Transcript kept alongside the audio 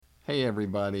Hey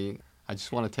everybody, I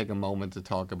just want to take a moment to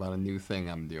talk about a new thing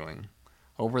I'm doing.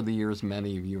 Over the years,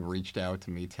 many of you have reached out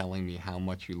to me telling me how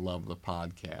much you love the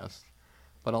podcast,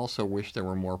 but also wish there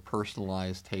were more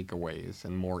personalized takeaways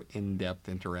and more in-depth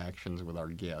interactions with our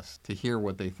guests to hear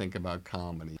what they think about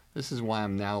comedy. This is why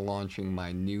I'm now launching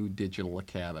my new digital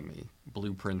academy,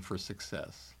 Blueprint for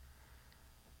Success.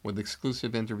 With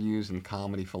exclusive interviews and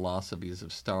comedy philosophies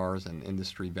of stars and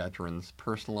industry veterans,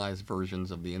 personalized versions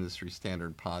of the industry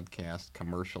standard podcast,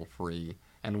 commercial-free,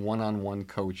 and one-on-one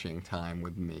coaching time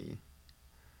with me.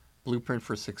 Blueprint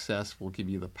for Success will give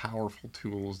you the powerful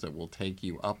tools that will take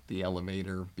you up the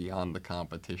elevator beyond the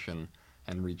competition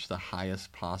and reach the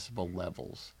highest possible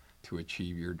levels to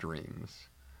achieve your dreams.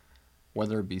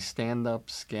 Whether it be stand-up,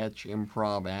 sketch,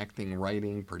 improv, acting,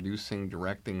 writing, producing,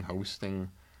 directing,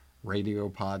 hosting, radio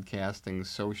podcasting,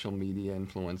 social media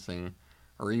influencing,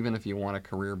 or even if you want a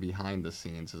career behind the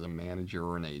scenes as a manager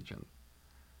or an agent.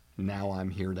 Now I'm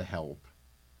here to help,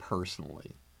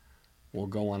 personally. We'll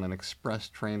go on an express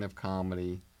train of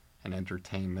comedy and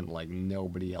entertainment like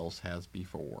nobody else has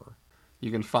before.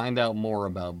 You can find out more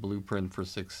about Blueprint for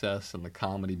Success and the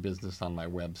comedy business on my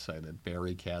website at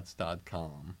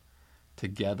barrykatz.com.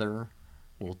 Together,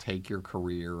 we'll take your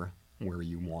career where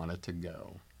you want it to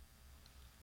go.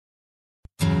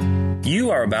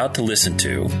 You are about to listen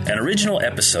to an original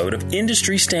episode of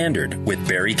Industry Standard with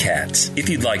Barry Katz. If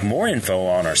you'd like more info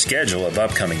on our schedule of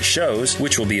upcoming shows,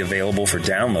 which will be available for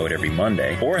download every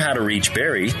Monday, or how to reach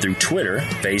Barry through Twitter,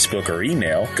 Facebook, or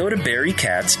email, go to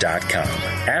barrykatz.com.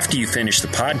 After you finish the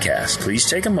podcast, please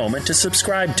take a moment to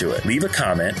subscribe to it, leave a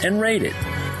comment, and rate it,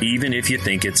 even if you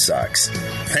think it sucks.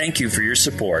 Thank you for your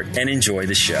support and enjoy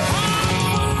the show.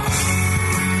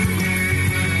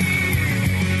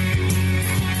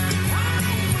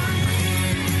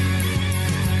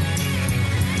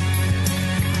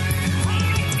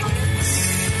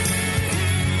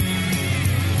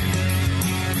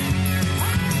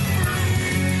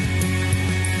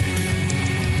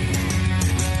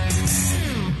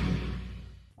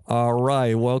 All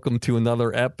right, welcome to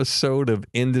another episode of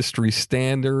Industry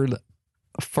Standard.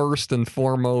 First and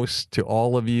foremost, to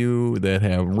all of you that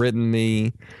have written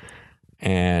me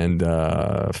and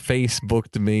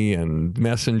Facebooked me and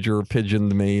messenger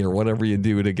pigeoned me or whatever you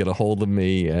do to get a hold of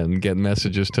me and get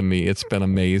messages to me, it's been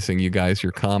amazing. You guys,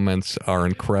 your comments are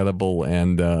incredible,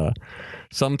 and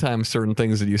sometimes certain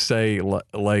things that you say,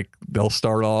 like they'll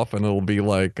start off and it'll be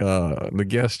like, the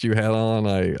guest you had on,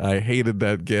 I hated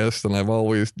that guest and I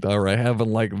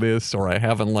haven't liked this or I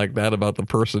haven't liked that about the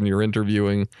person you're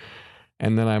interviewing.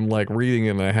 And then I'm like reading it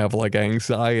and I have like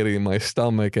anxiety in my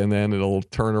stomach, and then it'll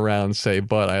turn around and say,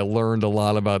 but I learned a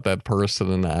lot about that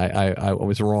person and I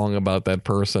was wrong about that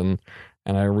person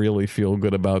and I really feel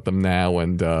good about them now,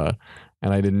 and I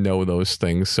didn't know those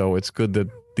things. So it's good that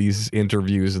these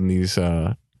interviews and these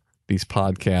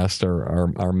podcasts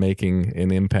are making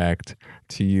an impact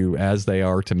to you as they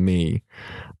are to me.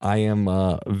 I am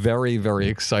very, very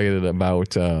excited about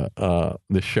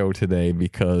the show today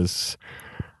because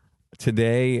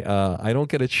today I don't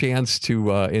get a chance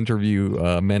to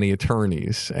interview many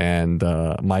attorneys, and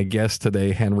my guest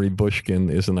today, Henry Bushkin,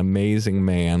 is an amazing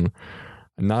man,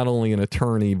 not only an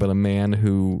attorney, but a man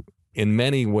who in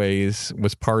many ways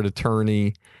was part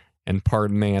attorney and part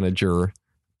manager,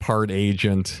 part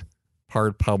agent,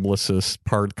 part publicist,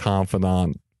 part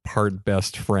confidant, part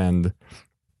best friend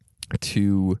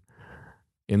to,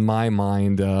 in my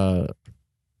mind,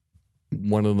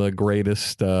 one of the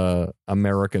greatest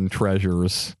American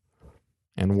treasures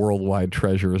and worldwide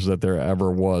treasures that there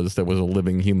ever was that was a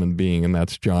living human being, and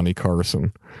that's Johnny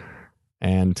Carson.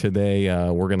 And today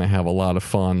we're going to have a lot of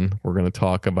fun. We're going to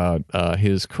talk about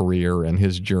his career and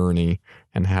his journey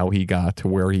and how he got to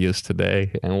where he is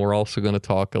today. And we're also going to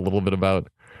talk a little bit about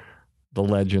the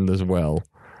legend as well.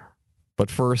 But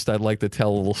first, I'd like to tell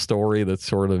a little story that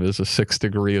sort of is a 6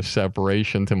 degree of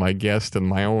separation to my guest and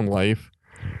my own life.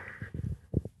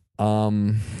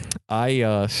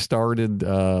 I started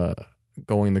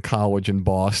going to college in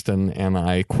Boston, and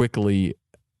I quickly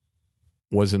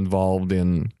was involved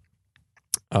in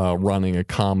running a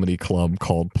comedy club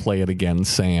called Play It Again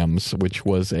Sam's, which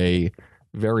was a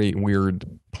very weird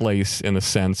place in a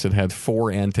sense. It had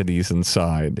 4 entities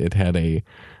inside. It had a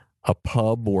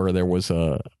pub where there was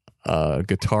a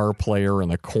guitar player in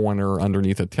a corner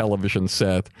underneath a television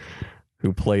set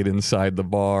who played inside the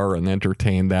bar and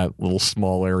entertained that little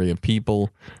small area of people.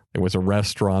 There was a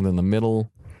restaurant in the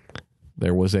middle.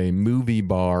 There was a movie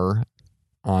bar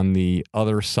on the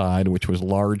other side, which was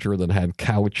larger, that had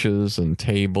couches and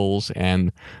tables.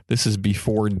 And this is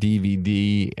before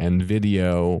DVD and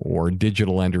video or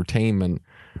digital entertainment.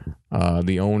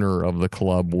 the owner of the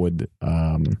club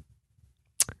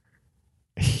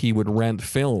he would rent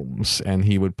films and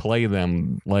he would play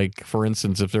them. Like, for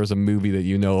instance, if there's a movie that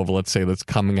you know of, let's say that's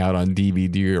coming out on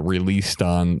DVD or released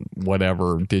on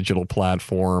whatever digital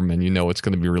platform, and you know it's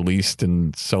going to be released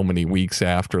in so many weeks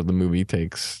after the movie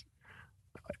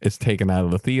is taken out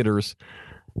of the theaters.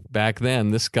 Back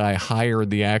then, this guy hired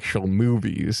the actual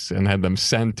movies and had them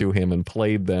sent to him and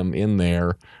played them in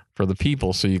there for the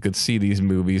people so you could see these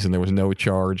movies, and there was no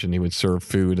charge, and he would serve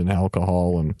food and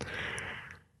alcohol.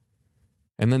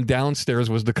 And then downstairs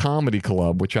was the comedy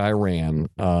club, which I ran,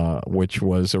 which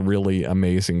was a really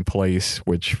amazing place,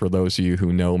 which for those of you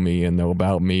who know me and know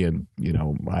about me, and you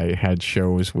know, I had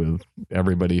shows with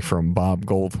everybody from Bob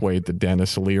Goldthwait to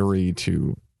Dennis Leary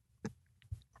to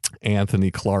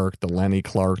Anthony Clark to Lenny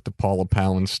Clark to Paula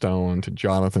Poundstone to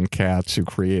Jonathan Katz, who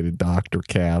created Dr.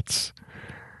 Katz,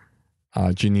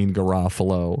 Janine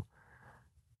Garofalo,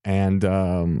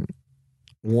 and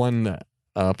one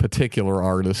particular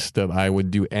artist that I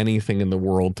would do anything in the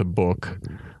world to book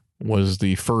was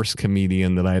the first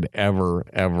comedian that I'd ever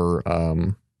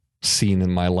seen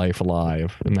in my life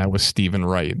alive, and that was Stephen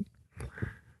Wright.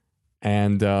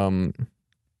 And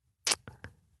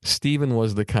Stephen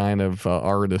was the kind of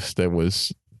artist that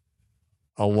was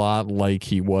a lot like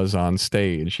he was on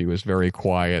stage. He was very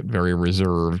quiet, very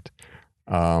reserved,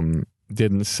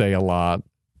 didn't say a lot,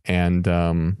 and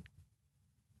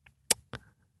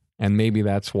maybe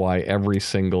that's why every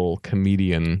single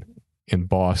comedian in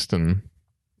Boston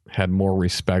had more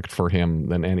respect for him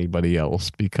than anybody else,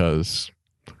 because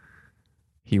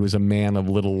he was a man of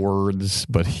little words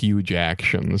but huge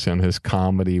actions, and his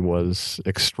comedy was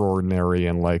extraordinary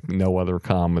and like no other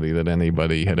comedy that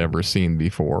anybody had ever seen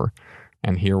before.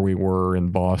 And here we were in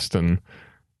Boston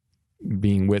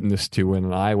being witnessed to,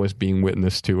 and I was being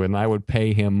witnessed to, and I would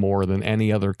pay him more than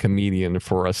any other comedian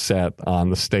for a set on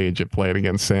the stage at Play It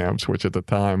Again Sam's, which at the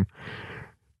time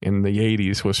in the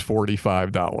 80s was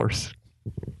 $45.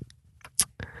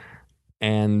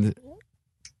 And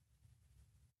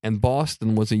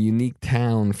Boston was a unique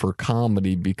town for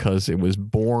comedy because it was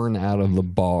born out of the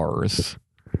bars.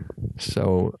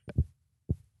 So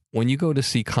when you go to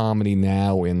see comedy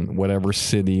now in whatever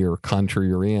city or country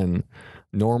you're in,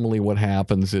 normally what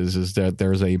happens is that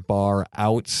there's a bar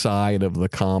outside of the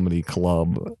comedy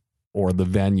club or the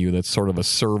venue that's sort of a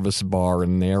service bar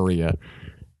in an area,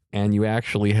 and you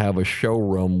actually have a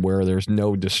showroom where there's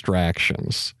no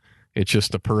distractions. It's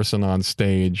just a person on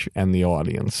stage and the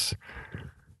audience.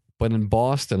 But in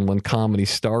Boston, when comedy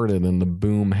started and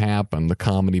the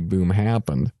comedy boom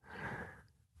happened,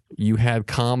 you had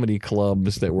comedy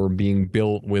clubs that were being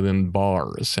built within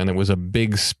bars, and it was a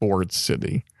big sports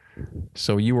city.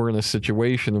 So you were in a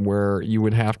situation where you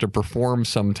would have to perform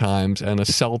sometimes, and a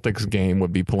Celtics game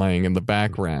would be playing in the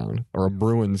background, or a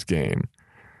Bruins game,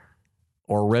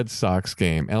 or a Red Sox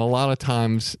game. And a lot of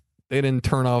times they didn't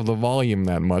turn off the volume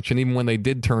that much. And even when they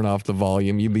did turn off the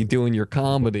volume, you'd be doing your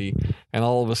comedy, and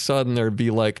all of a sudden there'd be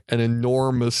like an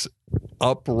enormous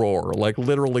uproar, like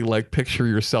literally, like picture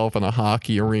yourself in a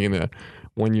hockey arena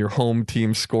when your home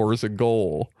team scores a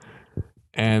goal.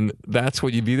 And that's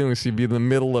what you'd be doing. So you'd be in the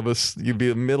middle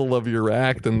of your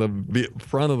act, and the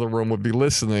front of the room would be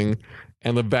listening,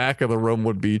 and the back of the room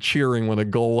would be cheering when a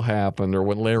goal happened or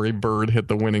when Larry Bird hit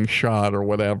the winning shot or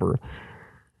whatever.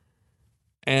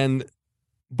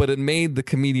 But it made the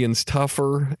comedians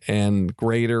tougher and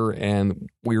greater, and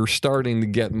we were starting to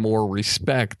get more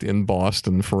respect in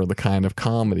Boston for the kind of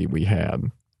comedy we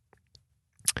had.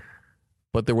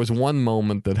 But there was one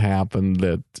moment that happened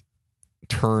that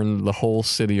turned the whole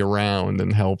city around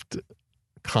and helped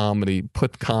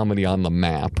put comedy on the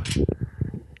map.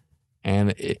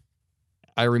 And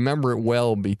I remember it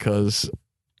well because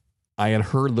I had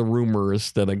heard the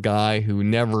rumors that a guy who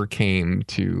never came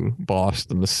to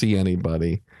Boston to see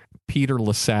anybody, Peter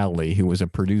Lasalle, who was a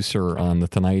producer on The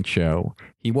Tonight Show,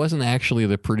 he wasn't actually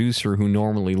the producer who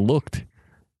normally looked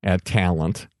at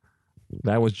talent.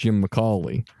 That was Jim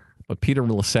McCauley. But Peter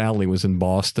Lasalle was in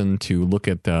Boston to look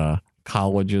at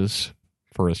colleges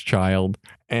for his child.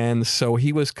 And so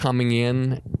he was coming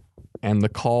in, and the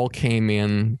call came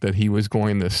in that he was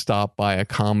going to stop by a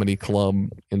comedy club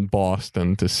in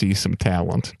Boston to see some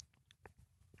talent.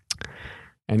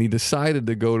 And he decided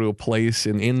to go to a place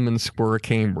in Inman Square,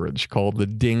 Cambridge called the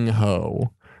Ding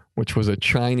Ho, which was a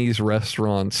Chinese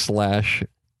restaurant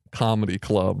 / comedy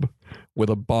club with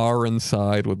a bar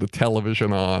inside with the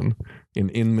television on in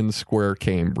Inman Square,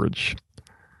 Cambridge.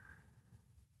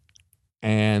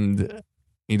 And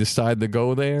he decided to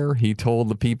go there. He told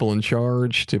the people in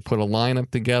charge to put a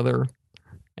lineup together,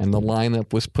 and the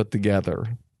lineup was put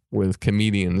together. with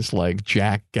comedians like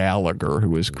Jack Gallagher,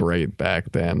 who was great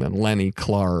back then, and Lenny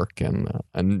Clark, and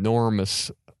enormous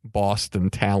Boston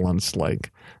talents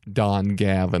like Don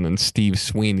Gavin and Steve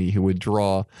Sweeney, who would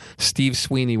draw. Steve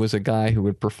Sweeney was a guy who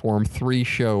would perform 3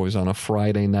 shows on a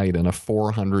Friday night in a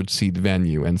 400-seat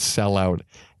venue and sell out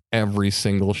every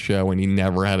single show, and he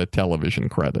never had a television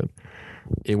credit.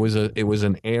 It was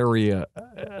an area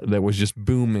that was just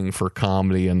booming for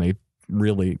comedy, and they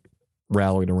really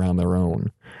rallied around their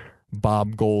own.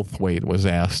 Bob Goldthwait was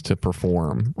asked to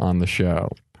perform on the show.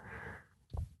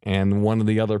 And one of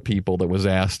the other people that was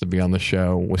asked to be on the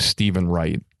show was Stephen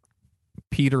Wright.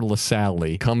 Peter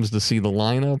LaSalle comes to see the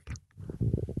lineup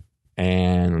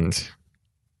and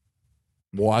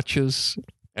watches.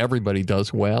 Everybody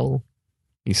does well.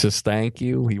 He says, thank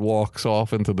you. He walks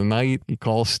off into the night. He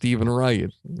calls Stephen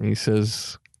Wright. He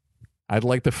says, I'd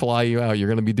like to fly you out. You're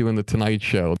going to be doing the Tonight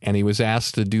Show. And he was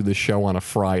asked to do the show on a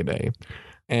Friday.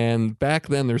 And back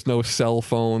then, there's no cell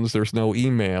phones. There's no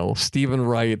email. Stephen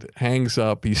Wright hangs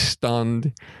up. He's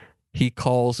stunned. He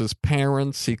calls his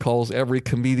parents. He calls every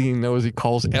comedian he knows. He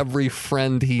calls every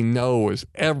friend he knows,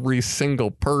 every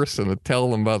single person, to tell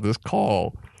them about this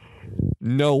call.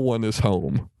 No one is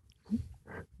home.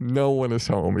 No one is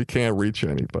home. He can't reach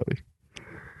anybody.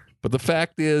 But the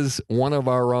fact is, one of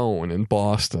our own in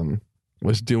Boston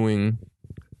was doing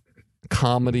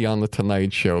comedy on The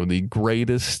Tonight Show, the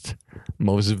greatest,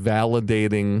 most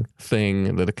validating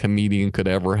thing that a comedian could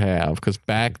ever have. Because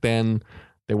back then,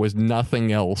 there was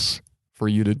nothing else for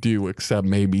you to do except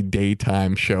maybe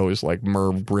daytime shows like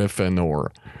Merv Griffin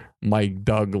or Mike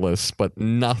Douglas, but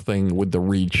nothing with the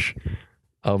reach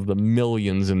of the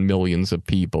millions and millions of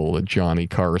people that Johnny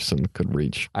Carson could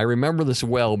reach. I remember this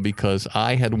well because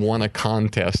I had won a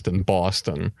contest in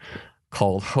Boston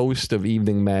called Host of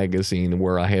Evening Magazine,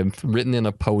 where I had written in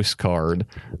a postcard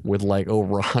with like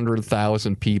over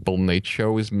 100,000 people, and they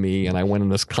chose me, and I went in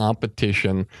this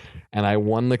competition, and I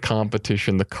won the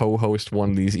competition. The co-host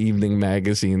won these evening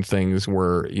magazine things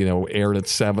where, you know, aired at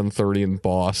 7:30 in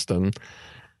Boston,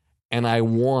 and I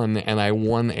won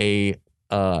a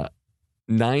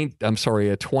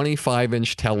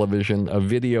 25-inch television, a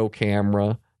video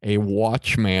camera, a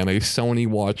Watchman, a Sony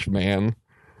Watchman,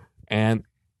 and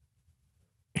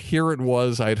here it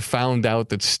was. I'd found out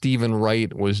that Stephen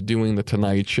Wright was doing The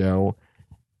Tonight Show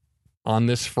on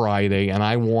this Friday, and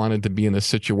I wanted to be in a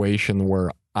situation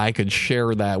where I could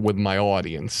share that with my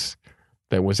audience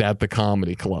that was at the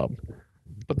comedy club.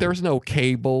 But there's no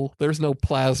cable. There's no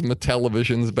plasma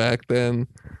televisions back then.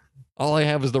 All I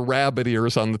have is the rabbit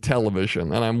ears on the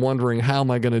television, and I'm wondering, how am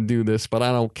I going to do this? But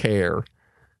I don't care.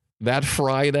 That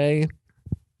Friday,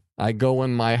 I go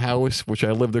in my house, which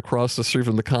I lived across the street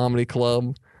from the comedy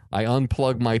club. I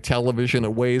unplug my television.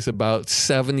 It weighs about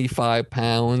 75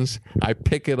 pounds. I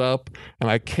pick it up and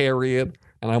I carry it,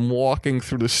 and I'm walking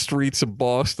through the streets of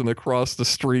Boston across the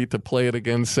street to play it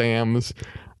again, Sam's.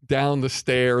 Down the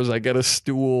stairs, I get a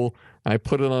stool. I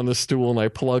put it on the stool and I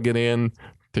plug it in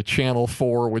to Channel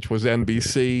 4, which was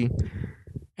NBC.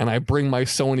 And I bring my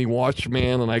Sony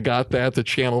Watchman, and I got that to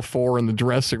Channel 4 in the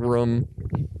dressing room.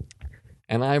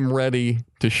 And I'm ready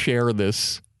to share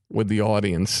this with the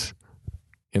audience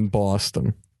in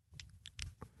Boston.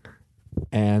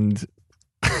 And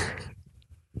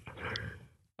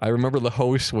I remember the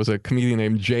host was a comedian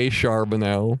named Jay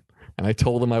Charbonneau, and I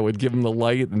told him I would give him the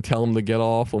light and tell him to get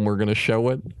off when we're going to show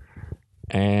it.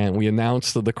 And we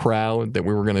announced to the crowd that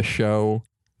we were going to show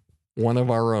one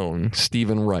of our own,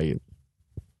 Stephen Wright,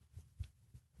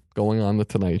 going on The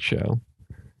Tonight Show.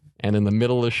 And in the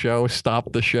middle of the show,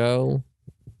 stopped the show,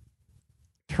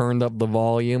 turned up the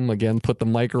volume, again, put the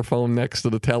microphone next to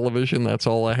the television. That's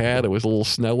all I had. It was a little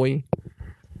snowy.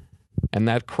 And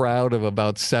that crowd of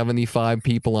about 75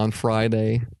 people on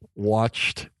Friday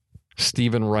watched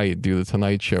Stephen Wright do The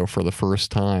Tonight Show for the first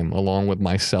time, along with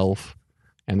myself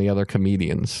and the other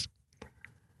comedians.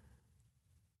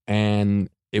 And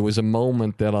it was a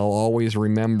moment that I'll always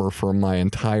remember for my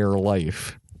entire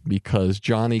life, because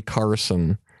Johnny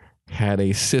Carson had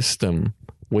a system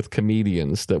with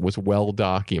comedians that was well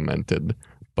documented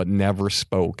but never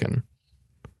spoken.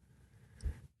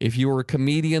 If you were a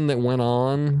comedian that went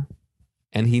on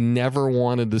and he never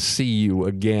wanted to see you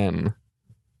again,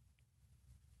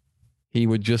 he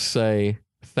would just say,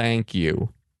 "Thank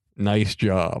you, nice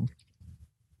job."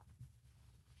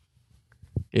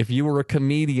 If you were a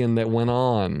comedian that went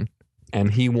on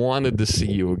and he wanted to see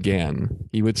you again,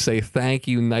 he would say, "Thank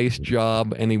you, nice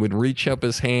job," and he would reach up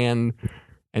his hand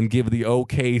and give the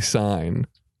okay sign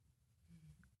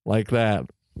like that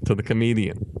to the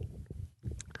comedian.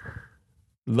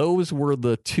 Those were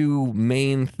the two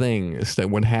main things that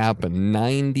would happen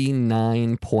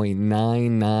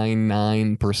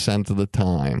 99.999% of the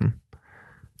time.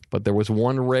 But there was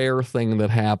one rare thing that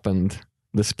happened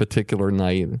this particular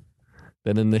night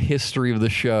that in the history of the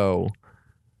show,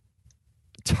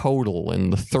 total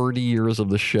in the 30 years of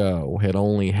the show, had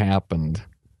only happened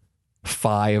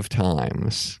 5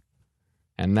 times.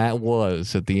 And that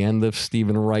was at the end of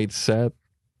Stephen Wright's set,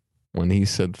 when he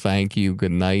said, "Thank you,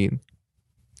 good night."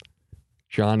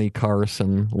 Johnny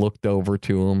Carson looked over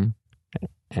to him,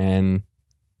 and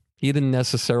he didn't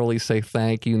necessarily say,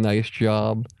 "Thank you, nice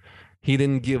job." He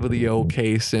didn't give the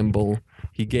okay symbol.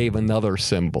 He gave another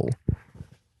symbol.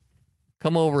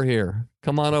 "Come over here.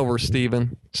 Come on over,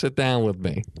 Stephen. Sit down with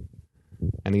me."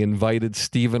 And he invited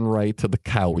Stephen Wright to the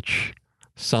couch,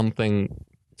 something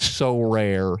so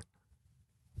rare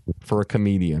for a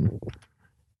comedian.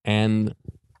 And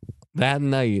that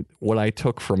night, what I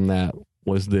took from that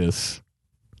was this.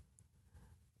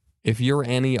 If you're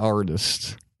any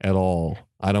artist at all,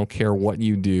 I don't care what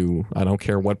you do, I don't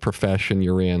care what profession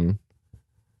you're in,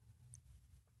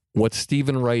 what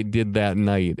Stephen Wright did that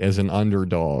night as an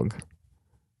underdog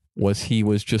was he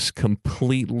was just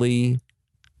completely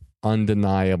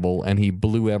undeniable, and he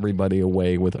blew everybody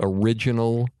away with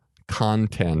original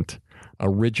content,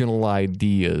 original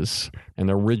ideas, and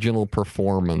original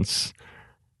performance.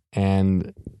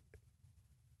 And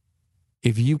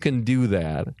if you can do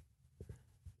that,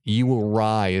 you will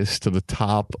rise to the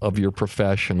top of your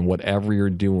profession, whatever you're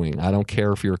doing. I don't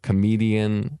care if you're a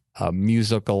comedian, a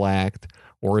musical act,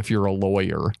 or if you're a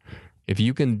lawyer. If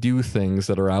you can do things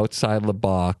that are outside the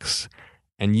box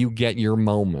and you get your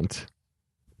moment,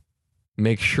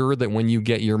 make sure that when you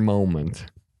get your moment,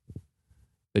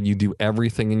 that you do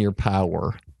everything in your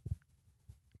power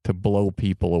to blow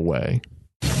people away.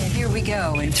 Here we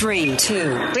go in 3,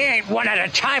 2. We ain't one at a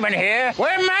time in here.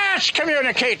 We're mass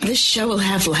communicating. This show will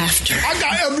have laughter. I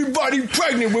got everybody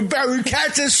pregnant with Barry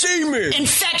Katz and semen.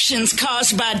 Infections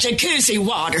caused by jacuzzi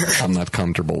water. I'm not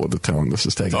comfortable with the tone this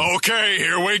is taking. Okay,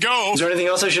 here we go. Is there anything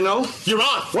else I should know? You're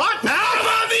on. What? Now I'm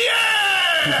on the air!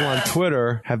 People on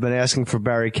Twitter have been asking for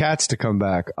Barry Katz to come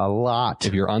back a lot.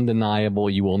 If you're undeniable,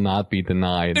 you will not be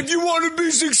denied. If you want to be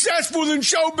successful in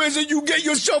show business, you get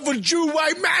yourself a Jew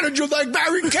white manager like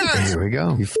Barry Katz. Here we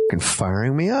go. You fucking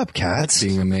firing me up, Katz.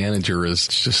 Being a manager is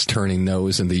just turning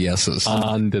no's into yeses.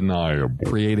 Undeniable.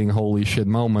 Creating holy shit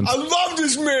moments. I love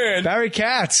this man. Barry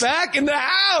Katz. Back in the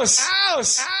house.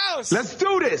 Let's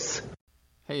do this.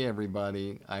 Hey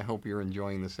everybody, I hope you're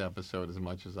enjoying this episode as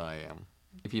much as I am.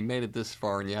 If you made it this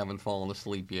far and you haven't fallen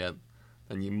asleep yet,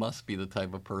 then you must be the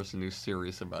type of person who's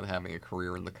serious about having a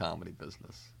career in the comedy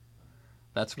business.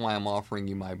 That's why I'm offering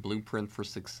you my Blueprint for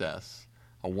Success,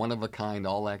 a one-of-a-kind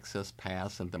all-access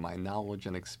pass into my knowledge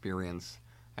and experience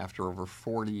after over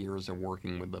 40 years of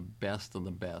working with the best of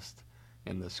the best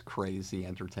in this crazy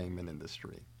entertainment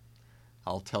industry.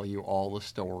 I'll tell you all the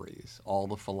stories, all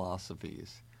the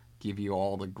philosophies, give you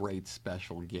all the great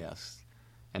special guests,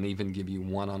 and even give you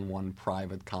one-on-one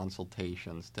private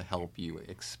consultations to help you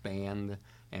expand,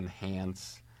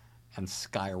 enhance, and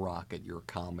skyrocket your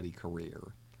comedy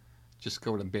career. Just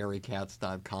go to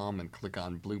barrykatz.com and click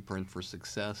on Blueprint for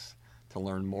Success to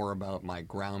learn more about my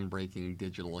groundbreaking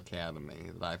digital academy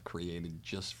that I've created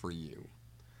just for you.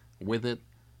 With it,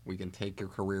 we can take your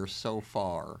career so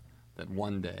far that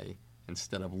one day,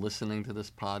 instead of listening to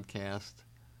this podcast,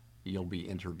 you'll be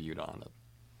interviewed on it.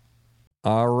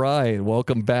 All right.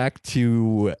 Welcome back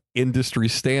to Industry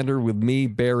Standard with me,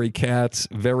 Barry Katz.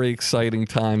 Very exciting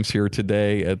times here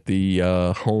today at the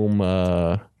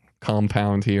home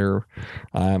compound here.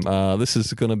 This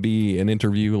is going to be an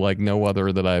interview like no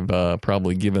other that I've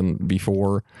probably given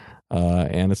before.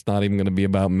 And it's not even going to be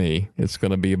about me. It's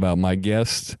going to be about my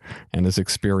guest and his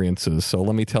experiences. So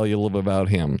let me tell you a little bit about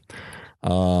him.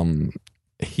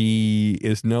 He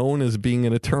is known as being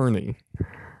an attorney.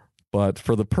 But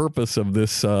for the purpose of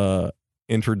this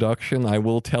introduction, I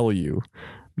will tell you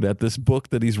that this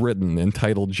book that he's written,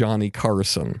 entitled Johnny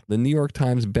Carson, the New York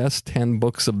Times Best 10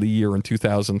 Books of the Year in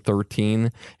 2013,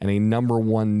 and a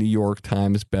 #1 New York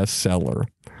Times bestseller.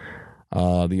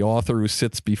 The author who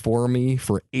sits before me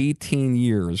for 18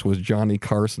 years was Johnny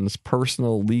Carson's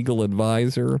personal legal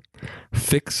advisor,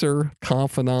 fixer,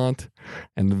 confidant,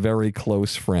 and very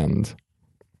close friend.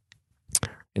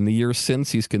 In the years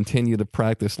since, he's continued to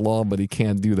practice law, but he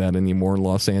can't do that anymore in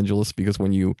Los Angeles because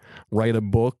when you write a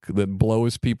book that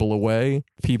blows people away,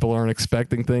 people aren't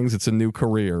expecting things. It's a new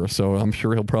career, so I'm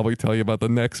sure he'll probably tell you about the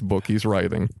next book he's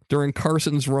writing. During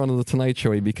Carson's run on The Tonight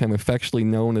Show, he became affectionately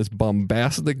known as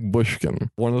Bombastic Bushkin.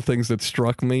 One of the things that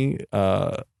struck me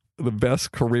the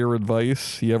best career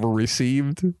advice he ever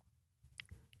received?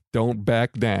 Don't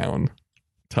back down.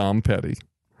 Tom Petty.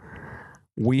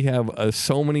 We have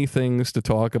so many things to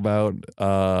talk about.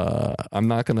 I'm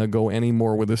not going to go any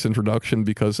more with this introduction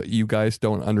because you guys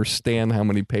don't understand how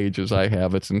many pages I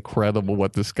have. It's incredible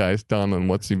what this guy's done and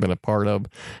what's he been a part of.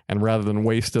 And rather than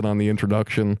waste it on the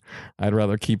introduction, I'd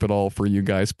rather keep it all for you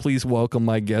guys. Please welcome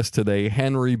my guest today,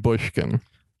 Henry Bushkin.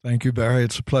 Thank you, Barry.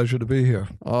 It's a pleasure to be here.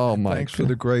 Oh, my Thanks for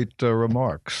the great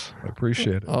remarks. I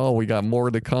appreciate it. Oh, we got more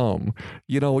to come.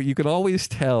 You know, you can always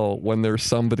tell when there's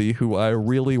somebody who I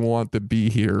really want to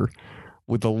be here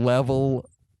with the level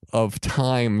of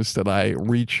times that I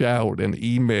reach out and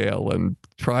email and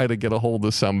try to get a hold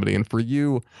of somebody. And for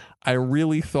you, I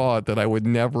really thought that I would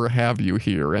never have you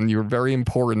here. And you're very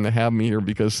important to have me here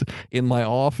because in my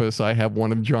office, I have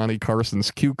one of Johnny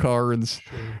Carson's cue cards.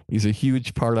 Sure. He's a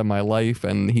huge part of my life,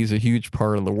 and he's a huge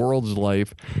part of the world's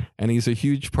life. And he's a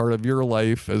huge part of your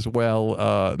life as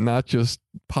well, not just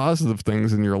positive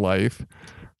things in your life,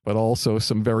 but also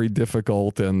some very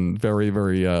difficult and very,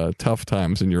 very tough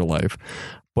times in your life.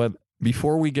 But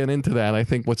before we get into that, I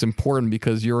think what's important,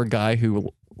 because you're a guy who,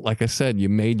 like I said, you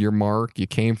made your mark. You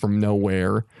came from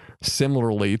nowhere.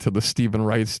 Similarly to the Stephen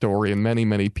Wright story and many,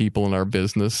 many people in our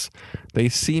business, they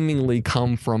seemingly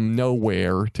come from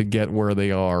nowhere to get where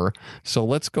they are. So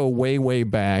let's go way, way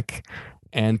back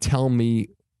and tell me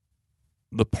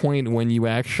the point when you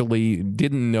actually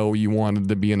didn't know you wanted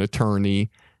to be an attorney,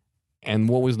 and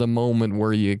what was the moment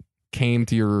where you came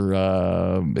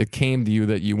to it came to you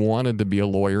that you wanted to be a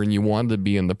lawyer and you wanted to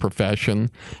be in the profession.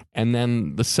 And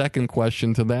then the second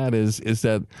question to that is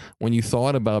that when you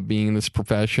thought about being in this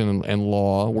profession and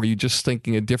law, were you just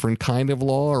thinking a different kind of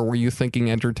law, or were you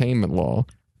thinking entertainment law?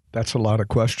 That's a lot of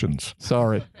questions.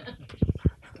 Sorry.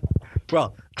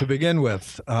 Well, to begin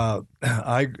with,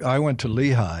 I went to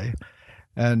Lehigh,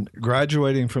 and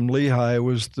graduating from Lehigh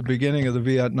was the beginning of the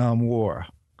Vietnam War.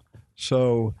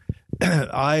 So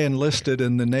I enlisted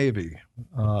in the Navy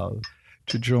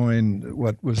to join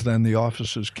what was then the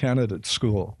Officers Candidate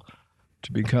School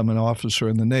to become an officer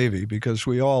in the Navy, because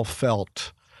we all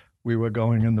felt we were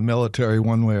going in the military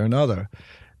one way or another.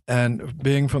 And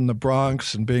being from the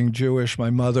Bronx and being Jewish, my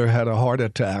mother had a heart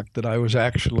attack that I was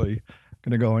actually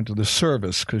going to go into the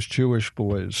service, because Jewish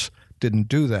boys didn't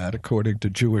do that according to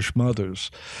Jewish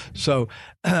mothers. So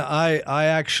I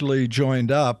actually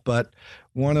joined up, but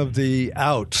one of the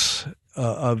outs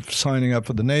of signing up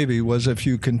for the Navy was if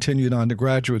you continued on to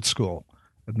graduate school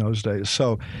in those days.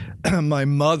 So my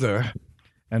mother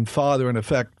and father, in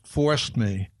effect, forced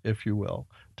me, if you will,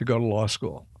 to go to law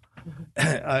school.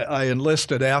 I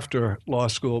enlisted after law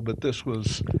school, but this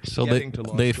was getting to law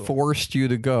school. They forced you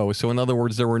to go. So in other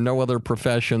words, there were no other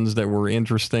professions that were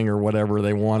interesting or whatever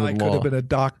they wanted. I could have been a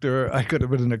doctor. I could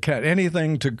have been an accountant.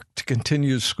 Anything to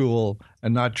continue school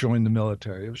and not join the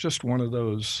military. It was just one of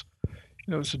those,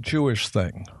 it's a Jewish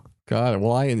thing. Got it.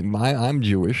 Well, I'm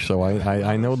Jewish, so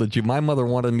I know that my mother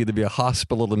wanted me to be a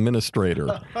hospital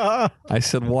administrator. I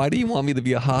said, why do you want me to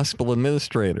be a hospital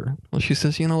administrator? Well, she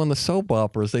says, in the soap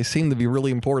operas, they seem to be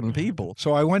really important people.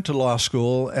 So I went to law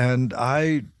school, and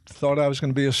I thought I was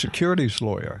going to be a securities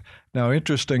lawyer. Now,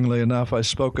 interestingly enough, I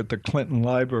spoke at the Clinton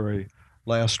Library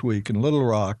last week in Little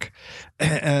Rock,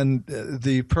 and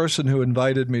the person who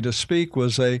invited me to speak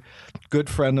was a good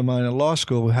friend of mine in law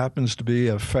school who happens to be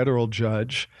a federal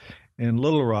judge in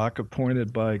Little Rock,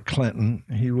 appointed by Clinton.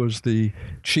 He was the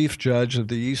chief judge of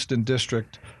the Eastern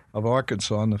District of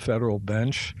Arkansas on the federal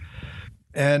bench.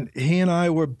 And he and I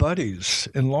were buddies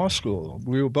in law school.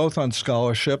 We were both on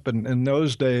scholarship, and in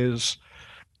those days,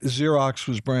 Xerox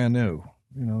was brand new.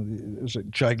 It was a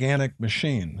gigantic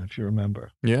machine, if you remember.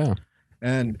 Yeah.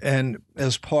 And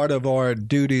as part of our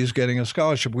duties getting a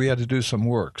scholarship, we had to do some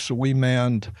work. So we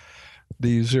manned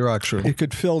the Xerox room. It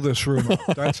could fill this room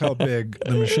up. That's how big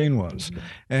the machine was.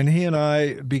 And he and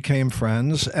I became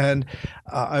friends. And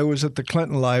I was at the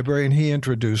Clinton Library, and he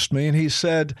introduced me. And he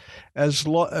said, as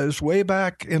way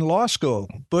back in law school,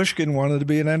 Bushkin wanted to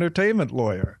be an entertainment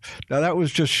lawyer. Now, that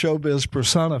was just showbiz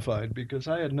personified, because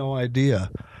I had no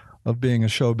idea of being a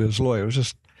showbiz lawyer. It was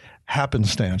just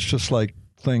happenstance, just like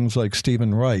things like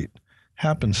Stephen Wright.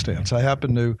 Happenstance. I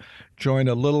happened to join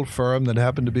a little firm that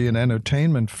happened to be an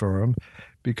entertainment firm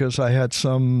because I had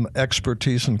some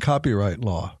expertise in copyright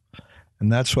law.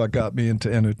 And that's what got me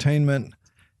into entertainment,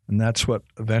 and that's what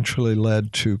eventually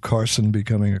led to Carson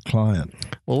becoming a client.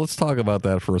 Well, let's talk about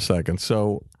that for a second.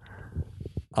 So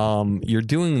you're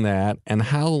doing that, and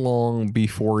how long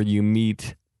before you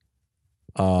meet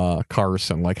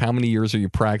Carson? Like, how many years are you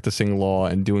practicing law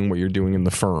and doing what you're doing in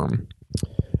the firm?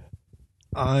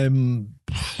 I'm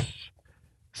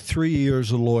 3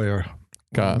 years a lawyer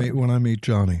Got it. when I meet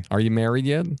Johnny. Are you married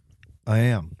yet? I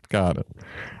am. Got it.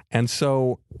 And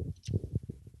so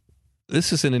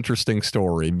this is an interesting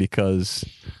story because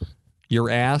you're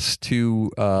asked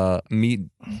to meet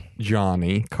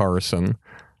Johnny Carson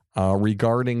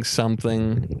regarding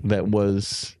something that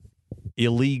was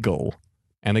illegal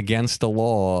and against the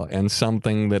law and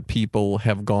something that people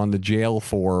have gone to jail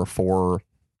for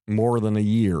more than a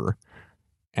year.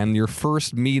 And your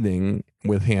first meeting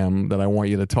with him that I want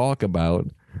you to talk about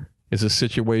is a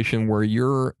situation where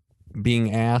you're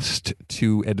being asked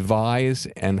to advise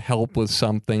and help with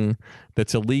something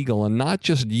that's illegal. And not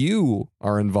just you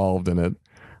are involved in it,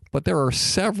 but there are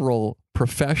several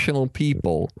professional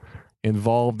people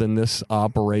involved in this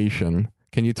operation.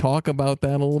 Can you talk about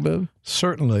that a little bit?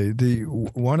 Certainly.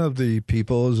 One of the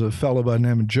people is a fellow by the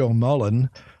name of Joe Mullen,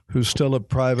 who's still a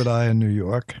private eye in New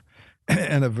York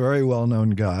and a very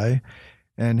well-known guy.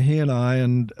 And he and I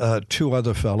and two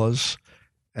other fellas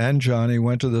and Johnny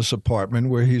went to this apartment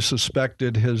where he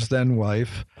suspected his then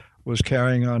wife was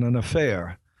carrying on an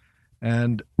affair.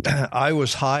 And I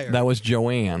was hired. That was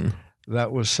Joanne.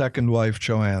 That was second wife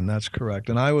Joanne. That's correct.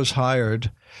 And I was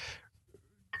hired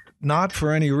not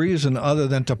for any reason other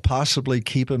than to possibly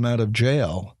keep him out of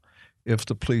jail if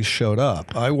the police showed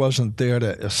up. I wasn't there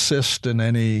to assist in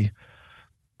any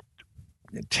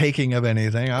taking of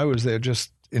anything. I was there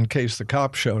just in case the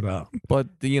cops showed up. But,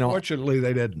 fortunately,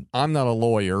 they didn't. I'm not a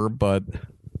lawyer, but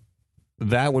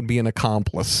that would be an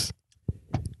accomplice.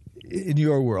 In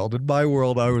your world. In my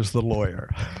world, I was the lawyer.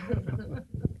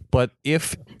 But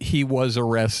if he was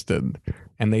arrested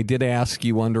and they did ask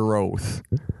you under oath,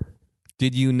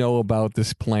 did you know about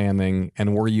this planning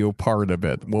and were you a part of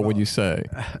it? What would you say?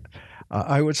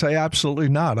 I would say absolutely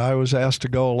not. I was asked to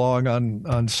go along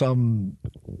on some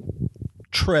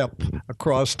trip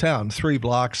across town, 3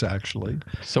 blocks actually.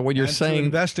 So what you're saying, to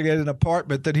investigate an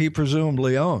apartment that he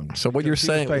presumably owned. So what you're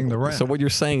saying, paying the rent. So what you're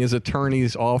saying is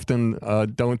attorneys often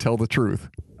don't tell the truth.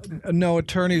 No,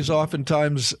 attorneys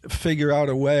oftentimes figure out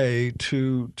a way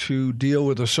to deal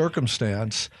with a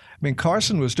circumstance. I mean,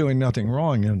 Carson was doing nothing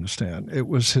wrong, you understand. It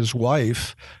was his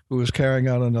wife who was carrying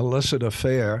on an illicit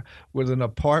affair with an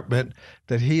apartment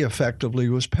that he effectively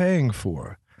was paying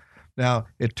for. Now,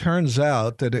 it turns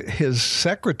out that his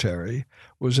secretary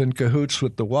was in cahoots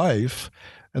with the wife,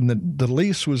 and the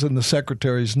lease was in the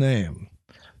secretary's name.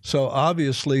 So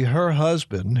obviously her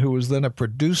husband, who was then a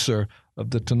producer of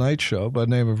The Tonight Show by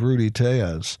the name of Rudy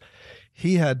Tellez,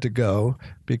 he had to go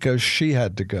because she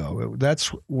had to go. That's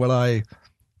what I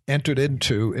entered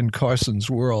into in Carson's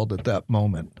world at that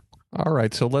moment. All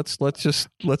right, so let's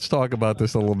talk about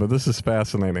this a little bit. This is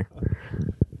fascinating.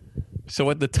 So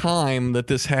at the time that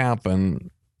this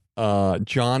happened,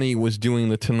 Johnny was doing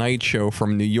The Tonight Show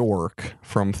from New York,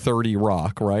 from 30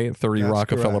 Rock, right? 30 That's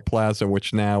Rockefeller correct. Plaza,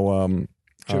 which now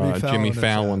Jimmy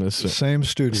Fallon is same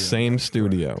studio. Same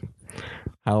studio.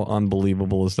 How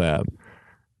unbelievable is that?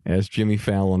 As Jimmy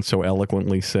Fallon so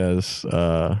eloquently says,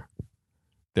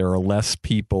 there are less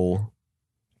people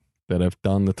that have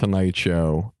done The Tonight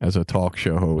Show as a talk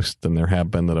show host than there have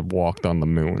been that have walked on the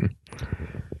moon.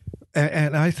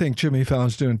 And I think Jimmy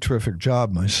Fallon's doing a terrific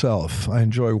job myself. I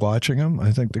enjoy watching him.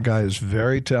 I think the guy is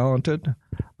very talented.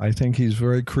 I think he's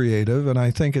very creative. And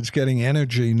I think it's getting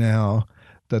energy now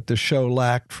that the show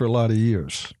lacked for a lot of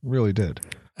years. Really did.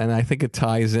 And I think it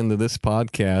ties into this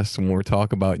podcast when we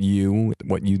talk about you,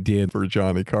 what you did for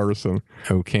Johnny Carson,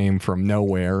 who came from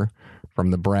nowhere, from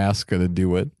Nebraska to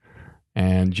do it,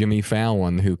 and Jimmy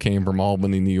Fallon, who came from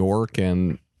Albany, New York,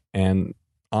 and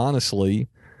honestly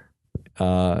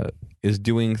is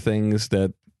doing things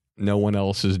that no one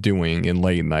else is doing in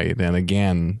late night. And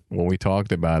again, what we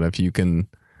talked about, if you can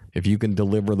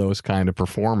deliver those kind of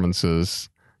performances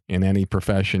in any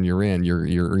profession you're in,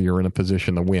 you're in a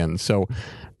position to win. So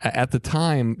at the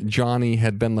time, Johnny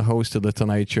had been the host of The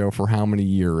Tonight Show for how many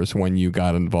years when you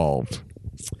got involved?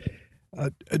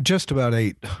 Just about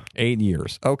 8. 8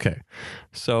 years. Okay.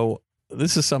 So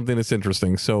this is something that's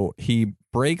interesting. So he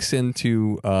breaks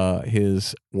into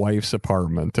his wife's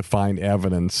apartment to find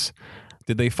evidence.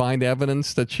 Did they find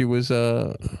evidence that she was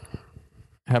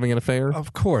having an affair?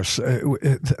 Of course.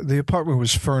 The apartment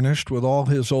was furnished with all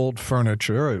his old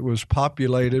furniture. It was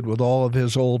populated with all of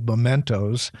his old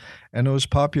mementos, and it was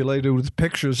populated with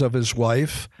pictures of his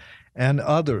wife and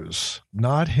others.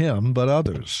 Not him, but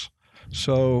others.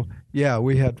 So, yeah,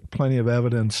 we had plenty of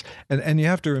evidence. And you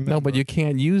have to remember... No, but you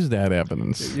can't use that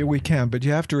evidence. We can, but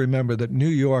you have to remember that New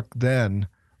York then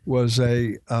was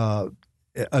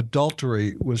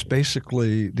adultery was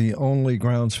basically the only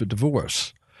grounds for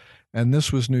divorce. And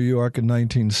this was New York in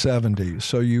 1970.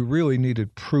 So you really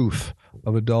needed proof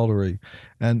of adultery.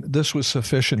 And this was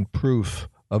sufficient proof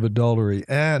of adultery.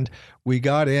 And we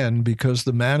got in because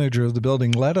the manager of the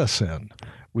building let us in.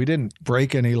 We didn't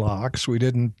break any locks. We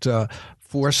didn't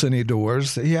force any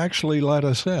doors. He actually let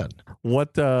us in.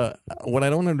 What I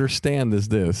don't understand is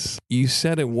this. You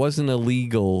said it wasn't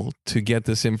illegal to get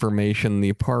this information in the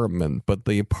apartment, but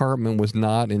the apartment was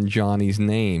not in Johnny's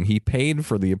name. He paid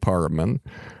for the apartment,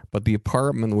 but the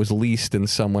apartment was leased in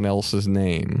someone else's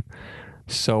name.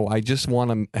 So I just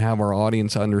want to have our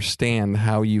audience understand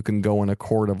how you can go in a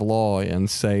court of law and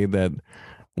say that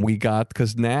we got,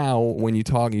 because now when you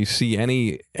talk, you see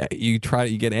you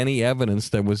get any evidence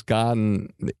that was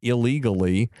gotten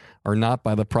illegally or not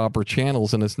by the proper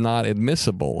channels, and it's not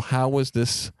admissible. How was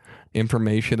this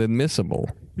information admissible?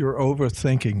 You're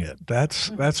overthinking it.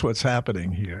 That's what's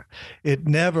happening here. It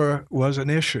never was an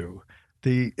issue.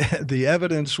 The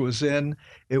evidence was in.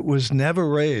 It was never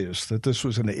raised that this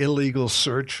was an illegal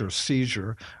search or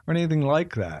seizure or anything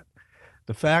like that.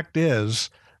 The fact is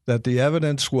that the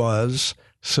evidence was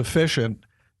sufficient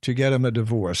to get him a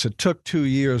divorce. It took 2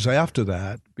 years after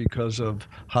that because of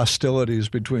hostilities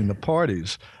between the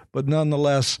parties. But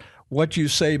nonetheless, what you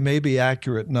say may be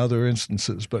accurate in other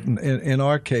instances, but in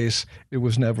our case, it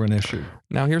was never an issue.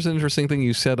 Now, here's an interesting thing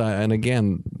you said, and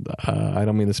again, I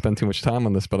don't mean to spend too much time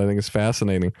on this, but I think it's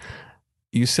fascinating.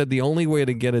 You said the only way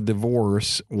to get a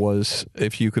divorce was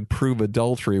if you could prove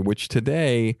adultery, which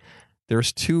today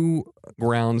there's 2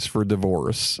 grounds for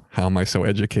divorce. How am I so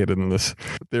educated in this?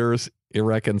 There's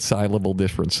irreconcilable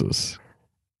differences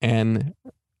and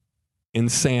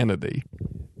insanity.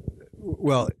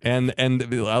 Well, and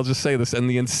I'll just say this, and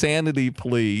the insanity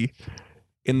plea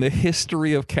in the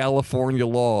history of California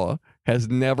law has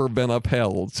never been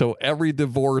upheld. So every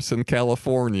divorce in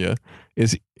California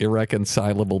is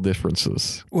irreconcilable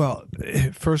differences. Well,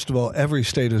 first of all, every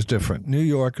state is different. New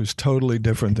York is totally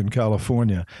different than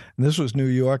California. And this was New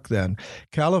York then.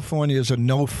 California is a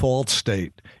no-fault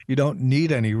state. You don't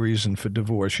need any reason for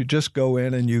divorce. You just go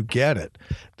in and you get it.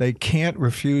 They can't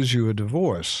refuse you a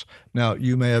divorce. Now,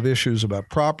 you may have issues about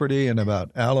property and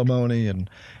about alimony and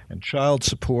child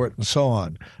support and so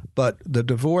on. But the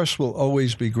divorce will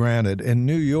always be granted. In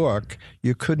New York,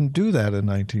 you couldn't do that in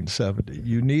 1970.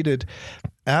 You needed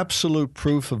absolute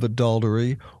proof of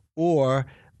adultery, or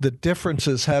the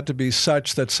differences had to be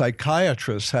such that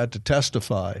psychiatrists had to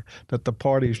testify that the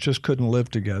parties just couldn't live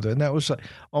together. And that was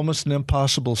almost an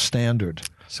impossible standard.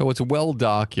 So it's well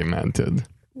documented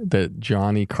that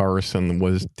Johnny Carson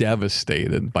was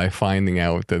devastated by finding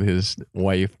out that his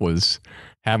wife was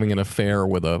having an affair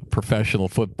with a professional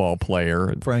football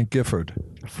player. Frank Gifford.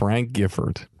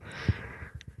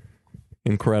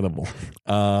 Incredible.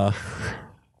 I'm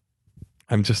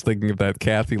just thinking of that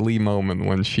Kathy Lee moment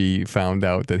when she found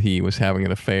out that he was having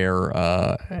an affair,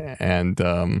 and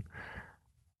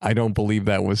I don't believe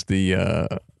that was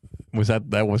the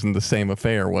that wasn't the same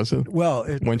affair, was it? Well,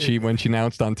 when she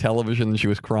announced on television, she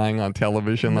was crying on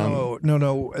television. No.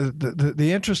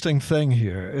 The interesting thing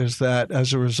here is that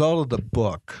as a result of the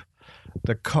book,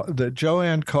 the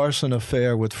Joanne Carson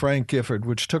affair with Frank Gifford,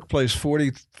 which took place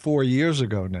 44 years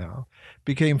ago now,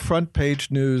 became front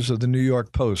page news of the New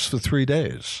York Post for 3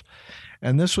 days.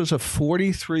 And this was a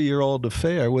 43-year-old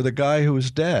affair with a guy who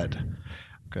was dead.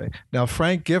 Okay. Now,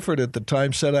 Frank Gifford at the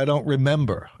time said, I don't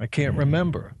remember. I can't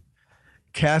remember.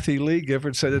 Kathy Lee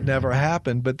Gifford said it never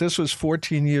happened, but this was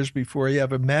 14 years before he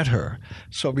ever met her.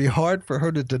 So it'd be hard for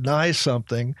her to deny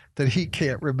something that he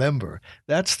can't remember.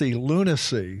 That's the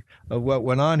lunacy of what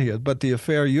went on here. But the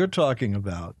affair you're talking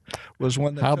about was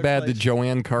one that How bad did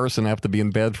Joanne Carson have to be in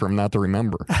bed for him not to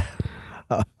remember?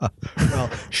 Well,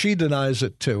 she denies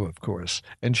it too, of course,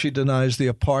 and she denies the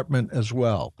apartment as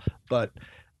well. But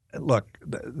look,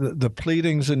 the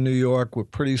pleadings in New York were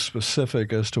pretty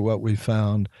specific as to what we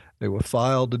found. They were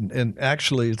filed, and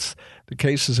actually, the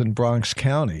case is in Bronx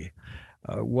County.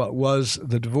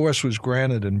 The divorce was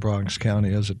granted in Bronx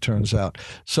County, as it turns out.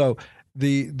 So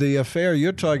the affair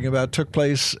you're talking about took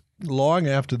place long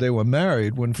after they were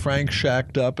married, when Frank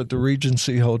shacked up at the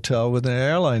Regency Hotel with an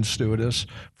airline stewardess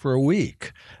for a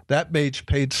week. That made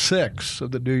page 6 of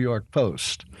the New York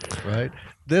Post, right?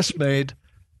 This made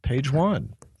page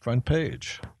 1. Front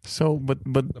page. So, but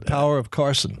the power of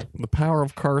Carson. The power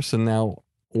of Carson. Now,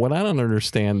 what I don't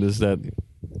understand is that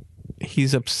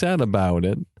he's upset about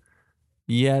it,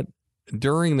 yet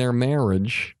during their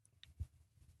marriage,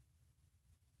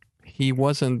 he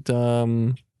wasn't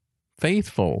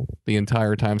faithful the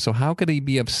entire time. So how could he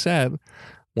be upset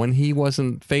when he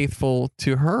wasn't faithful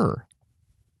to her?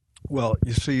 Well,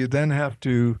 you see, you then have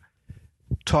to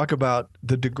talk about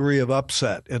the degree of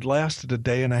upset. It lasted a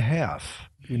day and a half.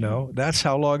 You know, that's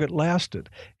how long it lasted.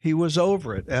 He was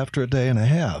over it after a day and a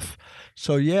half.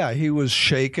 So, yeah, he was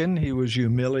shaken. He was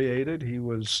humiliated. He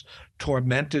was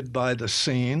tormented by the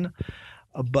scene.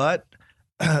 But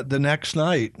the next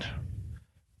night,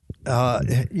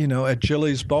 you know, at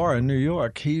Jilly's Bar in New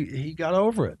York, he got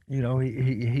over it. You know,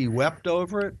 he wept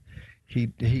over it. He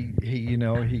you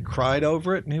know, he cried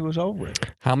over it, and he was over it.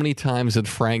 How many times had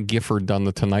Frank Gifford done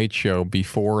the Tonight Show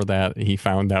before that he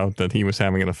found out that he was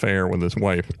having an affair with his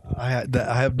wife? I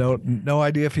have no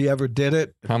idea if he ever did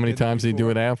it. How many times did he do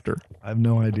it after? I have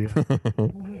no idea.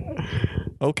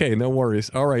 Okay, no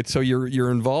worries. All right, so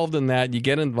you're involved in that. You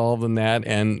get involved in that,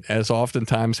 and as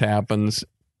oftentimes happens,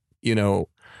 you know,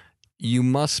 you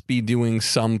must be doing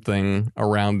something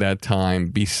around that time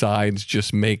besides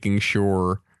just making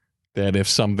sure that if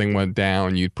something went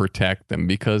down, you'd protect them,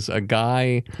 because a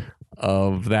guy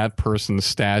of that person's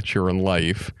stature in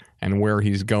life and where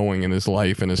he's going in his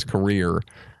life and his career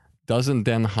doesn't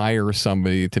then hire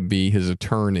somebody to be his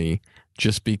attorney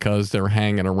just because they're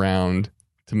hanging around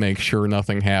to make sure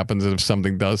nothing happens. And if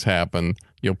something does happen,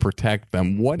 you'll protect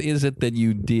them. What is it that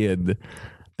you did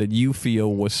that you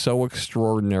feel was so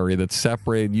extraordinary that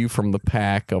separated you from the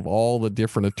pack of all the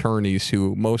different attorneys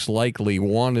who most likely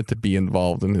wanted to be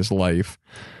involved in his life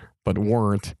but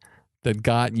weren't, that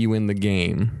got you in the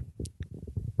game?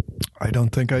 I don't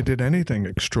think I did anything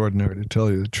extraordinary, to tell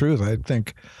you the truth. I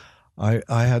think I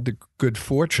had the good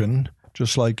fortune,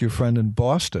 just like your friend in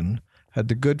Boston, had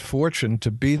the good fortune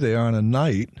to be there on a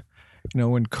night, you know,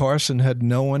 when Carson had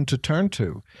no one to turn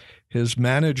to. His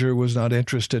manager was not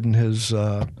interested in his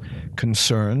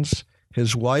concerns.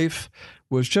 His wife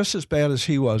was just as bad as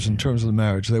he was in terms of the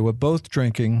marriage. They were both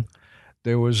drinking.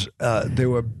 There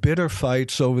were bitter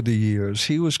fights over the years.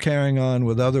 He was carrying on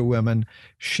with other women.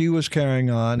 She was carrying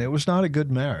on. It was not a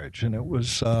good marriage, and it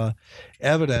was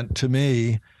evident to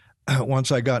me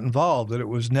once I got involved that it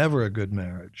was never a good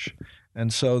marriage.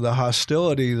 And so the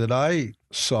hostility that I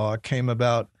saw came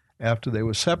about after they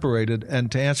were separated.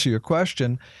 And to answer your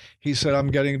question, he said,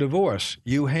 "I'm getting a divorce.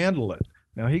 You handle it."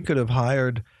 Now, he could have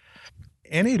hired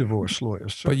any divorce lawyer.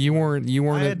 But you weren't.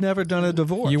 I had never done a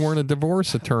divorce. You weren't a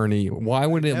divorce attorney. Why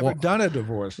would it? Never done a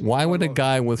divorce. Why would a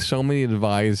guy with so many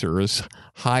advisors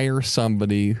hire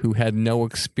somebody who had no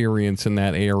experience in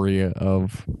that area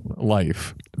of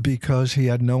life? Because he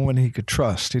had no one he could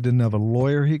trust. He didn't have a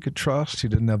lawyer he could trust. He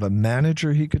didn't have a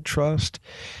manager he could trust.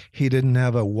 He didn't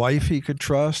have a wife he could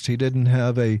trust. He didn't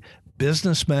have a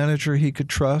business manager he could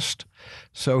trust.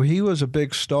 So he was a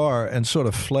big star and sort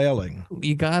of flailing.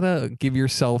 You got to give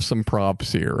yourself some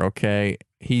props here, okay?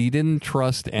 He didn't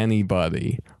trust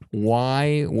anybody.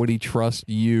 Why would he trust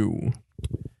you?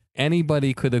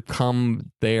 Anybody could have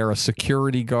come there, a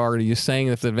security guard. Are you saying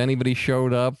if anybody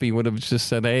showed up, he would have just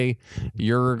said, "Hey,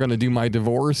 you're going to do my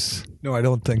divorce"? No, I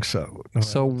don't think so. No,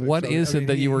 so what is it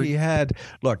that you were... He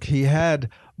had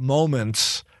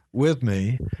moments with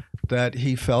me that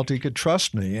he felt he could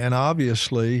trust me. And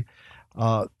obviously,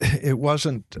 it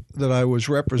wasn't that I was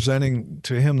representing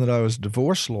to him that I was a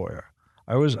divorce lawyer.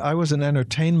 I was an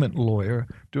entertainment lawyer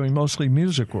doing mostly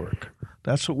music work.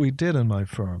 That's what we did in my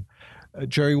firm.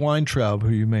 Jerry Weintraub, who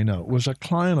you may know, was a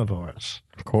client of ours.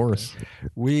 Of course.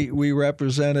 We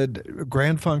represented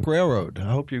Grand Funk Railroad.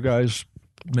 I hope you guys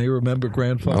may remember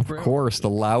Grand Funk Railroad. Of course, the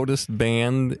loudest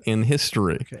band in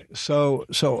history. Okay. So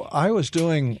I was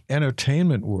doing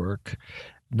entertainment work,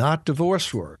 not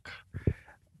divorce work.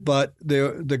 But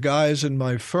the guys in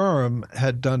my firm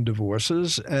had done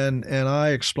divorces, and I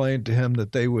explained to him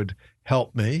that they would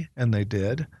help me, and they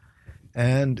did.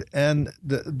 And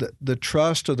the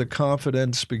trust or the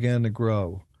confidence began to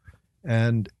grow.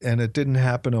 And it didn't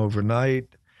happen overnight.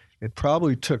 It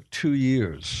probably took 2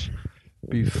 years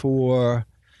before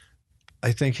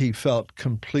I think he felt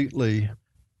completely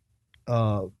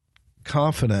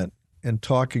confident in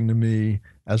talking to me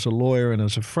as a lawyer and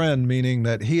as a friend, meaning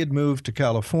that he had moved to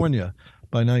California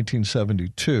by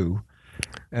 1972.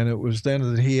 And it was then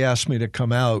that he asked me to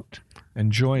come out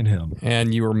and join him.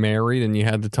 And you were married, and you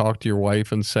had to talk to your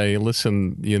wife and say,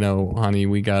 "Listen, you know, honey,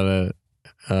 we have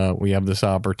this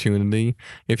opportunity."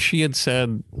 If she had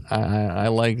said, I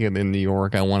like it in New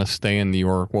York, I want to stay in New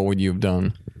York, what would you have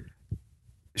done?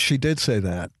 She did say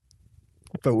that,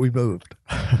 but we moved.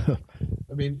 I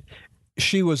mean,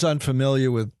 she was unfamiliar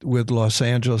with Los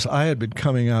Angeles. I had been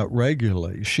coming out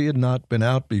regularly. She had not been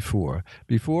out before.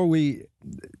 Before we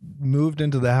moved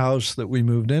into the house that we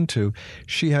moved into,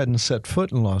 she hadn't set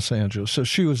foot in Los Angeles. So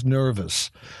she was nervous,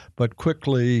 but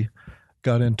quickly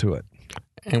got into it.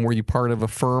 And were you part of a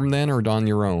firm then, or on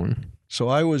your own? So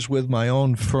I was with my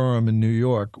own firm in New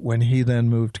York when he then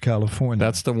moved to California.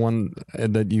 That's the one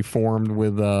that you formed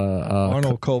with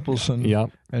Arnold Copelson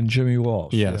Yep. and Jimmy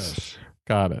Walsh. Yes.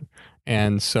 Got it.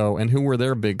 And who were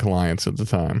their big clients at the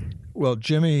time? Well,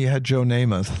 Jimmy had Joe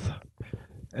Namath,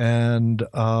 and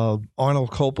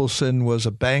Arnold Copelson was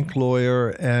a bank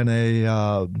lawyer and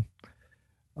a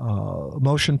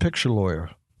motion picture lawyer.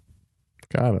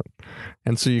 Got it.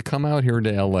 And so you come out here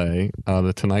to L.A.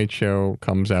 The Tonight Show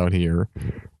comes out here,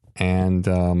 and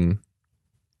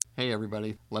Hey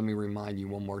everybody, let me remind you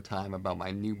one more time about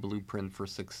my new Blueprint for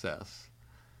Success.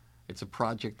 It's a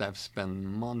project I've spent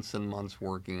months and months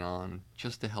working on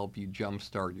just to help you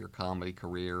jumpstart your comedy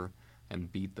career and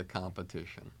beat the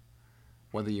competition.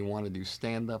 Whether you want to do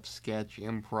stand-up, sketch,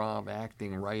 improv,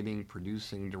 acting, writing,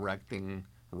 producing, directing,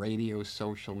 radio,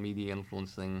 social media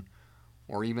influencing,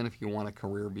 or even if you want a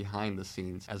career behind the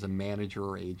scenes as a manager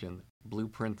or agent,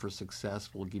 Blueprint for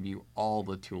Success will give you all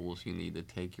the tools you need to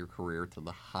take your career to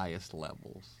the highest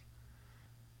levels.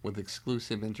 With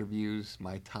exclusive interviews,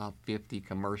 my top 50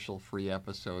 commercial-free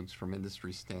episodes from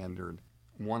Industry Standard,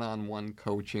 one-on-one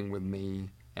coaching with me,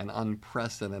 and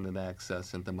unprecedented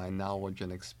access into my knowledge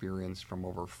and experience from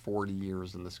over 40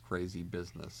 years in this crazy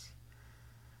business.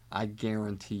 I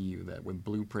guarantee you that with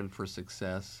Blueprint for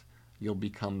Success, you'll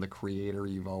become the creator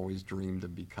you've always dreamed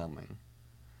of becoming.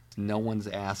 No one's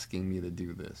asking me to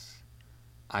do this.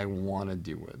 I want to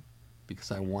do it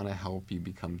because I want to help you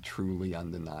become truly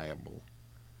undeniable.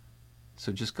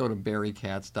 So just go to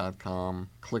barrykatz.com,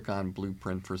 click on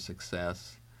Blueprint for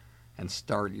Success, and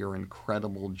start your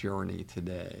incredible journey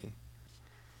today.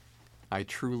 I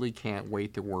truly can't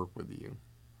wait to work with you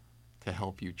to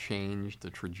help you change the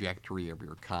trajectory of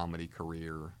your comedy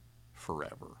career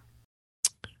forever.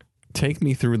 Take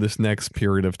me through this next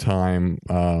period of time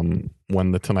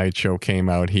when The Tonight Show came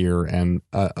out here and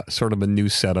sort of a new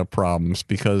set of problems,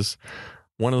 because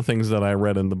one of the things that I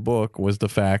read in the book was the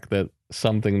fact that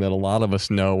something that a lot of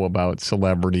us know about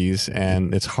celebrities,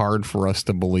 and it's hard for us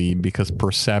to believe because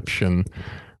perception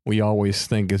we always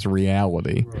think is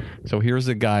reality. Right. So here's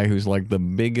a guy who's like the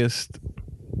biggest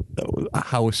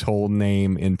household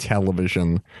name in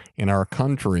television in our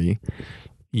country,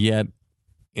 yet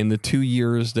in the 2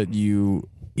 years that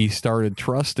he started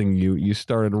trusting you, you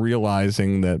started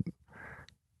realizing that,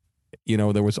 you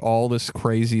know, there was all this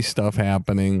crazy stuff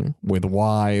happening with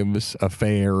wives,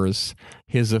 affairs,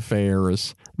 his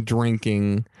affairs,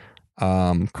 drinking,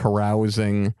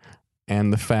 carousing,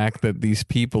 and the fact that these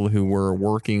people who were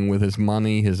working with his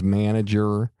money, his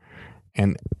manager,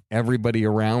 and everybody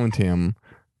around him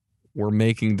were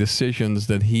making decisions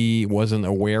that he wasn't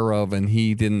aware of and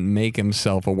he didn't make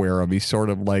himself aware of. He sort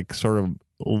of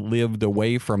lived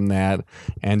away from that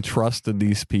and trusted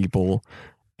these people.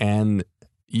 And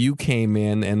you came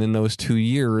in, and in those 2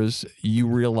 years, you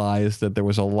realized that there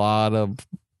was a lot of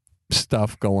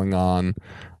stuff going on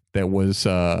that was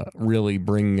really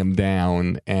bringing him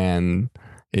down, and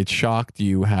it shocked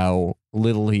you how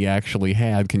little he actually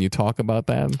had. Can you talk about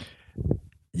that?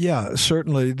 Yeah,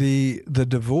 certainly. The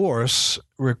divorce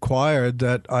required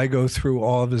that I go through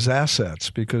all of his assets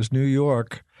because New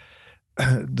York,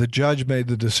 the judge made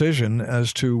the decision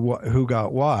as to who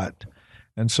got what.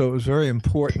 And so it was very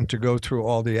important to go through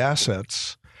all the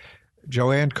assets.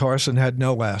 Joanne Carson had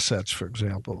no assets, for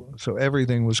example. So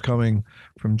everything was coming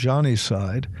from Johnny's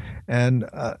side. And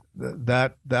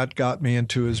that got me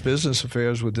into his business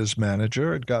affairs with his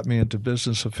manager. It got me into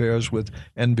business affairs with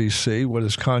NBC, what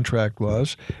his contract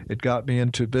was. It got me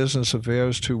into business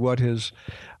affairs to what his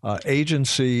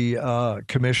agency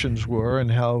commissions were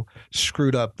and how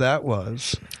screwed up that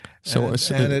was. So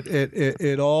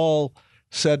it all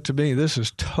said to me, this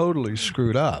is totally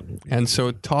screwed up. And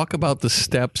so talk about the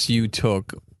steps you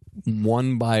took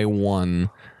one by one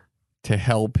to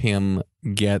help him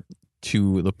get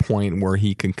to the point where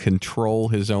he can control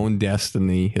his own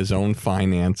destiny, his own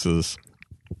finances,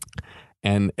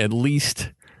 and at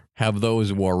least have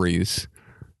those worries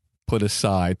put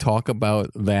aside. Talk about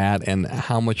that and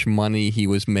how much money he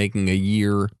was making a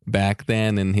year back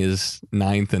then in his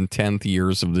 9th and 10th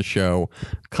years of the show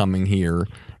coming here.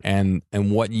 And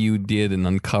what you did and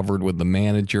uncovered with the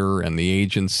manager and the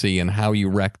agency and how you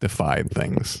rectified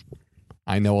things.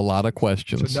 I know a lot of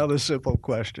questions. It's another simple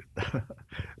question.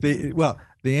 The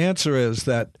answer is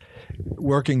that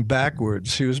working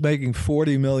backwards, he was making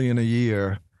 $40 million a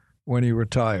year when he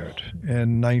retired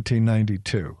in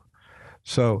 1992.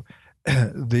 So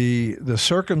the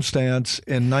circumstance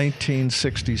in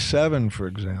 1967, for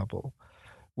example,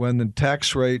 when the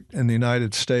tax rate in the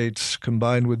United States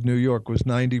combined with New York was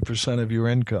 90% of your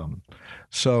income.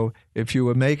 So if you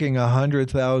were making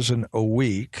 $100,000 a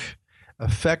week,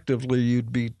 effectively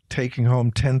you'd be taking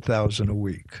home $10,000 a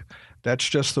week. That's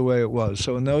just the way it was.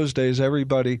 So in those days,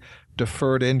 everybody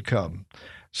deferred income.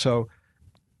 So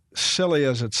silly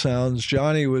as it sounds,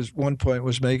 Johnny was one point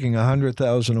was making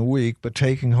 $100,000 a week, but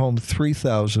taking home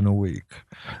 $3,000 a week.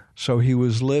 So he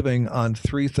was living on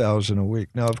 $3,000 a week.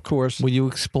 Now, of course, will you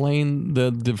explain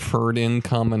the deferred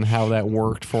income and how that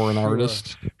worked for an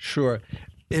artist? Sure.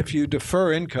 If you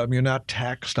defer income, you're not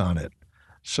taxed on it.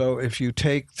 So if you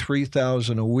take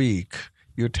 $3,000 a week,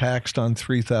 you're taxed on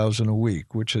 $3,000 a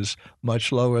week, which is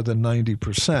much lower than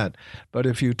 90%. But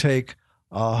if you take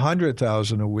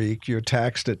 $100,000 a week, you're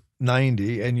taxed at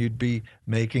 90, and you'd be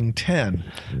making 10.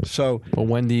 So, but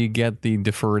when do you get the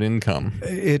deferred income?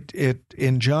 It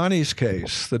in Johnny's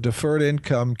case, the deferred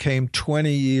income came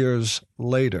 20 years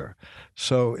later.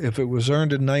 So if it was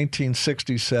earned in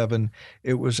 1967,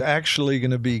 it was actually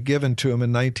going to be given to him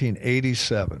in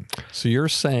 1987. So you're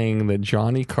saying that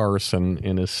Johnny Carson,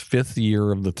 in his 5th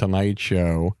year of The Tonight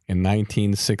Show in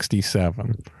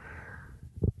 1967,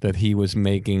 that he was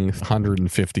making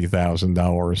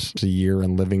 $150,000 a year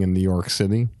and living in New York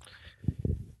City?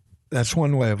 That's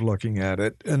one way of looking at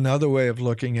it. Another way of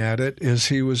looking at it is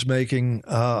he was making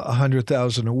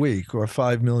 $100,000 a week or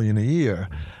 $5 million a year.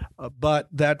 But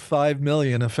that $5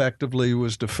 million effectively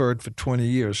was deferred for 20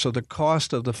 years. So the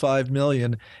cost of the $5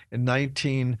 million in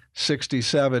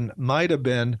 1967 might have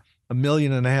been $1.5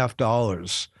 million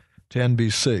to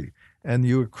NBC. And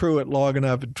you accrue it long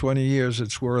enough in 20 years,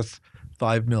 it's worth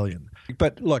 $5 million.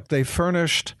 But look, they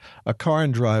furnished a car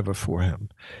and driver for him.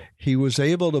 He was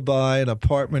able to buy an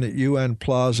apartment at UN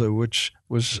Plaza, which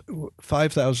was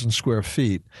 5,000 square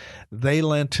feet. They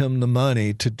lent him the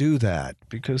money to do that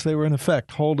because they were, in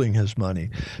effect, holding his money.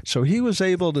 So he was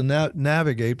able to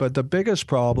navigate, but the biggest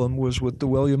problem was with the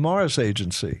William Morris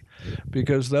Agency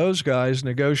because those guys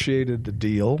negotiated the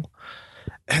deal,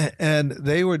 and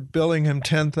they were billing him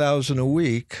 $10,000 a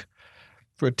week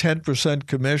for a 10%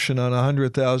 commission on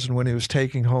 $100,000 when he was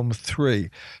taking home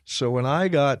 $3,000. So when I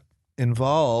got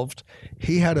involved,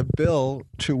 he had a bill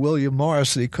to William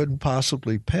Morris that he couldn't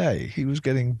possibly pay. He was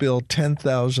getting billed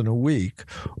 $10,000 a week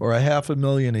or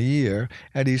 $500,000 a year,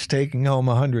 and he's taking home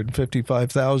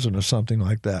 $155,000 or something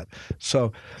like that.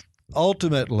 So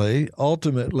ultimately,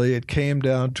 it came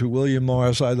down to William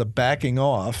Morris either backing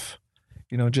off,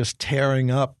 just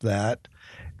tearing up that.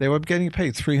 They were getting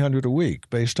paid $300 a week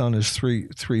based on his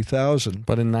 $3,000.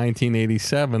 But in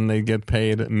 1987, they get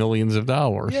paid millions of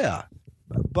dollars. Yeah,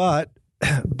 but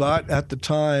at the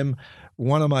time,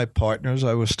 one of my partners,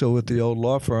 I was still with the old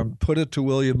law firm, put it to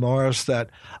William Morris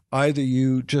that either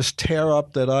you just tear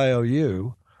up that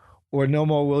IOU, or no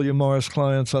more William Morris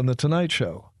clients on the Tonight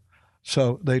Show.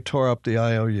 So they tore up the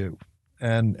IOU.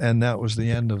 And that was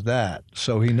the end of that.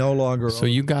 So he no longer. So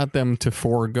you got them to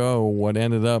forego what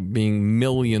ended up being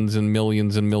millions and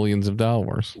millions and millions of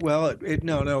dollars. Well, it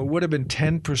would have been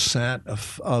 10%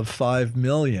 of $5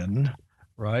 million,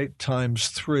 right, times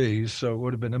 3. So it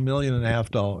would have been $1.5 million.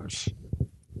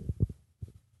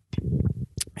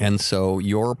 And so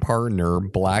your partner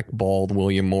blackballed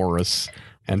William Morris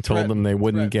and told them they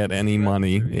wouldn't get any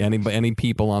money, any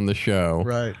people on the show.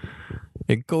 Right.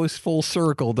 It goes full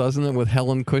circle, doesn't it, with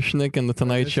Helen Kushnick and The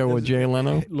Tonight Show with Jay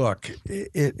Leno? Look,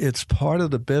 it's part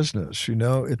of the business.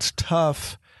 It's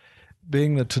tough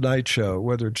being The Tonight Show,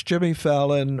 whether it's Jimmy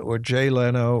Fallon or Jay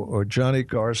Leno or Johnny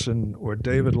Carson or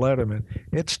David Letterman.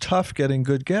 It's tough getting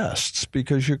good guests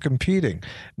because you're competing.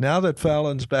 Now that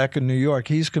Fallon's back in New York,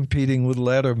 he's competing with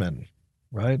Letterman,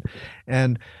 right?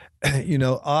 And,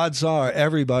 odds are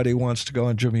everybody wants to go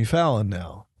on Jimmy Fallon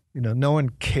now. No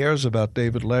one cares about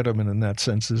David Letterman in that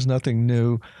sense. There's nothing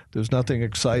new. There's nothing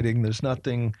exciting. There's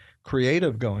nothing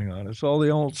creative going on. It's all the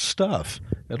old stuff.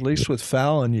 At least with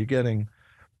Fallon, you're getting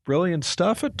brilliant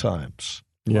stuff at times.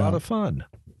 A lot of fun.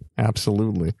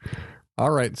 Absolutely.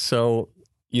 All right. So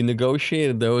you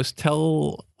negotiated those.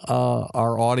 Tell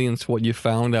our audience what you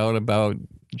found out about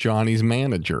Johnny's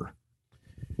manager.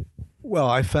 Well,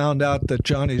 I found out that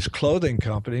Johnny's clothing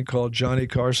company called Johnny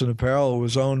Carson Apparel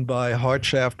was owned by Hart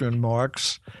Shafter and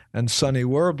Marks and Sonny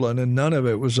Werblin, and none of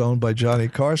it was owned by Johnny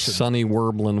Carson. Sonny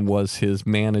Werblin was his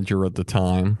manager at the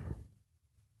time.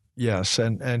 Yes,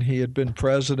 and he had been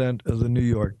president of the New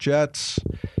York Jets.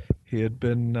 He had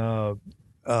been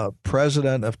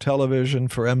president of television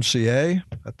for MCA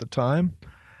at the time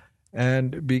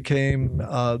and became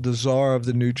the czar of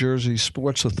the New Jersey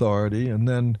Sports Authority, and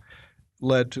then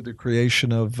led to the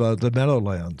creation of the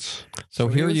Meadowlands. So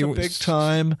here he was a big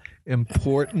time,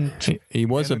 important. He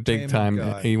was a big time.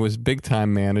 Guy. He was big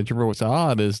time manager. But what's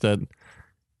odd is that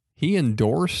he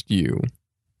endorsed you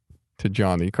to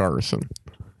Johnny Carson.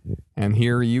 And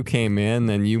here you came in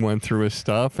and you went through his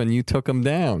stuff and you took him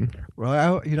down.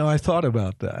 Well, I thought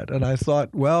about that, and I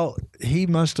thought, well, he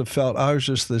must have felt I was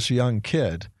just this young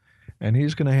kid, and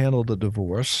he's going to handle the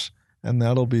divorce, and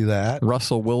that'll be that.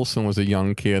 Russell Wilson was a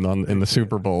young kid in the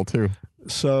Super Bowl too.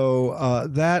 So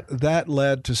that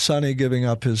led to Sonny giving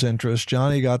up his interest.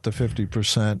 Johnny got the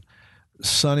 50%.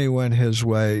 Sonny went his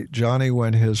way. Johnny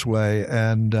went his way,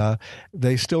 and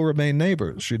they still remain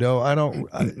neighbors.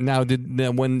 Now,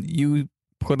 when you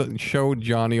showed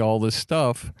Johnny all this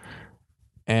stuff,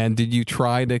 and did you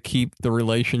try to keep the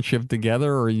relationship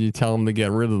together, or you tell him to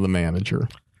get rid of the manager?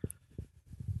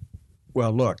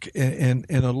 Well, look, in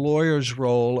a lawyer's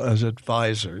role as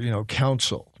advisor,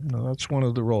 counsel, that's one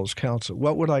of the roles, counsel.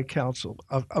 What would I counsel?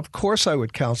 Of course I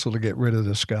would counsel to get rid of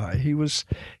this guy. He was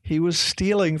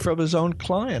stealing from his own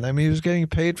client. I mean, he was getting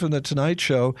paid from The Tonight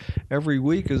Show every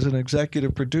week as an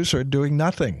executive producer doing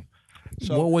nothing.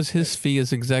 So, what was his fee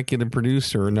as executive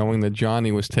producer, knowing that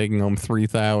Johnny was taking home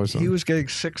 $3,000? He was getting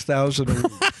 $6,000 a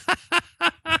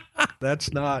week.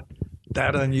 That's not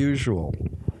that unusual.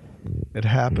 It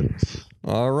happens.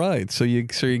 All right, so you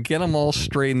get him all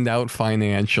straightened out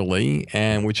financially,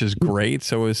 and which is great.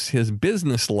 So his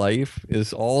business life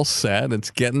is all set.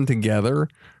 It's getting together.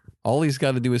 All he's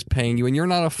got to do is paying you, and you're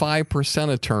not a 5%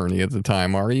 attorney at the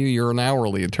time, are you? You're an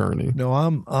hourly attorney. No,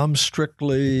 I'm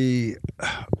strictly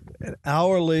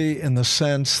hourly in the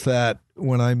sense that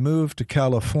when I moved to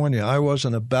California, I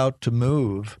wasn't about to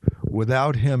move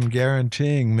without him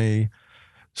guaranteeing me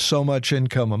so much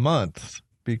income a month,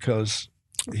 because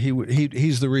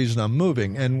he's the reason I'm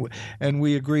moving, and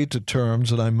we agreed to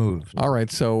terms and I moved. All right,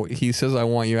 so he says, I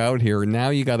want you out here. Now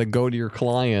you got to go to your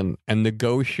client and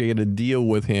negotiate a deal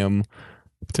with him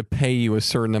to pay you a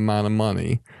certain amount of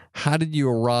money. How did you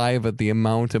arrive at the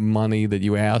amount of money that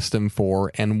you asked him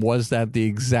for, and was that the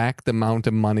exact amount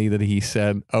of money that he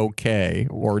said okay,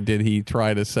 or did he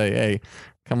try to say, hey,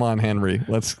 come on, Henry,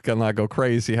 let's not go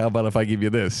crazy. How about if I give you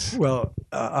this? Well,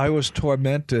 I was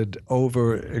tormented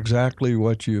over exactly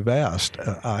what you've asked.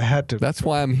 I had to. That's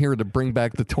why I'm here, to bring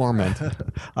back the torment.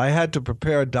 I had to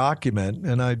prepare a document,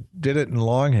 and I did it in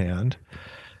longhand.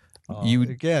 You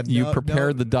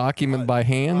prepared the document by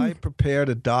hand? I prepared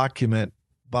a document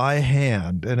by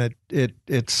hand, and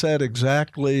it said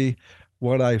exactly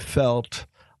what I felt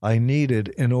I needed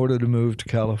in order to move to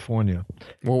California.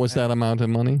 What was that amount of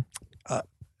money?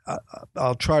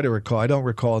 I'll try to recall. I don't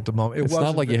recall at the moment. It's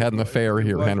not like you had an affair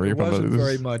here, Henry. It wasn't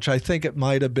very much. I think it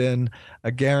might have been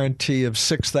a guarantee of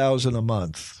 $6,000 a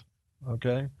month.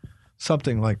 Okay,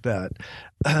 something like that.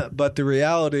 But the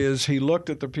reality is, he looked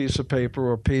at the piece of paper,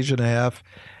 or a page and a half,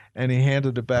 and he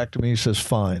handed it back to me. He says,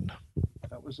 "Fine."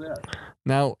 That was it.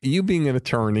 Now, you being an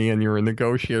attorney and you're a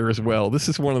negotiator as well, this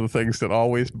is one of the things that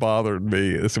always bothered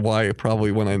me. It's why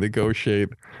probably when I negotiate,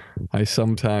 I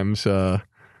sometimes.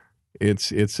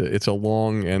 It's a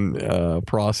long and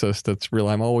process that's real.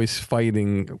 I'm always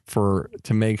fighting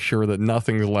to make sure that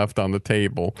nothing's left on the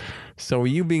table. So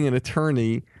you being an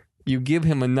attorney, you give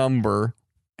him a number,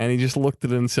 and he just looked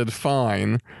at it and said,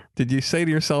 "Fine." Did you say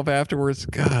to yourself afterwards,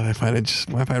 "God, if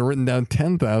I'd written down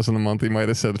 $10,000 a month, he might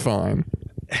have said fine"?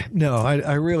 No,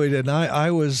 I really didn't. I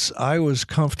was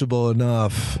comfortable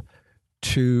enough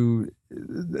to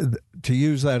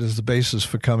use that as the basis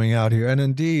for coming out here. And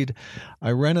indeed,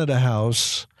 I rented a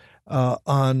house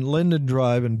on Linden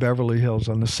Drive in Beverly Hills,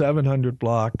 on the 700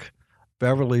 block,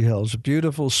 Beverly Hills, a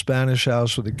beautiful Spanish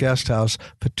house with a guest house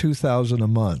for $2,000 a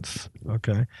month.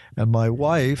 Okay. And my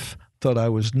wife thought I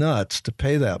was nuts to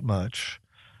pay that much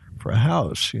for a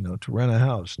house, to rent a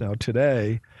house. Now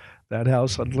today, that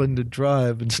house on Linden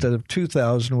Drive, instead of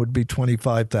 $2,000, would be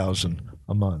 $25,000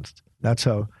 a month. That's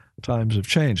how times have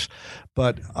changed.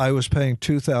 But I was paying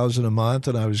 $2,000 a month,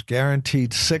 and I was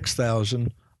guaranteed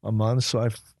 $6,000 a month. So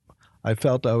I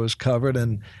felt I was covered,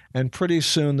 and pretty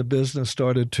soon the business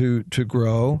started to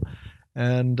grow.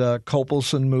 And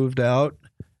Copelson moved out.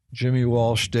 Jimmy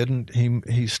Walsh didn't.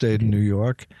 He stayed in New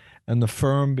York, and the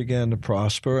firm began to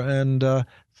prosper, and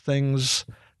things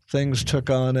took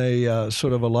on a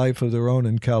sort of a life of their own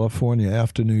in California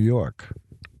after New York.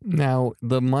 Now,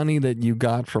 the money that you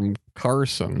got from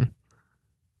Carson,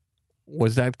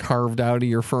 was that carved out of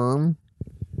your firm?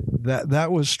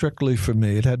 That was strictly for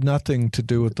me. It had nothing to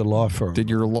do with the law firm.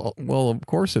 Well, of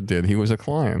course it did. He was a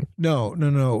client. No.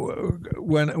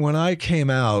 When I came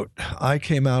out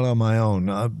on my own.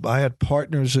 I had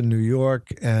partners in New York,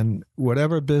 and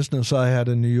whatever business I had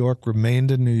in New York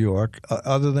remained in New York,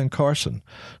 other than Carson.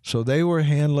 So they were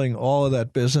handling all of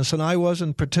that business, and I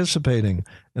wasn't participating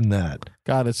in that.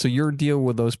 Got it. So your deal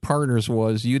with those partners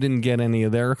was you didn't get any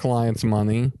of their clients'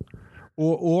 money.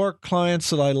 or clients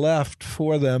that I left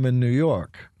for them in New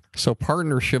York. So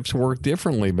partnerships work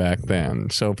differently back then.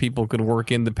 So people could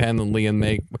work independently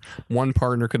and one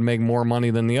partner could make more money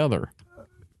than the other.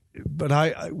 But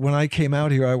when I came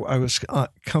out here, I was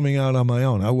coming out on my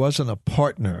own. I wasn't a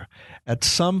partner. At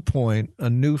some point, a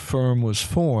new firm was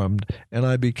formed, and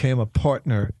I became a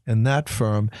partner in that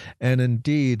firm. And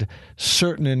indeed,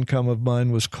 certain income of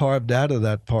mine was carved out of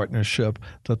that partnership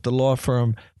that the law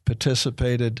firm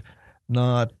participated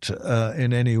not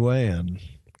in any way in.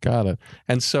 Got it.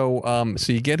 And so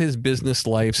you get his business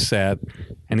life set,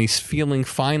 and he's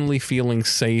finally feeling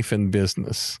safe in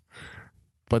business.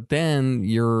 But then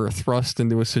you're thrust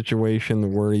into a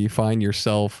situation where you find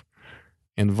yourself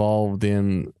involved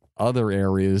in other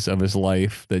areas of his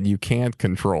life that you can't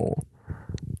control,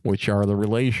 which are the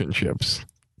relationships.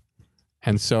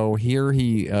 And so here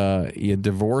he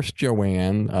divorced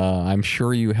Joanne. I'm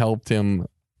sure you helped him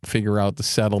figure out the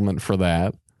settlement for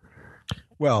that.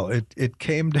 Well, it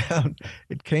came down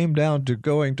to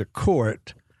going to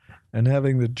court and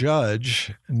having the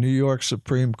judge in New York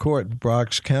Supreme Court in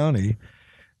Bronx County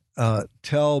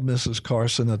tell Mrs.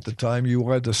 Carson at the time, you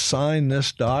are to sign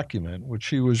this document, which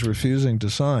she was refusing to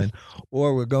sign,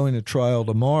 or we're going to trial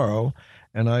tomorrow,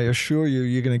 and I assure you,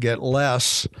 you're going to get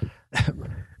less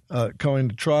going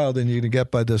to trial than you're going to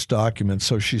get by this document.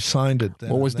 So she signed it.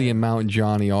 What was the amount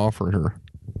Johnny offered her?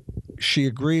 She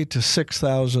agreed to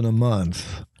 $6,000 a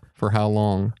month. For how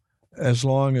long? As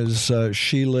long as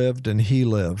she lived and he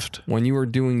lived. When you were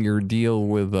doing your deal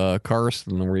with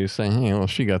Carson, were you saying, hey, well,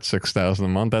 she got $6,000 a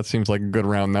month. That seems like a good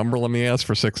round number. Let me ask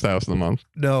for $6,000 a month.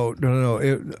 No.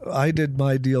 I did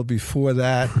my deal before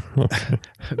that.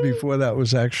 Before that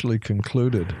was actually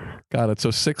concluded. Got it. So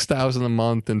 $6,000 a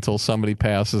month until somebody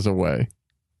passes away.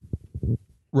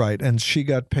 Right, and she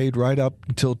got paid right up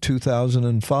until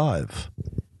 2005.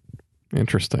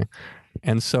 Interesting.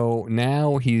 And so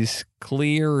now he's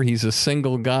clear. He's a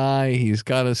single guy. He's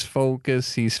got his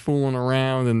focus. He's fooling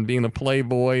around and being a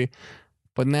playboy.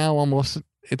 But now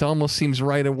it almost seems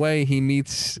right away he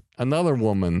meets another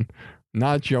woman,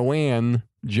 not Joanne,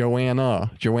 Joanna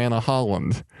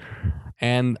Holland.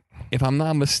 And if I'm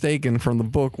not mistaken from the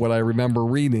book, what I remember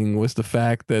reading was the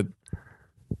fact that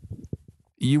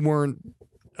you weren't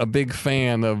a big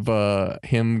fan of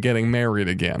him getting married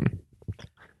again.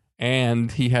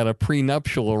 And he had a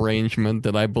prenuptial arrangement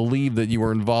that I believe that you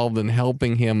were involved in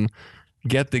helping him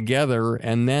get together.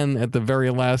 And then at the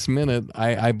very last minute,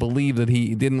 I believe that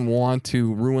he didn't want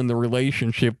to ruin the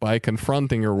relationship by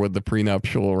confronting her with the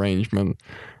prenuptial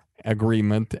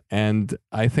agreement. And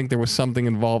I think there was something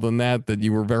involved in that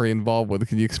you were very involved with.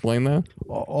 Could you explain that?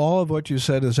 All of what you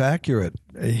said is accurate.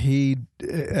 He,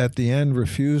 at the end,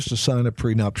 refused to sign a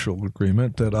prenuptial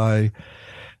agreement that I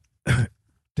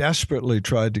desperately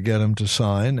tried to get him to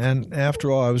sign. And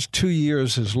after all, I was 2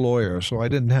 years his lawyer, so I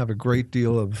didn't have a great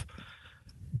deal of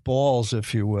balls,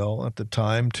 if you will, at the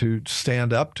time to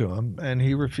stand up to him, and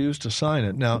he refused to sign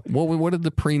it. Now, what did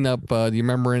the prenup, do you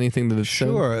remember anything that it said?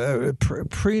 Sure.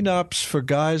 Prenups for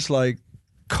guys like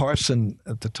Carson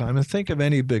at the time, and think of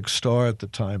any big star at the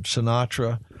time,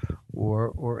 Sinatra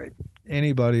or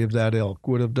anybody of that ilk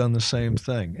would have done the same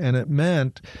thing. And it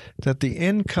meant that the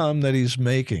income that he's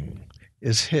making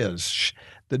is his.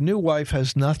 The new wife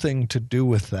has nothing to do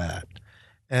with that.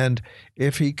 And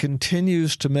if he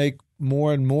continues to make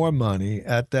more and more money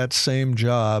at that same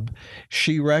job,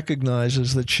 she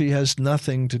recognizes that she has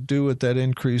nothing to do with that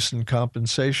increase in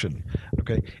compensation.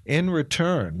 Okay. In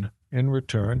return,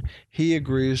 he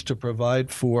agrees to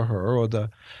provide for her or the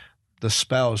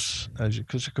spouse,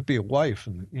 because it could be a wife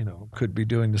and, could be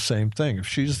doing the same thing if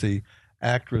she's the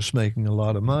actress making a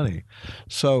lot of money.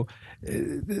 So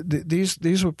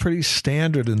these were pretty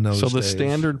standard in those days. So the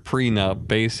standard prenup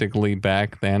basically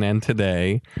back then and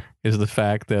today is the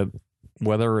fact that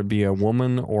whether it be a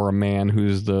woman or a man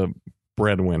who's the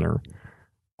breadwinner,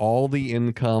 all the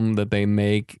income that they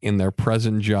make in their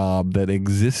present job that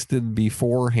existed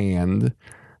beforehand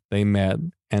they met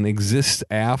and exists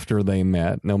after they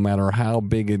met, no matter how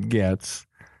big it gets,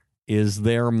 is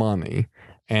their money.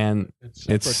 And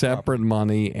it's separate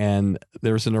money, and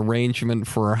there's an arrangement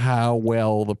for how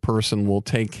well the person will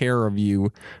take care of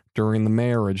you during the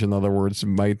marriage. In other words, you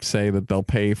might say that they'll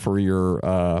pay for your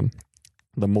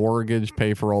the mortgage,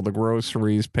 pay for all the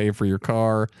groceries, pay for your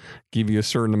car, give you a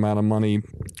certain amount of money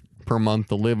per month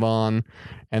to live on.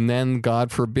 And then,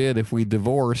 God forbid, if we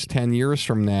divorce 10 years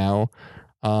from now,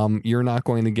 you're not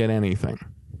going to get anything.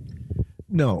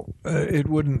 No, it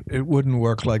wouldn't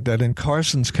work like that. In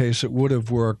Carson's case, it would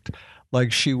have worked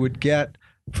like she would get,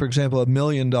 for example, $1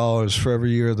 million for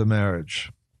every year of the marriage.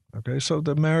 Okay, so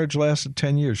the marriage lasted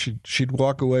 10 years. She'd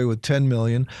walk away with $10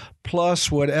 million plus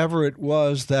whatever it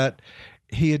was that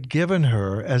he had given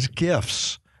her as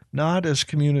gifts, not as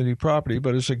community property,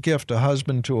 but as a gift, a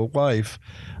husband to a wife,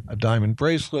 a diamond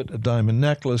bracelet, a diamond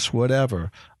necklace,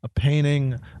 whatever, a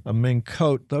painting, a mink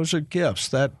coat. Those are gifts.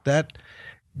 That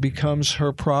becomes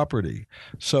her property.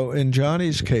 So in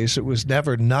Johnny's case, it was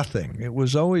never nothing. It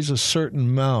was always a certain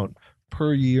amount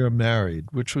per year married,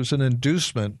 which was an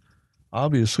inducement,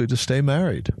 obviously, to stay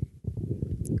married.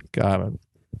 Got it.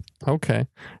 Okay.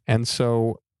 And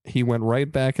so he went right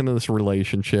back into this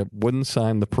relationship, wouldn't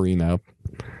sign the prenup.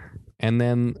 And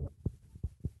then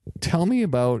tell me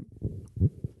about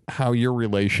how your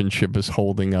relationship is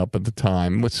holding up at the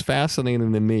time. What's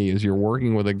fascinating to me is you're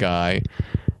working with a guy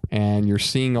and you're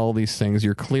seeing all these things.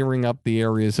 You're clearing up the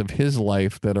areas of his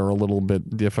life that are a little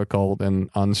bit difficult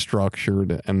and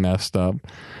unstructured and messed up.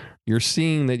 You're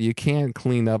seeing that you can't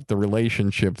clean up the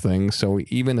relationship thing. So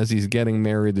even as he's getting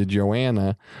married to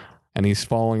Joanna and he's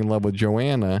falling in love with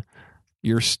Joanna,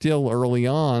 you're still early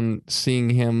on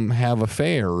seeing him have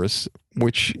affairs,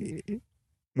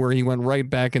 where he went right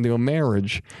back into a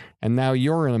marriage. And now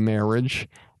you're in a marriage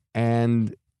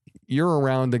and you're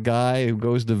around a guy who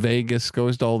goes to Vegas,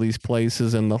 goes to all these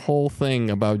places, and the whole thing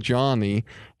about Johnny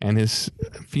and his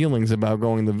feelings about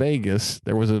going to Vegas,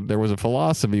 there was a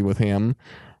philosophy with him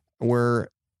where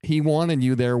he wanted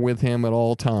you there with him at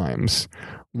all times.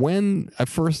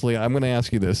 Firstly, I'm going to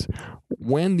ask you this.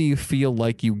 When do you feel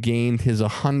like you gained his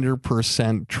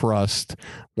 100% trust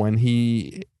when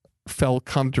he felt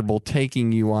comfortable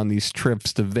taking you on these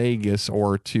trips to Vegas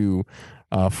or to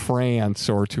France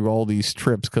or to all these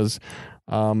trips? Because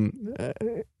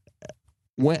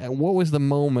what was the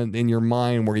moment in your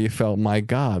mind where you felt, my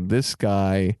God, this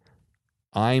guy,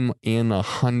 I'm in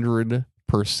 100%.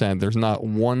 There's not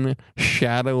one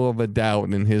shadow of a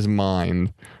doubt in his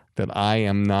mind that I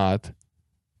am not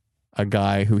a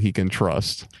guy who he can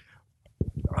trust?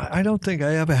 I don't think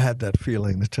I ever had that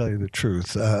feeling, to tell you the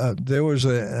truth. There was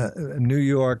a New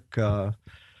York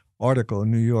article, a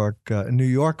New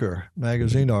Yorker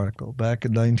magazine article back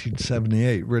in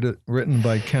 1978, written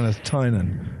by Kenneth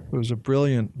Tynan, who was a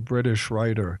brilliant British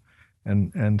writer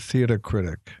and theater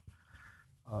critic.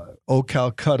 O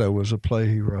Calcutta was a play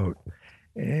he wrote.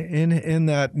 In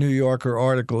that New Yorker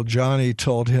article, Johnny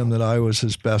told him that I was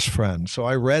his best friend. So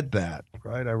I read that,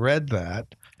 right? I read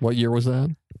that. What year was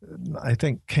that? I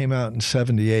think came out in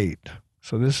 78.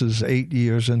 So this is 8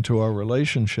 years into our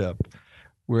relationship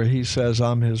where he says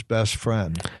I'm his best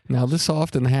friend. Now, this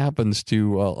often happens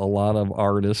to a lot of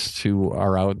artists who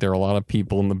are out there, a lot of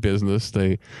people in the business.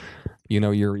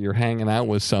 You're hanging out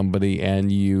with somebody and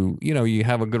you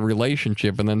have a good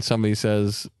relationship, and then somebody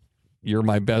says, you're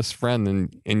my best friend,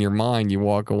 and in your mind you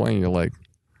walk away and you're like,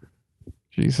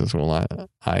 Jesus, well,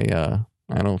 I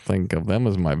don't think of them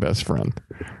as my best friend.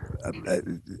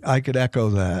 I could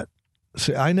echo that.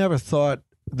 See, I never thought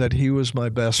that he was my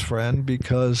best friend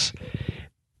because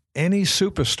any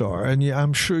superstar, and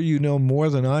I'm sure you know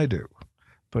more than I do,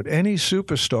 but any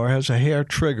superstar has a hair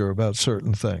trigger about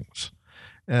certain things.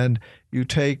 And you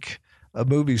take a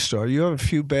movie star, you have a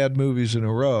few bad movies in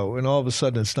a row, and all of a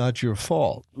sudden it's not your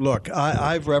fault. Look,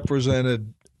 I've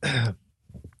represented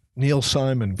Neil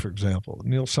Simon, for example.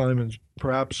 Neil Simon's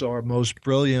perhaps our most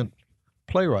brilliant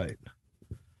playwright.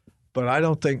 But I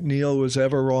don't think Neil was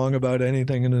ever wrong about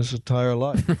anything in his entire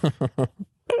life.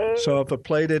 So if a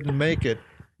play didn't make it,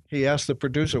 he asked the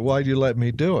producer, why'd you let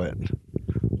me do it?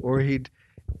 Or he'd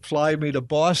fly me to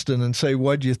Boston and say,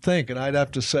 what'd you think? And I'd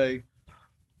have to say,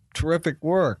 terrific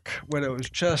work, when it was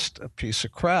just a piece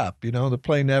of crap. The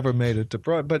play never made it to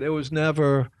Broadway, but it was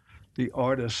never the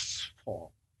artist's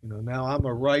fault. Now I'm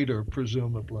a writer,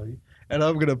 presumably, and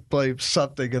I'm going to blame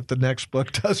something if the next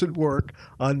book doesn't work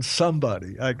on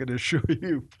somebody, I can assure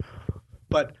you.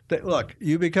 But look,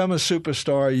 you become a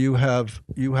superstar,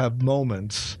 you have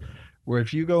moments where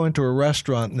if you go into a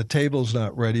restaurant and the table's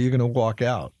not ready, you're going to walk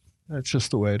out. That's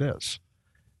just the way it is.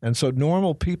 And so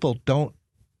normal people don't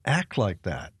act like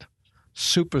that.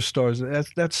 Superstars,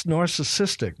 that's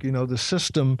narcissistic. The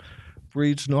system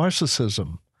breeds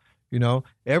narcissism.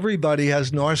 Everybody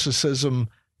has narcissism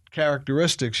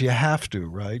characteristics. You have to,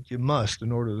 right? You must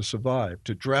in order to survive,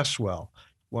 to dress well,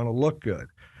 want to look good.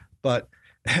 But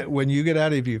when you get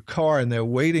out of your car and they're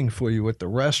waiting for you at the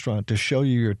restaurant to show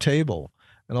you your table,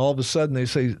 and all of a sudden they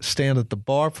say, stand at the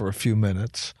bar for a few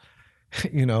minutes,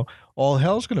 all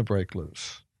hell's going to break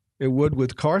loose. it would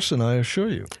with Carson, I assure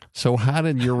you. So how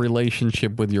did your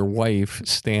relationship with your wife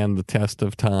stand the test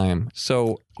of time?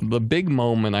 So the big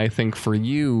moment, I think, for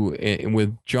you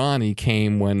with Johnny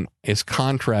came when his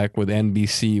contract with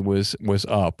NBC was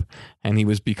up and he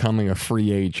was becoming a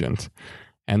free agent.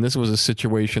 And this was a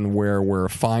situation where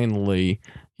finally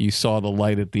you saw the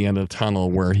light at the end of the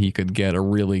tunnel where he could get a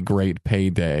really great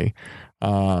payday.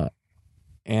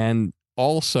 And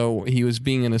also, he was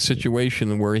being in a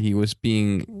situation where he was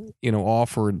being,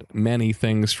 offered many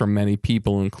things from many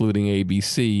people, including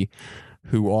ABC,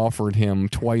 who offered him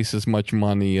twice as much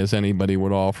money as anybody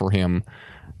would offer him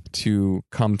to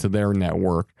come to their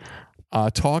network.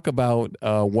 Talk about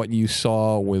what you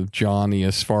saw with Johnny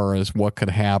as far as what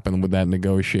could happen with that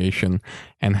negotiation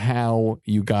and how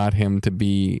you got him to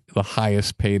be the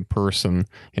highest paid person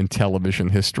in television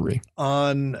history.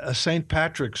 On St.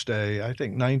 Patrick's Day, I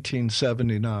think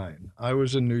 1979, I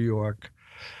was in New York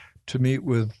to meet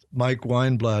with Mike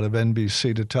Weinblatt of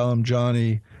NBC to tell him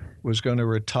Johnny was going to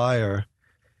retire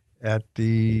at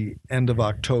the end of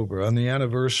October. On the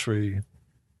anniversary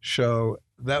show,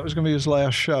 that was going to be his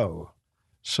last show.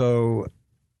 So,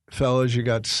 fellas, you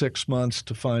got 6 months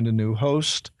to find a new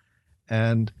host,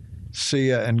 and see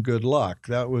ya and good luck.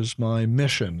 That was my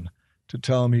mission, to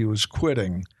tell him he was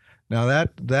quitting. Now,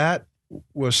 that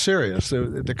was serious.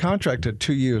 The contract had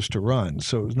 2 years to run,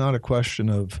 so it was not a question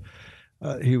of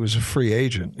he was a free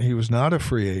agent. He was not a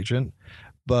free agent,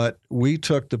 but we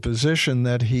took the position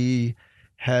that he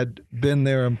had been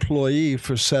their employee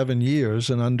for 7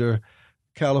 years, and under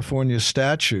California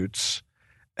statutes,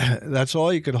 that's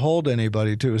all you could hold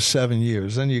anybody to is 7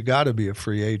 years. Then you got to be a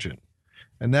free agent.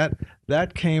 And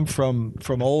that came from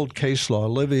old case law,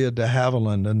 Olivia de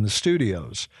Havilland and the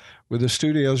studios, where the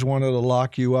studios wanted to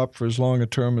lock you up for as long a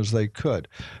term as they could.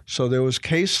 So there was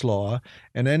case law,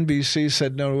 and NBC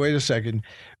said, no, wait a second.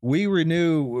 We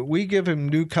give him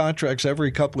new contracts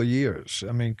every couple of years.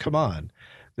 I mean, come on.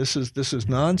 This is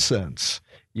nonsense.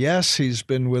 Yes, he's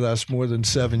been with us more than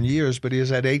 7 years, but he has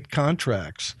had 8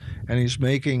 contracts, and he's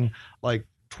making like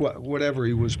whatever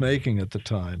he was making at the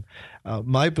time.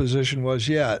 My position was,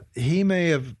 he may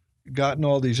have gotten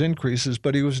all these increases,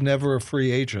 but he was never a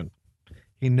free agent.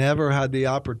 He never had the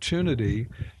opportunity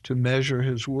to measure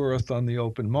his worth on the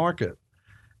open market.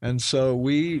 And so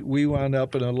we wound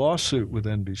up in a lawsuit with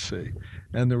NBC.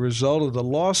 And the result of the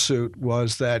lawsuit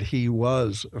was that he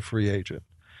was a free agent.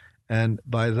 And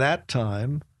by that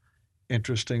time,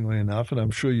 interestingly enough, and I'm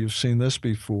sure you've seen this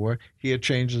before, he had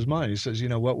changed his mind. He says,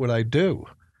 what would I do?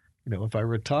 If I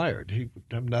retired, he would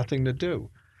have nothing to do.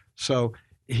 So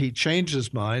he changed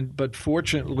his mind, but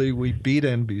fortunately we beat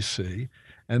NBC.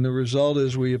 And the result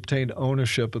is we obtained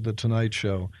ownership of The Tonight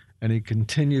Show. And he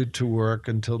continued to work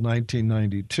until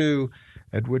 1992,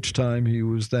 at which time he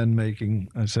was then making,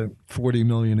 $40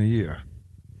 million a year.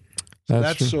 So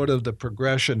that's sort of the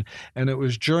progression. And it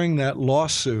was during that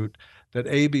lawsuit that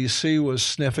ABC was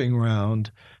sniffing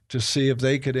around to see if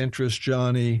they could interest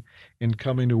Johnny in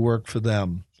coming to work for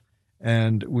them.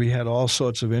 And we had all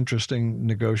sorts of interesting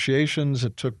negotiations.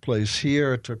 It took place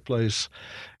here. It took place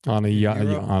on a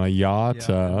yacht,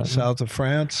 south of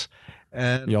France.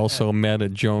 And you also met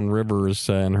at Joan Rivers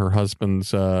and her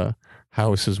husband's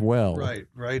house as well.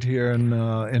 Right here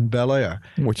in Bel Air.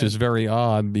 Which is very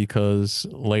odd because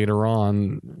later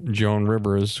on, Joan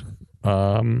Rivers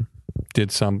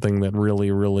did something that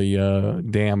really, really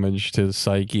damaged his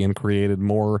psyche and created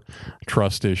more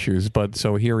trust issues. But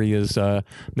so here he is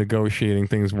negotiating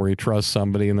things where he trusts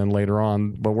somebody, and then later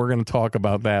on, but we're going to talk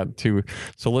about that too.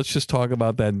 So let's just talk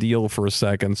about that deal for a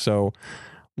second. So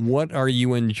what are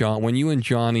you and John, when you and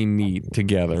Johnny meet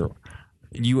together,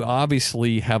 you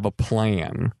obviously have a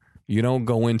plan. You don't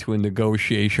go into a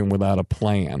negotiation without a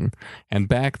plan. And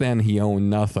back then he owned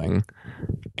nothing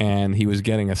and he was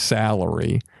getting a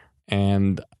salary.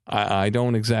 And I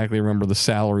don't exactly remember the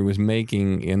salary he was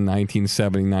making in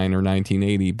 1979 or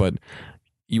 1980, but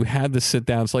you had to sit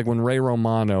down. It's like when Ray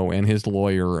Romano and his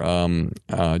lawyer,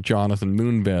 Jonathan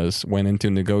Moonves, went into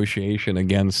negotiation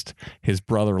against his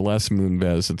brother Les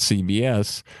Moonves at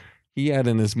CBS. He had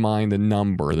in his mind a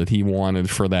number that he wanted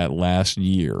for that last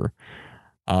year.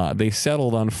 They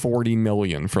settled on $40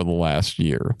 million for the last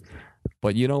year.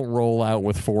 But you don't roll out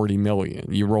with $40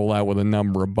 million. You roll out with a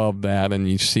number above that, and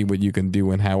you see what you can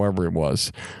do and however it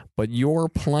was. But your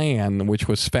plan, which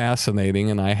was fascinating,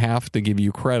 and I have to give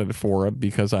you credit for it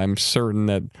because I'm certain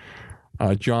that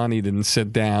Johnny didn't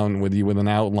sit down with you with an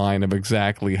outline of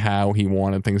exactly how he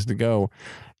wanted things to go.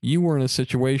 You were in a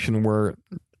situation where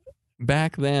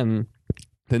back then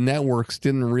the networks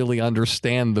didn't really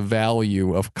understand the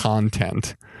value of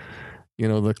content.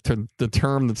 the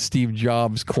term that Steve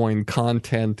Jobs coined,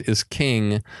 content is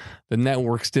king, the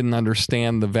networks didn't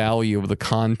understand the value of the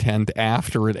content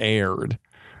after it aired.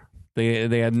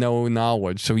 They had no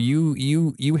knowledge. So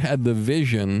you had the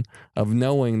vision of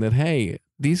knowing that, hey,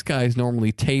 these guys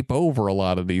normally tape over a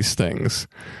lot of these things.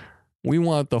 We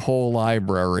want the whole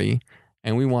library,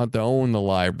 and we want to own the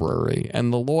library.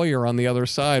 And the lawyer on the other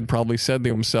side probably said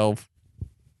to himself,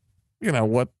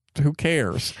 who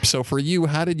cares? So for you,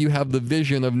 how did you have the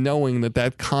vision of knowing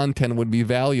that content would be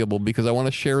valuable? Because I want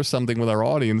to share something with our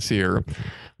audience here.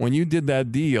 When you did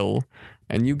that deal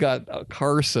and you got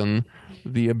Carson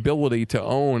the ability to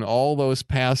own all those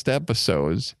past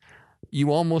episodes,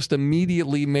 you almost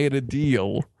immediately made a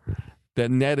deal that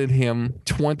netted him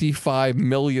 $25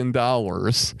 million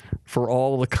for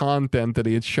all the content that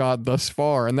he had shot thus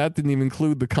far. And that didn't even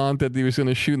include the content that he was going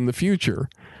to shoot in the future.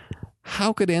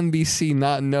 How could NBC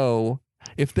not know,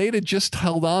 if they'd have just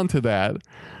held on to that,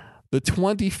 the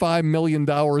 $25 million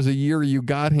a year you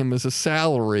got him as a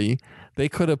salary, they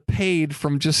could have paid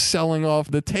from just selling off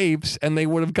the tapes, and they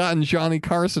would have gotten Johnny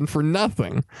Carson for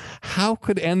nothing. How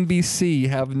could NBC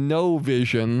have no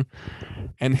vision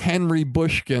and Henry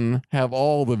Bushkin have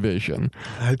all the vision?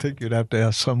 I think you'd have to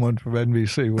ask someone from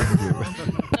NBC, wouldn't you?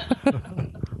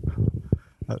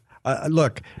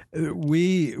 Look,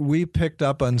 we picked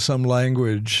up on some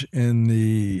language in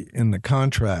the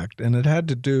contract, and it had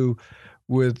to do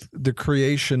with the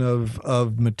creation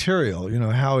of material,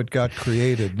 how it got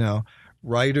created. Now,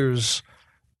 writers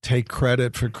take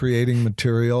credit for creating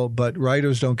material, but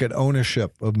writers don't get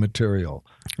ownership of material,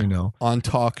 On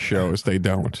talk shows, they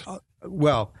don't.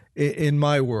 Well, in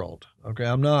my world, okay,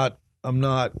 I'm not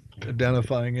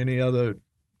identifying any other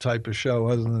type of show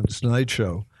other than the Tonight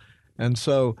Show. And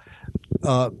so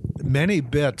many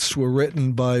bits were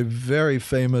written by very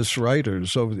famous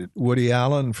writers. Woody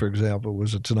Allen, for example,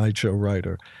 was a Tonight Show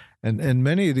writer. And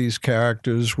many of these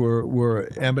characters were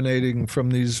emanating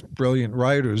from these brilliant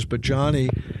writers, but Johnny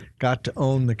got to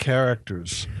own the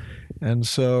characters. And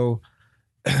so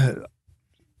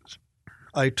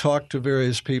I talked to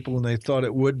various people, and they thought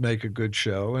it would make a good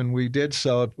show. And we did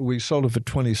sell it. We sold it for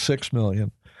 $26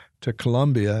 million to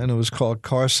Columbia, and it was called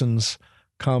Carson's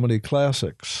Comedy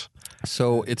Classics.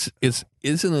 So it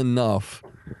isn't enough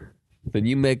that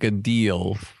you make a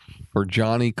deal for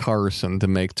Johnny Carson to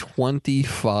make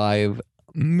 $25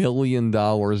 million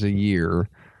a year,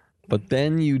 but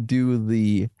then you do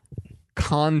the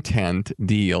content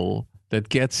deal that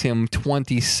gets him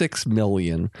 $26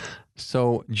 million.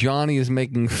 So Johnny is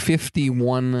making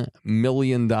 $51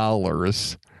 million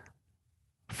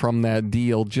from that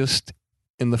deal just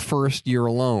in the first year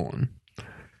alone.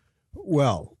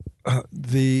 Well,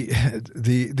 the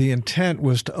intent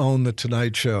was to own the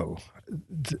Tonight Show.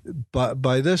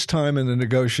 By this time in the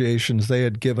negotiations, they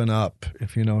had given up,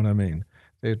 if you know what I mean.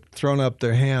 They had thrown up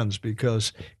their hands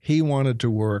because he wanted to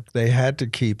work. They had to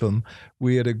keep him.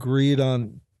 We had agreed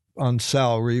on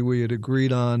salary. We had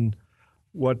agreed on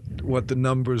what the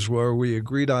numbers were. We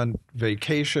agreed on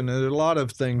vacation, and a lot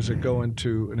of things that go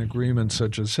into an agreement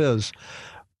such as his.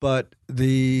 But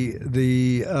the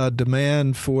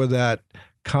demand for that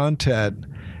content,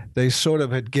 they sort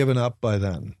of had given up by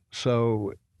then.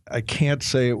 So I can't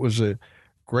say it was a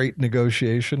great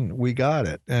negotiation. We got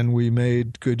it, and we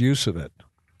made good use of it.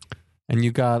 And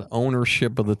you got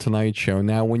ownership of the Tonight Show.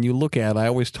 Now, when you look at, I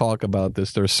always talk about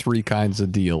this, there's three kinds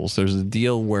of deals. There's a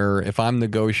deal where if I'm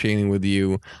negotiating with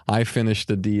you, I finish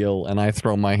the deal and I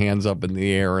throw my hands up in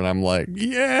the air and I'm like,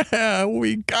 yeah,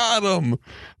 we got him.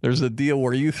 There's a deal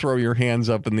where you throw your hands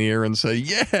up in the air and say,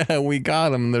 yeah, we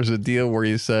got him. There's a deal where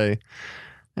you say,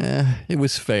 it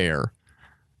was fair.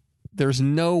 There's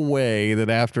no way that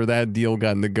after that deal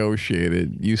got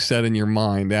negotiated, you said in your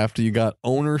mind, after you got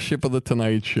ownership of the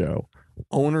Tonight Show,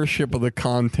 ownership of the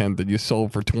content that you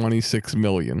sold for $26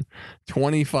 million,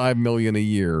 $25 million a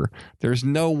year, there's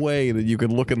no way that you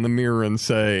could look in the mirror and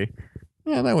say,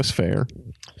 yeah, that was fair.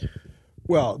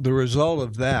 Well, the result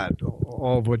of that,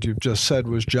 all of what you've just said,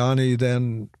 was Johnny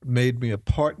then made me a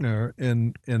partner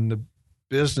in the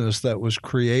business that was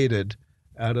created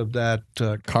out of that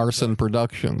Carson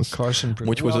Productions.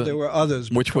 Which was there were others,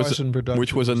 but Carson Productions.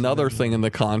 Which was another thing in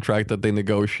the contract that they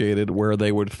negotiated, where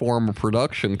they would form a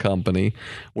production company,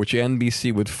 which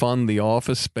NBC would fund the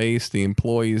office space, the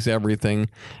employees, everything,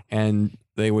 and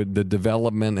the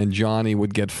development, and Johnny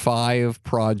would get 5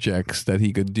 projects that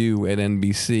he could do at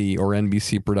NBC or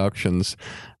NBC Productions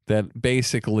that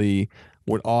basically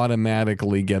would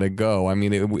automatically get a go. I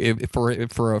mean, for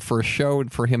a show,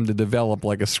 for him to develop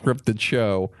like a scripted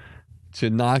show, to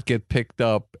not get picked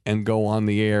up and go on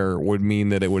the air would mean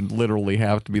that it would literally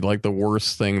have to be like the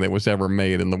worst thing that was ever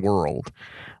made in the world.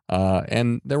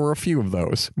 And there were a few of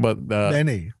those, but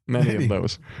many of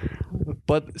those.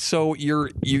 But so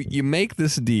you make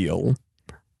this deal,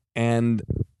 and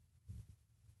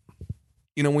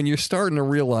when you're starting to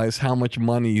realize how much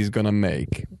money he's going to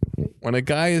make, when a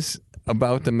guy is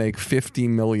about to make $50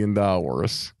 million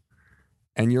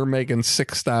and you're making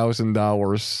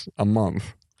 $6,000 a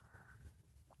month,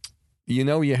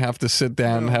 you have to sit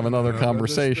down and have another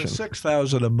conversation. The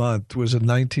 $6,000 a month was in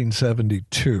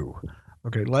 1972.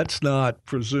 Okay, let's not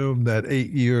presume that 8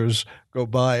 years go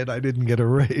by and I didn't get a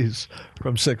raise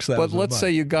from $6,000. But let's say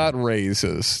you got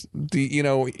raises.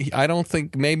 I don't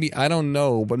think, maybe, I don't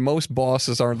know, but most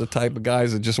bosses aren't the type of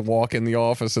guys that just walk in the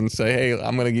office and say, "Hey,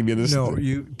 I'm going to give you this." No,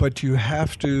 but you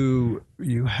have to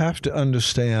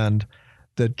understand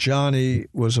that Johnny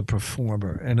was a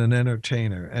performer and an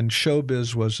entertainer, and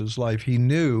showbiz was his life. He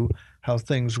knew how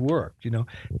things worked.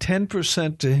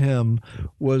 10% to him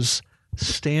was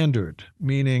standard,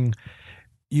 meaning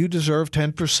you deserve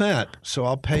 10%, so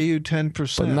I'll pay you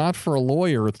 10%. But not for a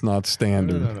lawyer, it's not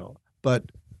standard. No. But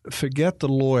forget the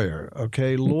lawyer,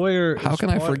 okay? Lawyer. How can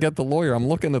I forget the lawyer? I'm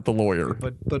looking at the lawyer.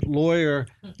 But lawyer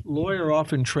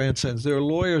often transcends. There are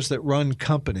lawyers that run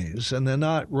companies, and they're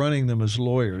not running them as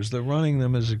lawyers. They're running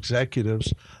them as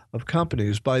executives of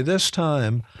companies. By this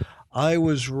time, I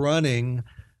was running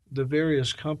the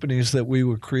various companies that we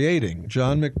were creating.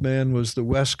 John McMahon was the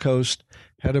West Coast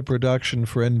head of production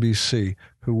for NBC,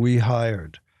 who we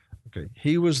hired. Okay,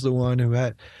 he was the one who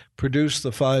had produced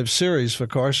the 5 series for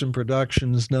Carson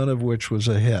Productions, none of which was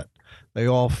a hit. They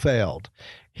all failed.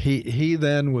 He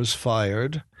then was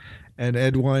fired, and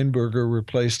Ed Weinberger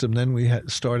replaced him. Then we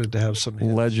started to have some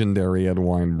hits. Legendary Ed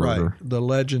Weinberger. Right, the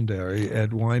legendary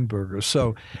Ed Weinberger.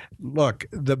 So, look,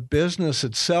 the business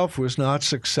itself was not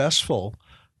successful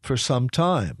for some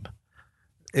time.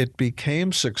 It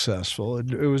became successful.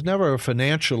 It was never a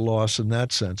financial loss in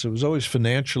that sense. It was always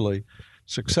financially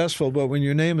successful. But when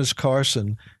your name is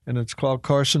Carson and it's called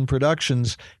Carson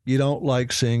Productions, you don't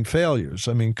like seeing failures.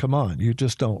 I mean, come on, you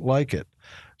just don't like it.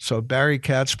 So Barry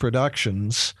Katz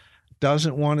Productions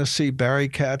doesn't want to see Barry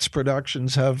Katz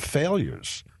Productions have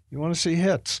failures. You want to see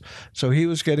hits. So he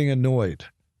was getting annoyed,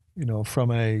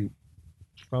 from a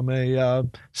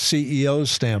CEO's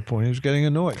standpoint. He was getting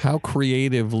annoyed. How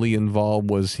creatively involved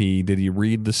was he? Did he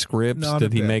read the scripts?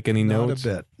 Did he make any notes?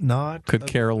 Not a bit. Could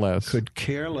care less. Could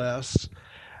care less.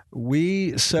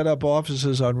 We set up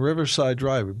offices on Riverside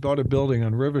Drive. We bought a building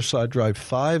on Riverside Drive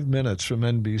 5 minutes from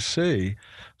NBC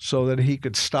so that he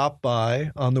could stop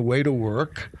by on the way to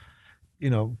work,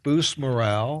 boost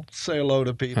morale, say hello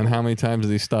to people. And how many times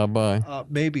did he stop by?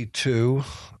 Maybe 2,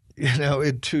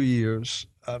 in 2 years.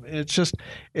 It's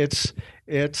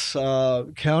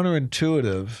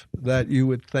counterintuitive that you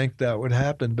would think that would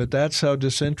happen, but that's how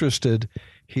disinterested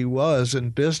he was in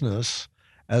business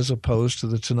as opposed to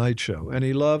The Tonight Show. And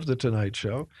he loved The Tonight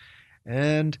Show.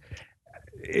 And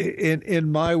in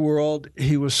my world,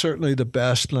 he was certainly the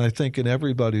best, and I think in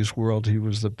everybody's world he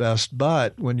was the best.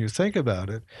 But when you think about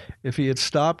it, if he had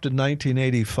stopped in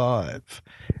 1985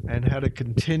 and had a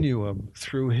continuum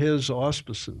through his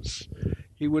auspices,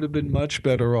 he would have been much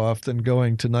better off than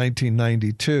going to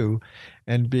 1992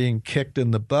 and being kicked in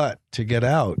the butt to get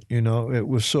out. It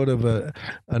was sort of an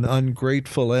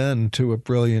ungrateful end to a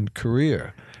brilliant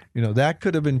career. That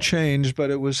could have been changed, but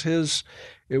it was his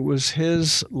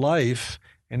life,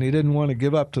 and he didn't want to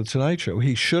give up to The Tonight Show.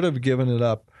 He should have given it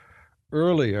up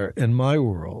earlier in my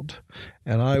world,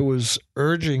 and I was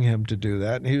urging him to do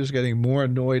that, and he was getting more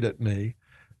annoyed at me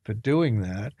for doing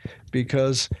that,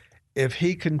 because if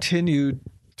he continued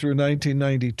through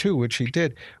 1992, which he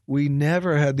did, we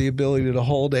never had the ability to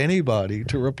hold anybody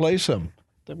to replace him.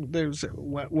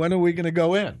 When are we going to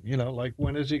go in?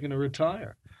 When is he going to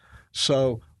retire?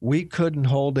 So we couldn't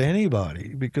hold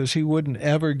anybody because he wouldn't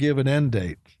ever give an end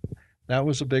date. That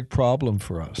was a big problem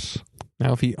for us.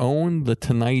 Now, if he owned The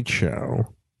Tonight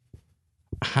Show,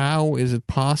 how is it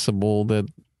possible that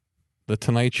The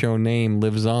Tonight Show name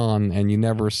lives on and you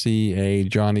never see a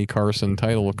Johnny Carson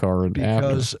title card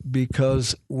after?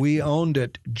 Because we owned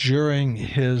it during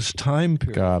his time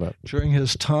period. Got it. During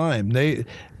his time. The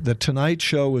Tonight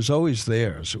Show was always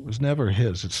theirs. It was never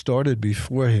his. It started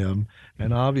before him,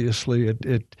 and obviously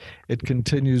it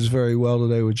continues very well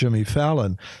today with Jimmy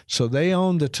Fallon. So they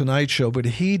owned The Tonight Show, but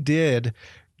he did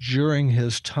during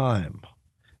his time.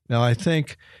 Now, I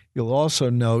think you'll also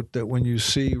note that when you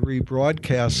see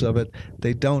rebroadcasts of it,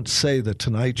 they don't say The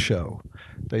Tonight Show.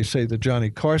 They say The Johnny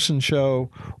Carson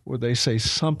Show, or they say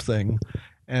something,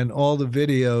 and all the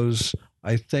videos,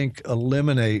 I think,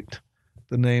 eliminate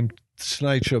the name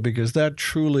Tonight Show because that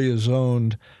truly is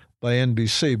owned by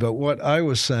NBC. But what I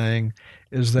was saying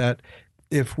is that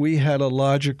if we had a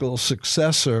logical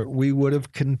successor, we would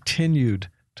have continued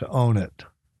to own it.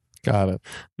 Got it.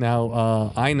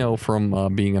 Now, I know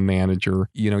from being a manager,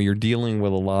 you're dealing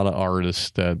with a lot of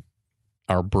artists that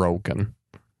are broken.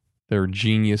 They're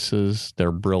geniuses.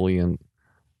 They're brilliant,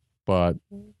 but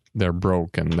they're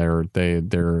broken.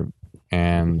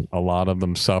 And a lot of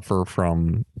them suffer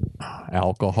from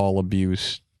alcohol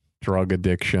abuse, drug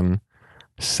addiction,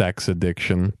 sex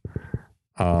addiction.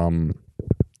 And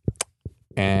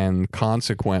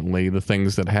consequently, the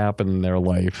things that happen in their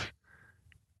life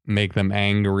make them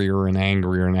angrier and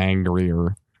angrier and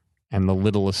angrier. And the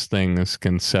littlest things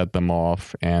can set them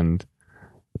off. And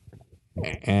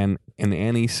in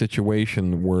any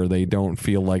situation where they don't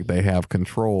feel like they have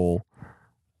control,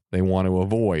 they want to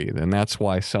avoid. And that's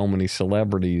why so many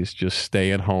celebrities just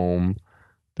stay at home.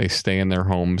 They stay in their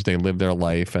homes. They live their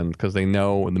life. And because they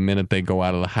know the minute they go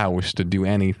out of the house to do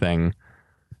anything,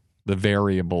 the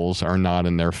variables are not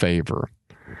in their favor.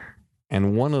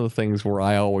 And one of the things where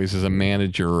I always, as a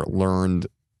manager, learned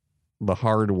the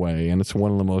hard way, and it's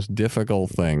one of the most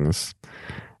difficult things,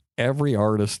 every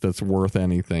artist that's worth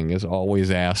anything is always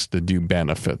asked to do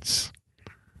benefits.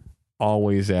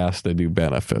 Always asked to do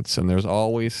benefits. And there's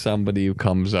always somebody who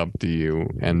comes up to you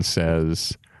and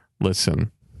says,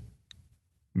 listen,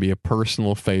 be a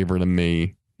personal favor to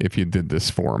me if you did this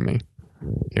for me.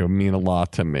 It would mean a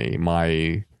lot to me.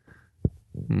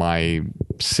 My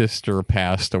sister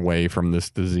passed away from this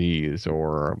disease,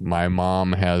 or my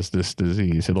mom has this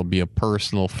disease. It'll be a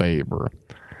personal favor.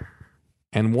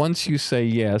 And once you say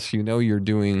yes, you're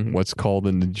doing what's called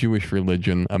in the Jewish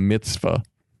religion a mitzvah.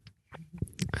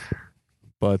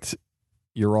 But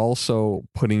you're also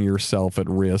putting yourself at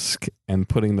risk and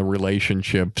putting the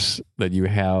relationships that you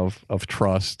have of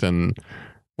trust and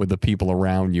with the people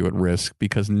around you at risk,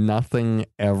 because nothing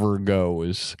ever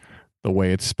goes the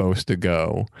way it's supposed to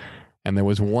go. And there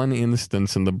was one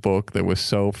instance in the book that was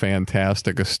so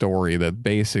fantastic a story that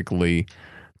basically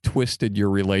twisted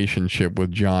your relationship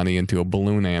with Johnny into a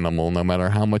balloon animal, no matter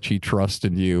how much he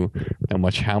trusted you,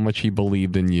 how much he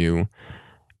believed in you.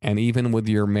 And even with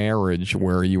your marriage,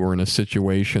 where you were in a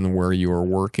situation where you were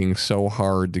working so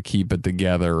hard to keep it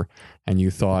together, and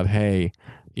you thought, hey,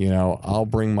 I'll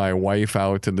bring my wife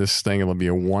out to this thing. It'll be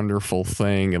a wonderful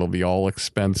thing. It'll be all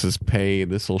expenses paid.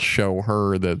 This will show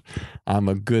her that I'm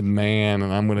a good man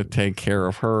and I'm going to take care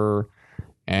of her.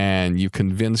 And you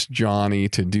convinced Johnny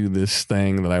to do this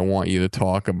thing that I want you to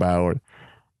talk about,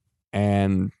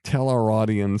 and tell our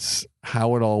audience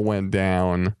how it all went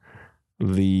down.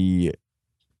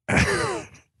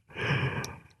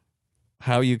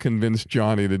 How you convinced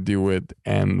Johnny to do it,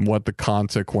 and what the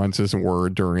consequences were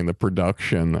during the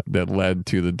production that led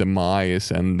to the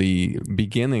demise and the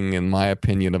beginning, in my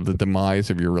opinion, of the demise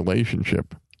of your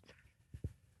relationship.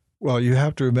 Well, you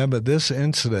have to remember this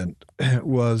incident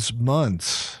was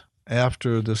months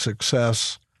after the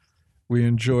success we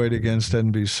enjoyed against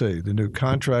NBC. The new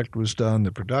contract was done.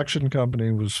 The production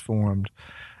company was formed.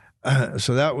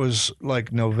 So that was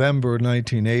like November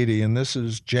 1980, and this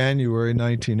is January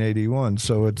 1981.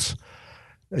 So it's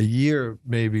a year,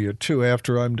 maybe, or two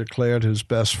after I'm declared his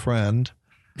best friend,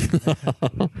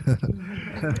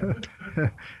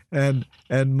 and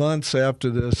months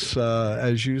after this,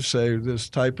 as you say, this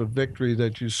type of victory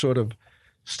that you sort of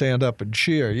stand up and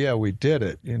cheer. Yeah, we did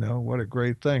it. What a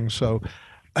great thing. So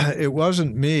it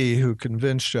wasn't me who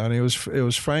convinced Johnny. It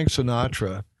was Frank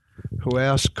Sinatra who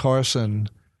asked Carson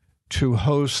to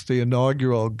host the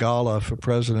inaugural gala for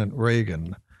President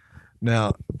Reagan.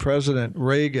 Now, President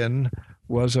Reagan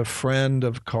was a friend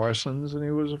of Carson's, and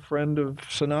he was a friend of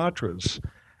Sinatra's.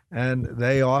 And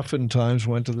they oftentimes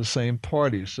went to the same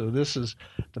party. So this is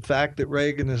the fact that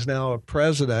Reagan is now a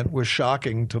president was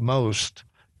shocking to most,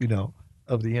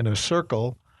 of the inner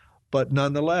circle. But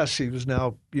nonetheless, he was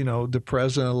now, the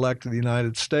president-elect of the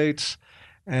United States.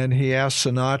 And he asked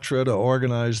Sinatra to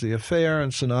organize the affair,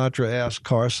 and Sinatra asked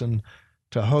Carson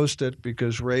to host it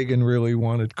because Reagan really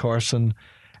wanted Carson.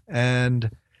 And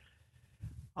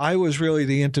I was really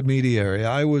the intermediary.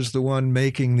 I was the one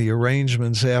making the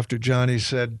arrangements after Johnny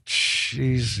said,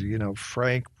 geez,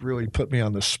 Frank really put me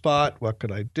on the spot. What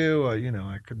could I do?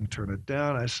 I couldn't turn it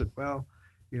down. I said, well,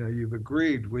 you've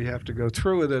agreed. We have to go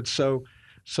through with it. So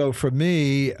for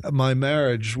me, my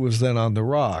marriage was then on the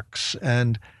rocks.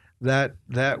 And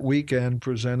that weekend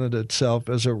presented itself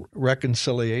as a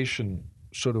reconciliation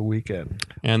sort of weekend.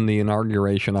 And the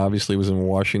inauguration obviously was in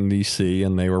Washington, D.C.,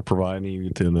 and they were providing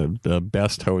you to the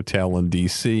best hotel in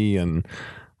D.C., and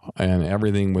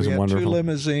everything was we had wonderful. 2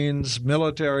 limousines,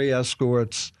 military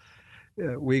escorts.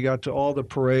 we got to all the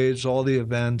parades, all the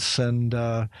events, and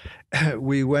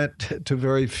we went to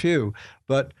very few.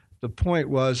 But the point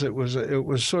was, it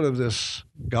was sort of this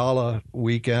gala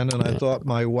weekend, and I thought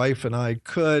my wife and I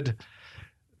could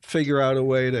figure out a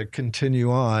way to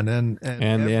continue on, and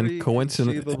every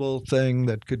conceivable thing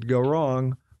that could go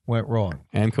wrong went wrong.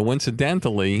 And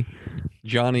coincidentally,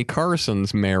 Johnny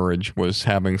Carson's marriage was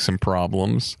having some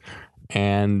problems,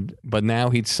 but now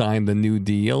he'd signed the new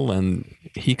deal, and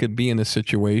he could be in a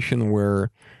situation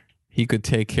where he could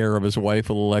take care of his wife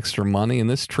a little extra money. And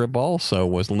this trip also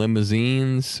was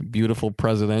limousines, beautiful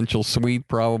presidential suite,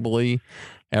 probably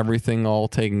everything all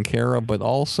taken care of. But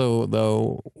also,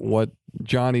 though, what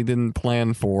Johnny didn't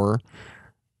plan for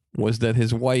was that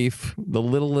his wife, the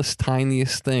littlest,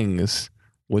 tiniest things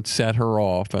would set her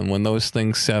off. And when those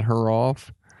things set her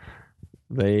off,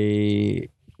 they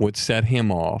would set him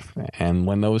off. And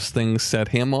when those things set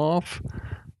him off,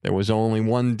 there was only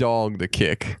one dog to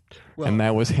kick, and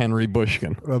that was Henry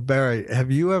Bushkin. Well, Barry,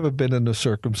 have you ever been in a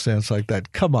circumstance like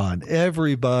that? Come on.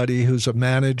 Everybody who's a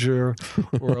manager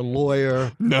or a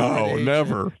lawyer. No,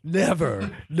 never.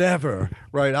 Never.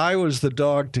 Right. I was the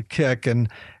dog to kick, and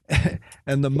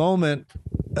the moment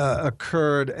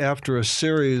occurred after a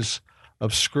series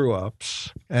of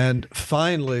screw-ups, and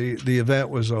finally the event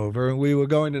was over, and we were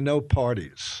going to no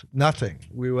parties, nothing.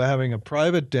 We were having a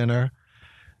private dinner.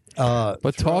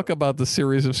 But talk about the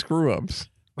series of screw-ups.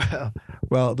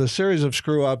 Well, the series of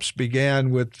screw-ups began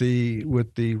with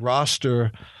the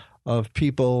roster of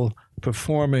people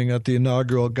performing at the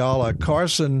inaugural gala.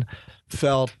 Carson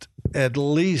felt at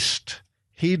least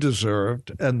he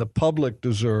deserved, and the public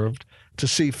deserved, to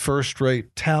see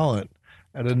first-rate talent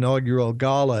at inaugural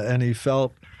gala, and he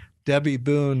felt Debbie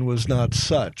Boone was not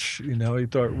such. You know, he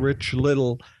thought Rich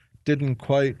Little didn't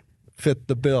quite fit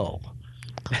the bill.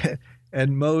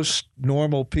 And most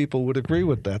normal people would agree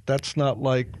with that. That's not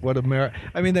like what I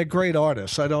mean, they're great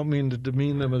artists. I don't mean to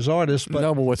demean them as artists. But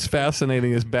no, but what's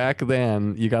fascinating is back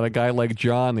then, you got a guy like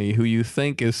Johnny, who you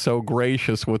think is so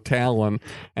gracious with talent,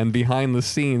 and behind the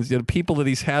scenes, you know, people that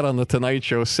he's had on The Tonight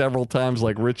Show several times,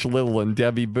 like Rich Little and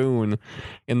Debbie Boone,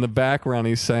 in the background,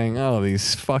 he's saying, oh,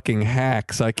 these fucking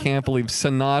hacks. I can't believe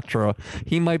Sinatra.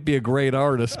 He might be a great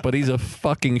artist, but he's a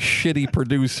fucking shitty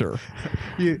producer.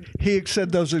 He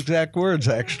said those exact words,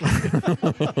 actually.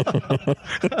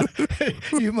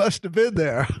 You must have been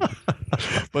there.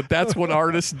 But that's what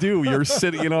artists do. You're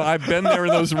sitting, you know, I've been there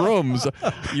in those rooms.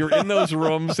 You're in those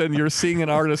rooms and you're seeing an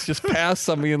artist just pass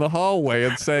somebody in the hallway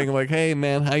and saying like, hey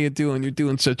man, how you doing? You're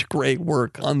doing such great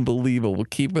work. Unbelievable.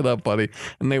 Keep it up, buddy.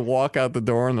 And they walk out the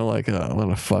door and they're like, oh, what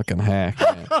a fucking hack,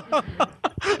 man.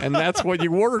 And that's what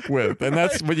you work with. And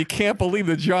that's what you can't believe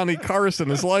that Johnny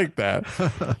Carson is like that.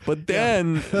 But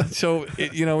then,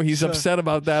 you know, he's upset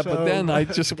about that. But then I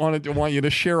just want you to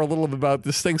share a little bit about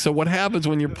this thing. So what happens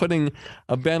when you're putting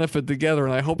a benefit together,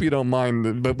 and I hope you don't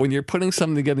mind, but when you're putting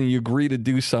something together and you agree to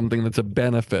do something that's a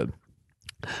benefit,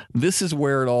 this is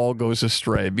where it all goes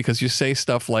astray, because you say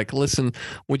stuff like, listen,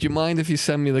 would you mind if you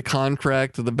send me the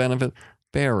contract to the benefit?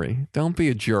 Barry, don't be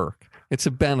a jerk. It's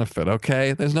a benefit,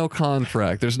 okay? There's no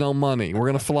contract. There's no money. We're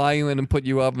going to fly you in and put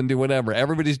you up and do whatever.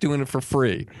 Everybody's doing it for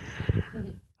free.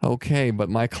 Okay, but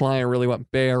my client really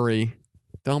Barry,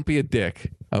 don't be a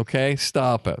dick, okay?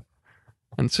 Stop it.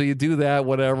 And so you do that,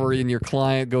 whatever, and your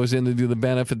client goes in to do the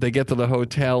benefit. They get to the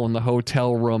hotel, and the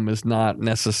hotel room is not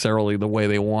necessarily the way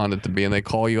they want it to be. And they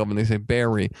call you up and they say,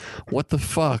 Barry, what the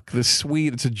fuck? This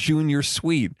suite, it's a junior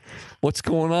suite. What's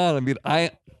going on? I mean,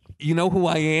 you know who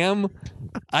I am?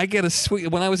 I get a suite.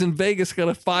 When I was in Vegas, I got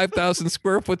a 5,000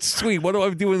 square foot suite. What do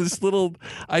I do in this little?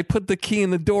 I put the key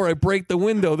in the door. I break the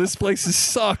window. This place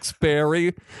sucks,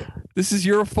 Barry. This is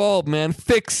your fault, man.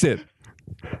 Fix it.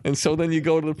 And so then you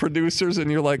go to the producers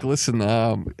and you're like, listen,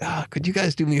 could you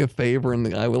guys do me a favor?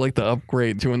 And I would like to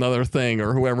upgrade to another thing,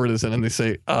 or whoever it is. And then they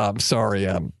say, I'm sorry,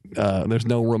 there's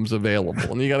no rooms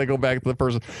available. And you got to go back to the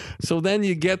person. So then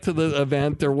you get to the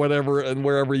event or whatever, and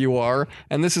wherever you are.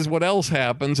 And this is what else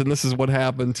happens. And this is what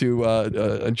happened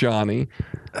to Johnny.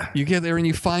 You get there and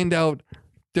you find out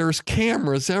there's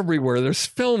cameras everywhere. There's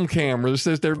film cameras.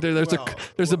 There's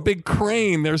a big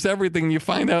crane. There's everything. You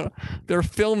find out they're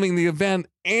filming the event,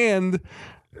 and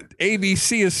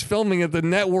ABC is filming at the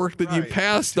network that you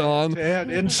passed on.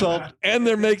 And insult. And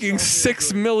they're making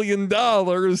 $6 million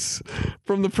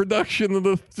from the production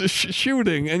of the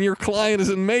shooting, and your client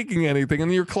isn't making anything.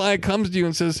 And your client comes to you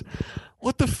and says,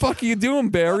 what the fuck are you doing,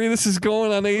 Barry? This is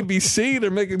going on ABC.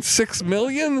 They're making $6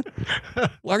 million.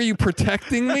 Are you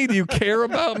protecting me? Do you care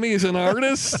about me as an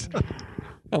artist?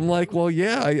 I'm like, well,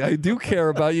 yeah, I do care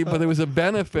about you, but it was a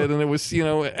benefit, and it was, you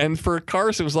know, and for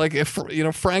Carson, it was like if, you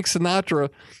know, Frank Sinatra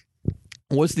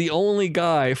was the only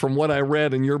guy, from what I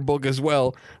read in your book as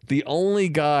well, the only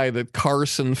guy that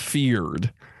Carson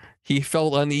feared. He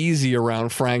felt uneasy around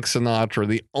Frank Sinatra,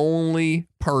 the only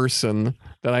person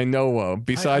that I know of,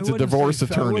 besides a divorce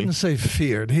attorney. I wouldn't say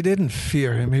feared. He didn't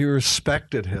fear him. He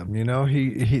respected him. You know,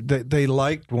 they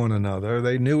liked one another.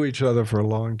 They knew each other for a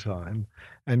long time.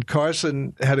 And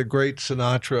Carson had a great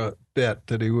Sinatra bit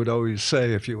that he would always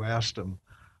say if you asked him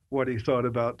what he thought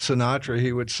about Sinatra.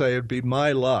 He would say, it'd be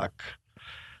my luck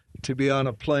to be on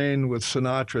a plane with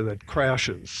Sinatra that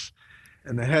crashes.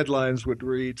 And the headlines would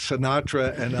read,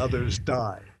 Sinatra and others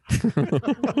die.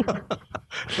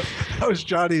 That was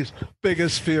Johnny's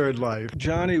biggest fear in life.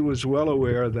 Johnny was well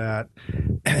aware of that.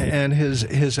 And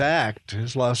his act,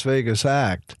 his Las Vegas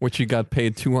act, which he got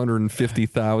paid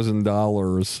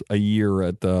 $250,000 a year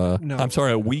at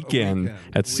a weekend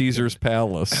at Caesar's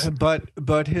Palace.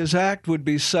 But his act would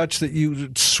be such that you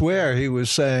would swear he was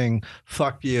saying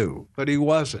 "fuck you," but he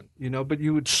wasn't. You know, but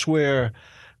you would swear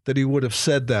that he would have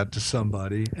said that to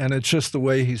somebody, and it's just the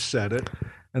way he said it,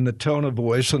 and the tone of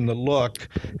voice and the look,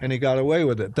 and he got away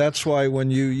with it. That's why when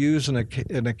you use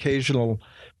an occasional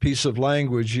piece of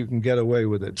language, you can get away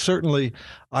with it. Certainly,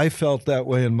 I felt that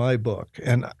way in my book,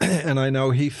 and I know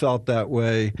he felt that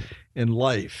way in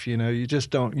life. You know, you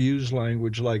just don't use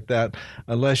language like that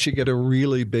unless you get a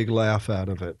really big laugh out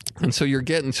of it. And so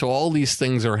all these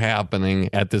things are happening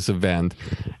at this event,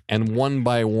 and one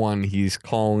by one he's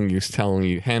telling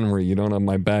you, Henry, you don't have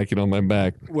my back, you don't have my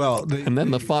back. Well,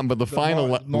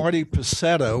 Marty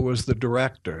Pacetta was the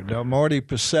director. Now, Marty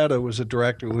Pacetta was a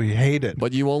director who he hated.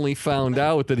 But you only found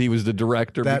out that he was the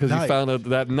director because you found out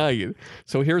that night.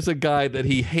 So here's a guy that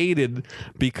he hated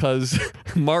because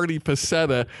Marty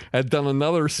Pacetta had done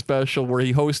another special where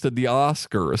he hosted the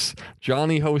Oscars.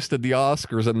 Johnny hosted the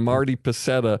Oscars, and Marty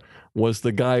Pacetta was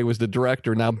the guy who was the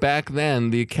director. Now, back then,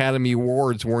 the Academy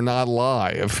Awards were not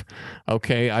live.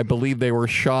 Okay, I believe they were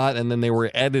shot and then they were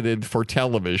edited for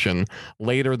television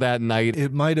later that night.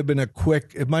 It might have been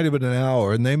an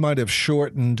hour, and they might have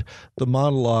shortened the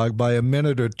monologue by a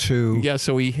minute or two. Yeah,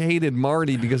 so he hated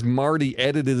Marty because Marty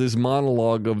edited his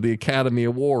monologue of the Academy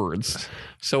Awards.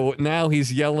 So now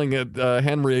he's yelling at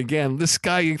Henry again, this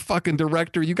guy, you fucking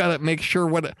director, you got to make sure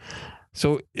what...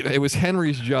 So it was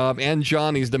Henry's job and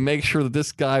Johnny's to make sure that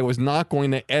this guy was not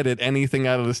going to edit anything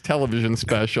out of this television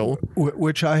special.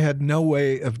 Which I had no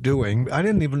way of doing. I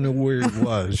didn't even know where he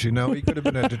was, you know. He could have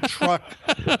been at a truck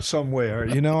somewhere.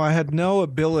 You know, I had no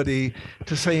ability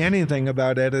to say anything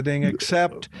about editing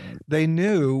except they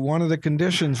knew one of the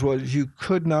conditions was you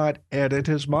could not edit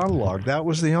his monologue. That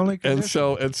was the only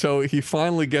condition. And so he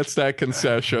finally gets that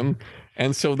concession.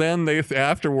 And so then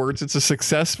afterwards, it's a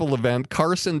successful event.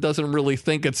 Carson doesn't really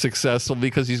think it's successful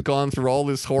because he's gone through all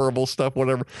this horrible stuff,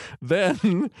 whatever.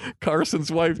 Then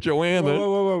Carson's wife,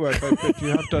 Joanna. Wait. But you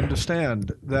have to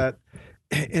understand that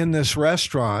in this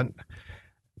restaurant,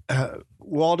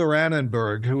 Walter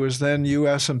Annenberg, who was then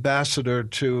U.S. ambassador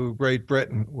to Great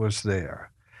Britain, was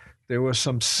there. There were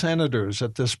some senators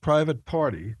at this private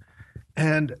party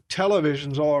and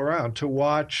televisions all around to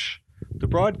watch the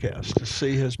broadcast, to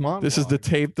see his monologue. This is the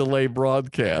tape delay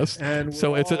broadcast. And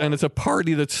so it's a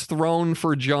party that's thrown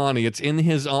for Johnny. It's in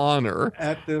his honor.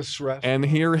 At this restaurant. And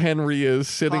here Henry is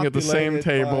sitting at the same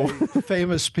table.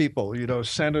 Famous people, you know,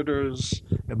 senators,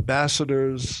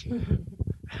 ambassadors,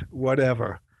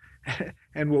 whatever.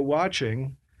 And we're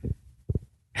watching.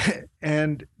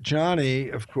 And Johnny,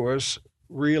 of course,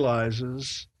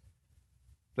 realizes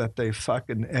that they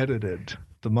fucking edited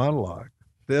the monologue.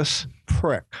 This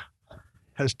prick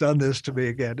has done this to me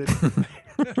again.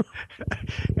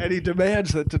 And he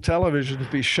demands that the television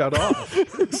be shut off.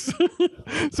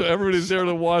 So everybody's there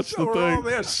to watch the thing. Oh,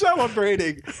 they're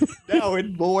celebrating now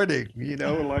in mourning, you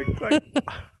know, like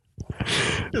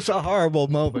it's a horrible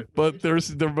moment. But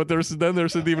there's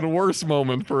an even worse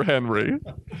moment for Henry.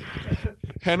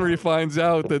 Henry finds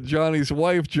out that Johnny's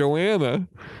wife, Joanna,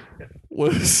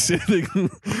 was sitting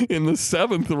in the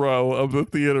 7th row of the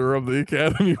theater of the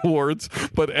Academy Awards,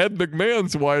 but Ed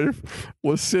McMahon's wife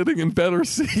was sitting in better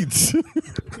seats.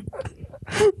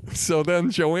 So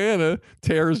then Joanna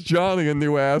tears Johnny a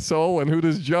new asshole, and who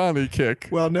does Johnny kick?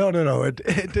 Well, no. It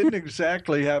didn't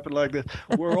exactly happen like this.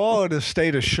 We're all in a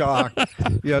state of shock,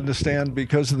 you understand,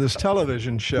 because of this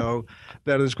television show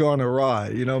that has gone awry.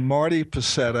 You know, Marty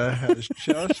Pacetta has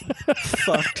just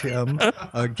fucked him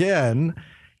again,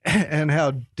 and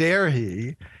how dare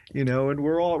he, you know, and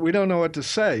we don't know what to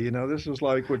say. You know, this is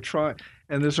like we're trying,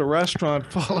 and there's a restaurant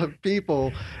full of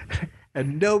people,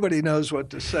 and nobody knows what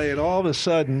to say. And all of a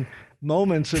sudden,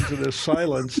 moments into this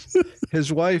silence,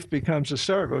 his wife becomes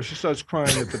hysterical. She starts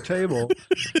crying at the table.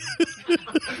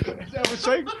 And I was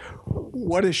saying,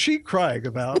 what is she crying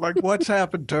about? Like, what's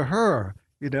happened to her?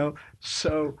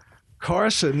 So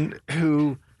Carson,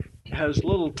 who has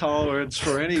little tolerance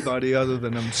for anybody other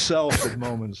than himself in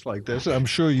moments like this, I'm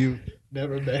sure you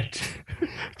never met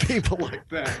people like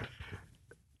that,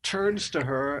 turns to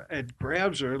her and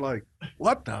grabs her like,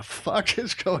 what the fuck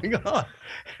is going on?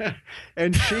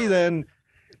 And she then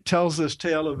tells this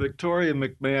tale of Victoria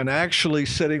McMahon actually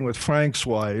sitting with Frank's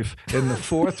wife in the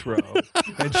 4th row,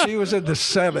 and she was in the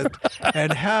 7th,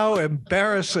 and how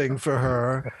embarrassing for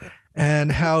her,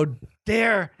 and how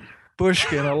dare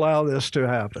Bushkin allow this to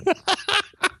happen.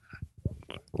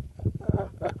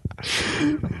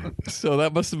 So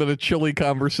that must have been a chilly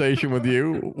conversation with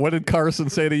you. What did Carson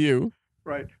say to you?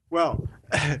 Right. Well,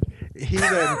 he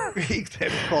then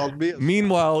called me.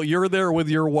 Meanwhile, you're there with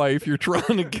your wife. You're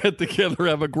trying to get together,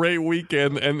 have a great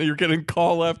weekend, and you're getting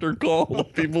call after call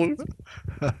of people.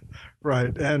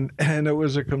 Right. And it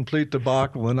was a complete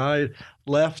debacle. And I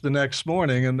left the next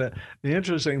morning. And the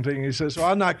interesting thing, he says, well,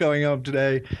 I'm not going home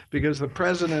today because the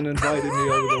president invited me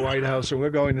over to the White House, and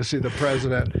we're going to see the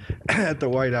president at the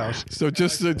White House. So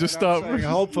just stop. Saying,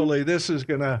 hopefully this is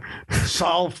going to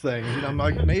solve things. I'm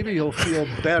like, maybe he'll feel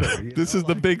better. This is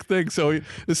the big thing. So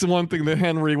this is one thing that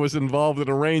Henry was involved in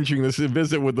arranging, this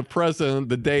visit with the president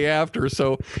the day after.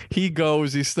 So he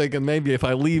goes, he's thinking, maybe if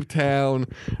I leave town,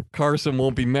 Carson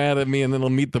won't be mad at me, and then he'll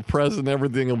meet the president.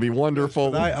 Everything will be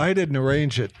wonderful. Yes, I didn't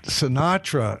arrange it.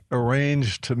 Sinatra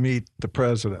arranged to meet the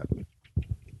president,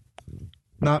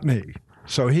 not me.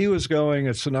 So he was going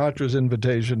at Sinatra's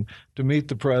invitation to meet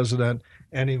the president,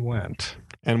 and he went.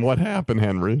 And what happened,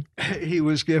 Henry? He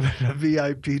was given a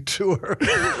VIP tour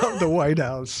of the White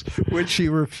House, which he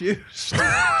refused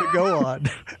to go on,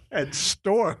 and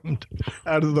stormed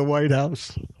out of the White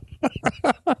House.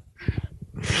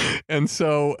 And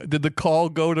so did the call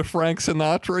go to Frank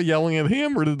Sinatra yelling at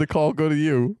him, or did the call go to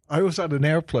you? I was on an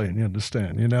airplane, you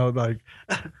understand?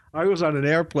 I was on an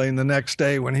airplane the next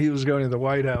day when he was going to the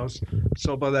White House.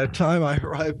 So by that time I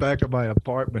arrived back at my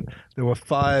apartment, there were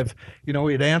 5,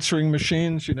 we had answering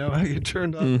machines, how you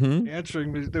turned on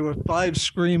answering. There were 5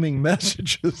 screaming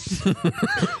messages.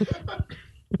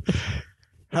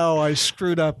 How I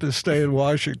screwed up his stay in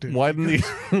Washington. Why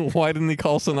didn't he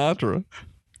call Sinatra?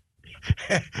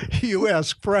 You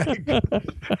ask Frank.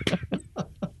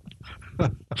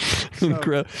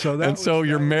 So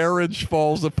your marriage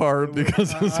falls apart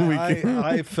because of this weekend.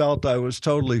 I felt I was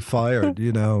totally fired,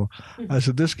 I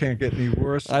said, this can't get any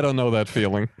worse. I don't know that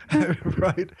feeling.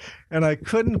 Right. And I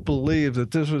couldn't believe that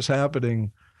this was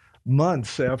happening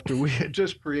months after we had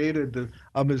just created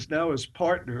now his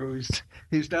partner.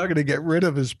 He's now going to get rid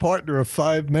of his partner of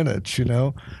 5 minutes,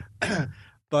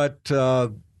 But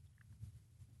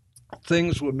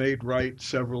things were made right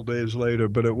several days later,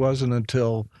 but it wasn't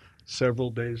until several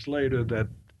days later that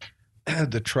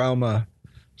the trauma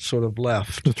sort of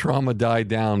left. The trauma died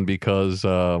down because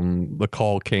the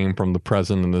call came from the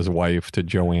president and his wife to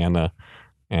Joanna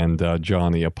and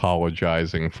Johnny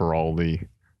apologizing for all the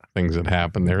things that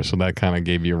happened there. So that kind of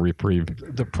gave you a reprieve.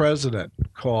 The president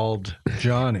called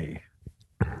Johnny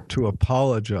to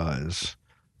apologize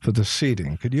for the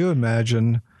seating. Could you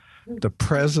imagine the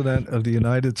president of the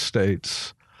United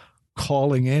States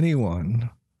calling anyone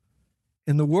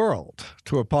in the world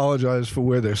to apologize for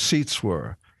where their seats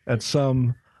were at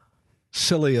some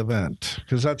silly event?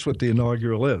 Because that's what the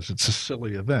inaugural is. It's a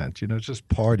silly event. It's just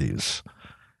parties.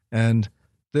 And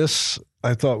this,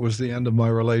 I thought, was the end of my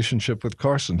relationship with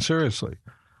Carson, seriously.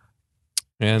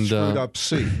 And screwed up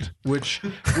seat, which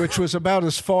was about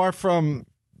as far from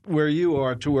where you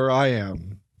are to where I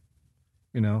am,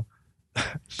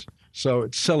 So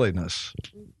it's silliness.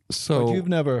 So but you've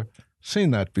never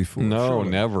seen that before? No, surely.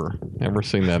 never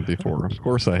seen that before. Of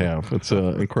course I have. It's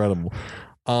incredible.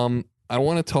 I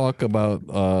want to talk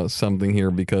about something here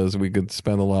because we could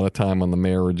spend a lot of time on the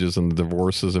marriages and the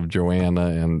divorces of Joanna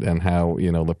and how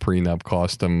the prenup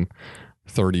cost him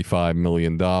 $35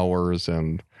 million,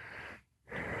 and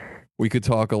we could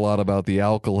talk a lot about the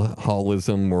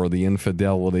alcoholism or the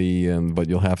infidelity, but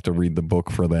you'll have to read the book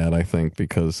for that, I think,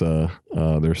 because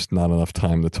there's not enough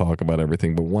time to talk about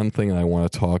everything. But one thing I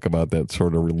want to talk about that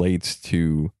sort of relates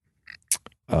to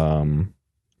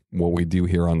what we do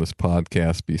here on this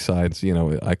podcast, besides,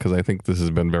 because I think this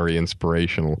has been very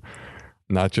inspirational,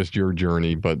 not just your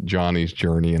journey, but Johnny's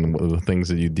journey and the things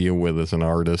that you deal with as an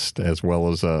artist, as well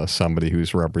as somebody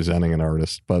who's representing an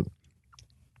artist. But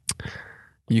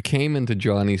you came into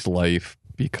Johnny's life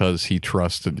because he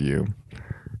trusted you.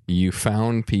 You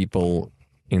found people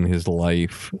in his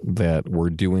life that were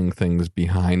doing things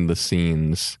behind the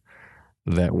scenes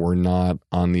that were not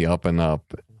on the up and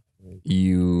up.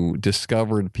 you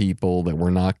discovered people that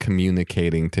were not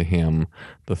communicating to him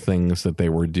the things that they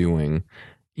were doing.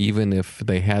 Even if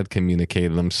they had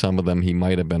communicated them, some of them he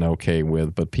might have been okay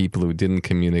with, but people who didn't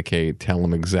communicate, tell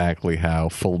him exactly how,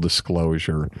 full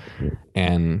disclosure.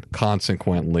 And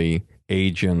consequently,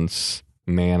 agents,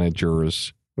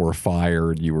 managers were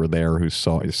fired. You were there who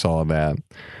saw that.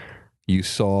 You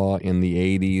saw in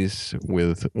the 80s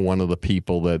with one of the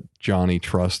people that Johnny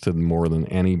trusted more than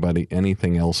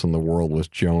anything else in the world was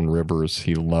Joan Rivers.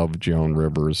 He loved Joan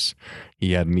Rivers.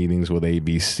 He had meetings with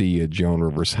ABC at Joan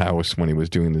Rivers' house when he was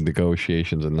doing the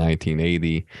negotiations in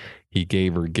 1980. He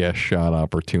gave her guest shot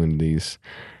opportunities.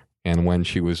 And when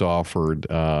she was offered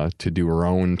to do her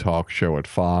own talk show at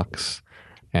Fox,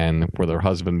 and with her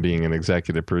husband being an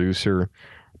executive producer,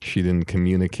 she didn't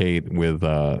communicate with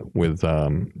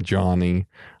Johnny.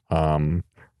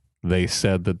 They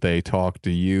said that they talked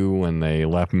to you and they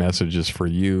left messages for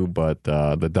you, but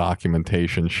the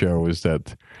documentation shows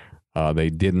that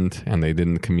they didn't, and they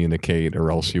didn't communicate,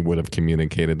 or else you would have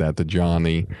communicated that to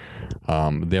Johnny.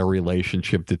 Their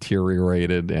relationship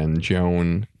deteriorated, and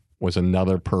Joan was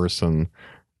another person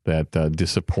that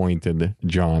disappointed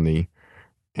Johnny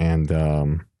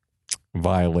and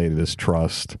violated his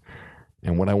trust.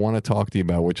 And what I want to talk to you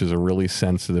about, which is a really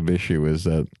sensitive issue, is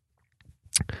that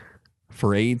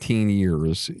for 18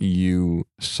 years, you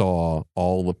saw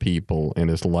all the people in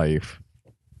his life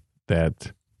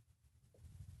that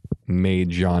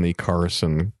made Johnny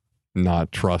Carson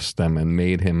not trust them and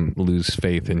made him lose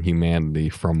faith in humanity,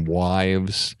 from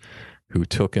wives who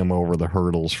took him over the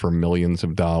hurdles for millions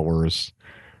of dollars,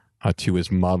 to his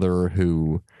mother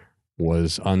who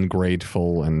was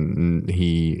ungrateful, and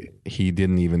he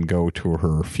didn't even go to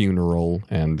her funeral.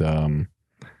 And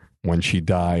when she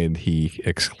died, he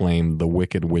exclaimed, "The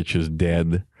wicked witch is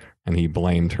dead," and he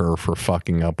blamed her for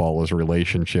fucking up all his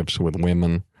relationships with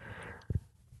women.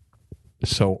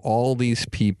 So all these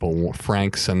people,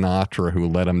 Frank Sinatra, who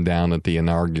let him down at the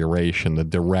inauguration, the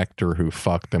director who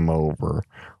fucked him over,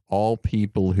 all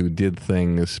people who did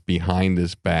things behind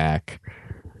his back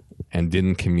and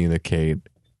didn't communicate.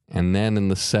 And then in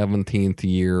the 17th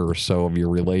year or so of your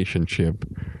relationship,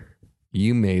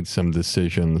 you made some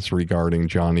decisions regarding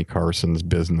Johnny Carson's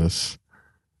business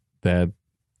that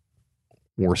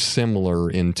were similar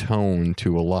in tone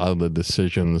to a lot of the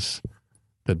decisions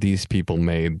that these people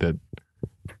made that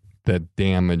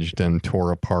damaged and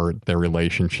tore apart their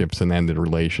relationships and ended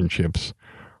relationships.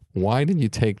 Why did you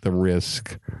take the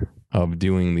risk of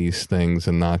doing these things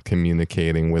and not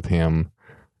communicating with him,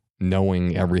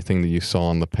 knowing everything that you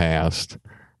saw in the past?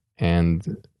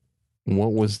 And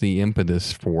what was the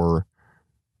impetus for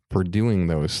doing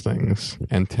those things?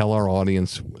 And tell our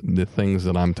audience the things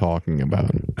that I'm talking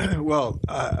about. Well,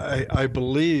 I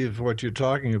believe what you're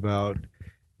talking about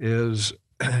is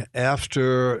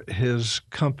after his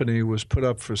company was put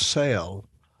up for sale,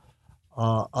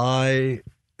 I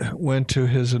went to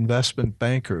his investment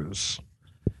bankers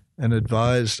and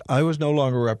advised. I was no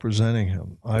longer representing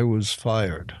him. I was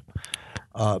fired.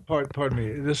 Pardon me.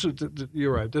 This is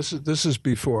you're right. This is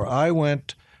before I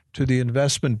went to the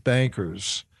investment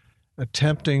bankers,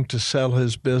 attempting to sell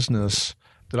his business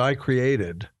that I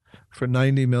created for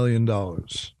 $90 million.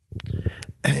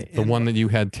 The one that you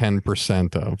had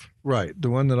 10% of. Right, the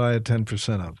one that I had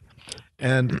 10% of.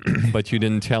 And but you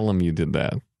didn't tell him you did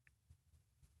that.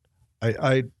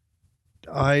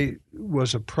 I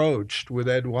was approached with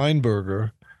Ed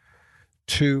Weinberger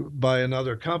by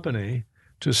another company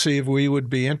to see if we would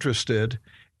be interested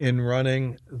in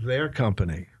running their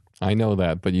company. I know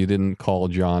that, but you didn't call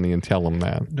Johnny and tell him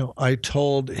that. No, I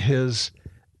told his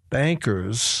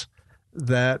bankers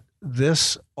that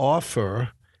this offer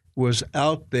was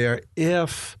out there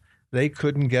if they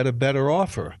couldn't get a better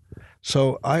offer.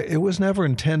 So it was never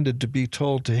intended to be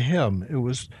told to him. It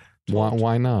was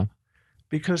why not?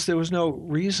 Because there was no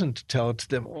reason to tell it to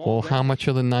them. Well, how much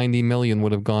of the $90 million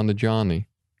would have gone to Johnny?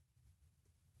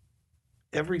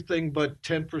 Everything but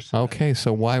 10%. Okay,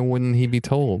 so why wouldn't he be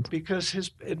told? Because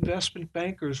his investment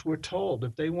bankers were told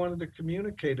if they wanted to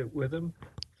communicate it with him.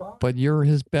 Fine. But you're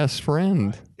his best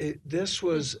friend. This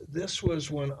was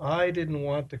when I didn't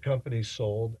want the company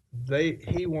sold.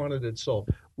 He wanted it sold.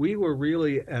 We were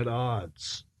really at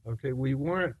odds. Okay, we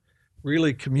weren't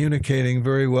really communicating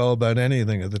very well about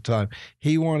anything at the time.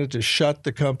 He wanted to shut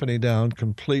the company down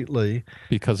completely.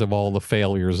 Because of all the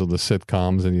failures of the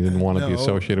sitcoms, and he didn't want to be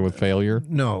associated with failure?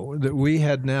 No, that we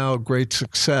had now great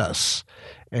success,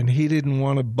 and he didn't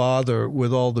want to bother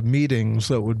with all the meetings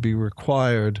that would be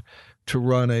required to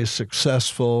run a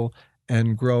successful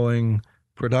and growing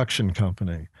production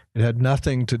company. It had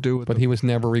nothing to do with. But he was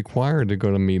never required to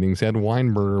go to meetings. Ed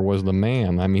Weinberger was the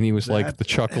man. I mean, he was like the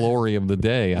Chuck Lorre of the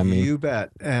day. I mean, you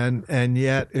bet. And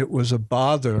yet it was a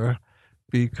bother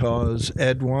because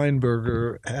Ed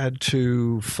Weinberger had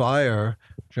to fire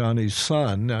Johnny's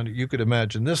son. Now, you could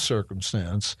imagine this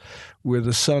circumstance where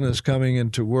the son is coming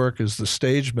into work as the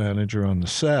stage manager on the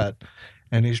set,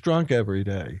 and he's drunk every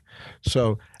day.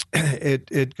 So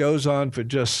it goes on for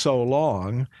just so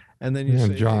long. And then you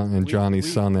say,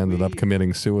 Johnny's son ended up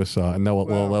committing suicide. No,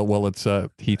 well, it's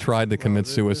he tried to commit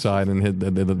suicide, and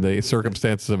the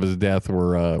circumstances of his death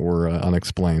were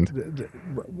unexplained.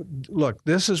 Look,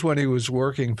 this is when he was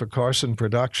working for Carson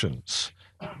Productions,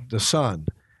 the son,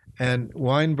 and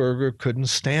Weinberger couldn't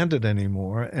stand it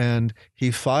anymore, and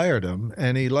he fired him,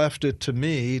 and he left it to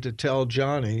me to tell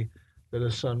Johnny that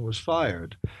his son was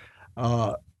fired.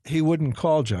 He wouldn't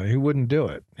call Johnny. He wouldn't do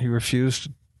it. He refused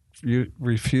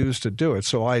to do it,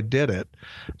 so I did it.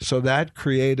 So that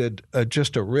created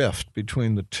just a rift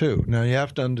between the two. Now, you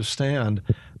have to understand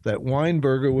that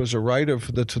Weinberger was a writer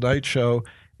for The Tonight Show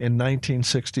in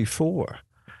 1964.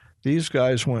 These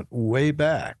guys went way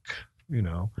back,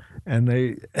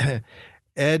 and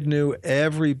Ed knew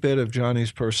every bit of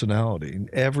Johnny's personality,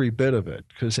 every bit of it,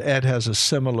 because Ed has a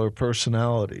similar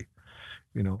personality.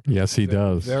 Yes, he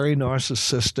does. Very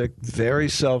narcissistic, very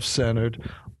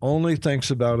self-centered, only thinks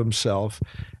about himself.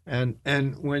 And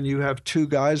when you have two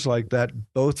guys like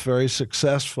that, both very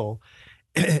successful,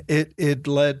 it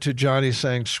led to Johnny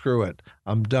saying, screw it,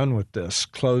 I'm done with this,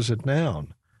 close it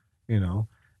down,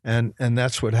 and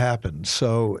that's what happened.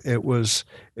 So it was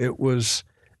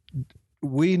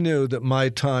we knew that my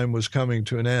time was coming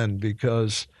to an end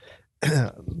because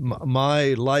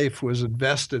my life was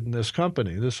invested in this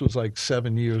company. This was like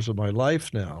 7 years of my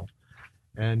life now.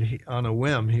 And on a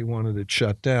whim, he wanted it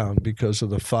shut down because of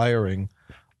the firing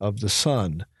of the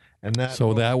son. And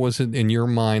that was, in your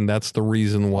mind, that's the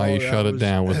reason why he shut it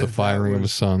down, was the firing of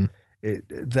his son.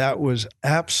 That was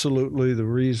absolutely the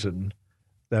reason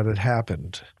that it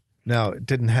happened. Now, it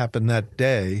didn't happen that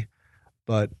day,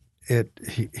 but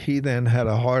he then had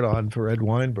a hard-on for Ed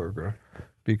Weinberger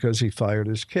because he fired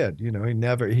his kid.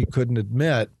 He couldn't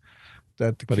admit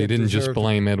that the kid. But he didn't just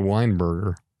blame Ed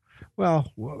Weinberger.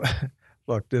 Well,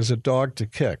 look, there's a dog to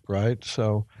kick, right?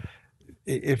 So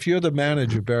if you're the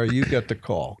manager, Barry, you get the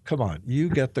call. Come on, you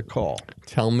get the call.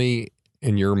 Tell me,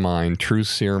 in your mind, true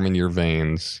serum in your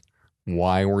veins,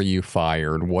 why were you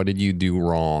fired? What did you do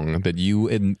wrong?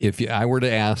 If I were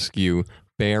to ask you,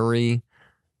 Barry,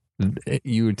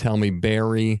 you would tell me,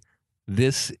 Barry,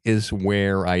 this is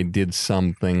where I did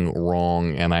something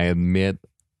wrong, and I admit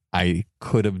I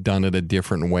could have done it a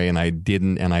different way, and I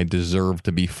didn't, and I deserve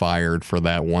to be fired for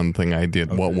that one thing I did.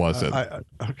 Okay. What was it?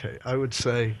 I would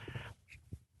say,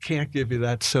 can't give you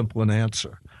that simple an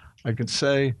answer. I could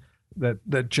say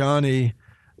that Johnny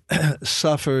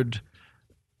suffered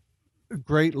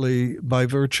greatly by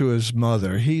virtue of his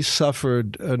mother. He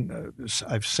suffered,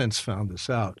 I've since found this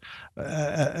out,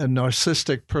 a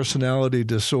narcissistic personality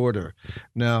disorder.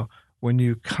 Now, when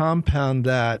you compound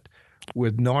that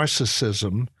with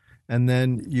narcissism, and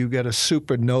then you get a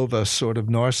supernova sort of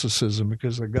narcissism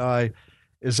because the guy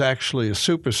is actually a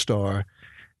superstar,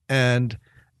 and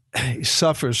he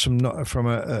suffers from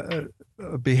a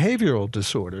behavioral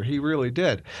disorder. He really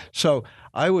did. So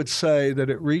I would say that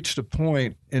it reached a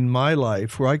point in my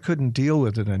life where I couldn't deal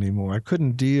with it anymore. I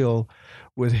couldn't deal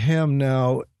with him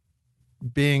now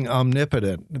being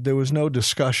omnipotent. There was no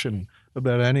discussion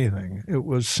about anything. It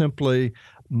was simply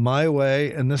my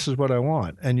way, and this is what I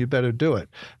want, and you better do it.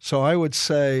 So I would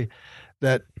say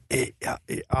that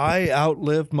I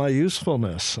outlived my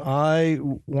usefulness. I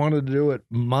wanted to do it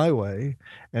my way,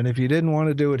 and if he didn't want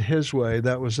to do it his way,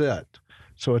 that was it.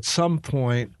 So at some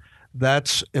point,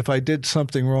 if I did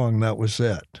something wrong, that was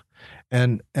it.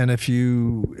 And if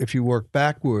you work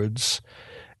backwards,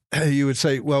 you would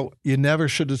say, well, you never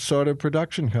should have started a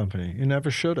production company. You never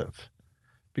should have,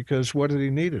 because what did he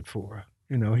need it for?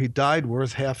 He died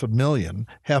worth $500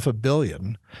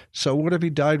 million. So what if he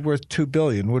died worth $2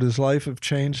 billion? Would his life have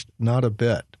changed? Not a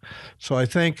bit. So I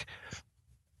think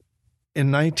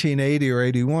in 1980 or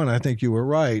 81, I think you were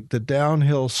right, the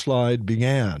downhill slide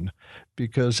began,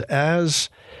 because as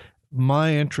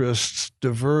my interests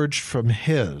diverged from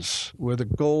his, where the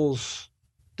goals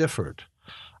differed,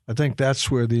 I think that's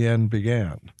where the end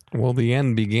began. Well, the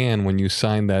end began when you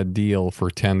signed that deal for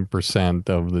 10%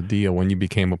 of the deal, when you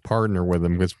became a partner with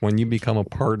him. Because when you become a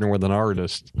partner with an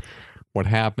artist, what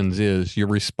happens is you're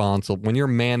responsible. When you're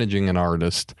managing an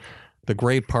artist, the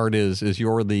great part is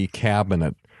you're the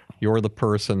cabinet. You're the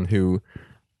person who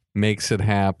makes it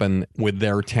happen with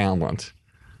their talent.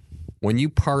 when you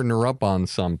partner up on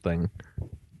something,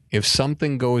 if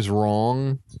something goes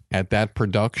wrong at that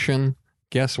production,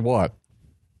 guess what?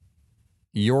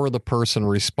 You're the person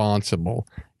responsible.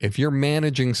 If you're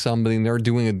managing somebody and they're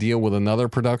doing a deal with another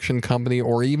production company,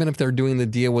 or even if they're doing the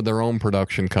deal with their own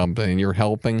production company and you're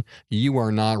helping, you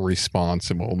are not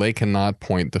responsible. They cannot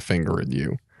point the finger at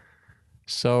you.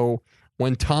 So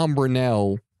when Tom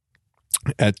Brunell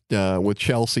with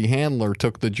Chelsea Handler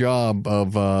took the job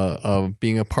of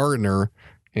being a partner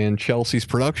in Chelsea's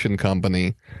production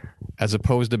company, as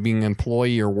opposed to being an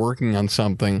employee or working on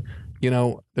something,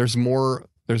 there's more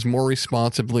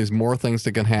responsibilities, more things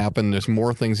that can happen. There's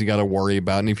more things you got to worry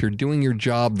about. And if you're doing your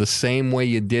job the same way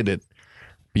you did it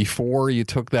before you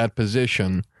took that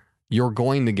position, you're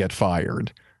going to get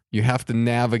fired. You have to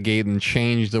navigate and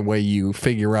change the way you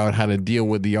figure out how to deal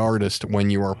with the artist when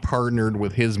you are partnered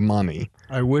with his money.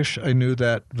 I wish I knew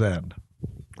that then.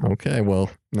 Okay,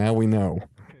 well, now we know.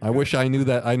 I wish I knew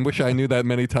that. I wish I knew that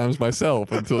many times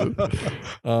myself.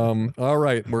 All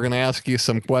right, we're going to ask you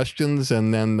some questions,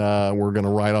 and then we're going to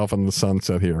ride off in the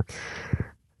sunset here.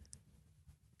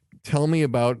 Tell me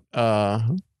about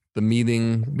the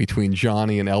meeting between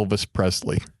Johnny and Elvis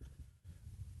Presley.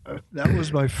 That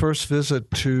was my first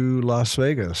visit to Las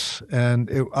Vegas,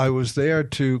 and I was there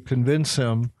to convince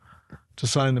him to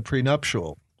sign the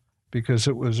prenuptial, because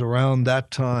it was around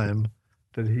that time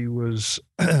that he was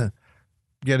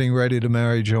getting ready to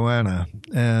marry Joanna.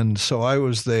 And so I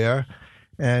was there,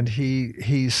 and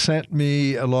he sent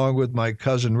me, along with my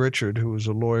cousin Richard, who was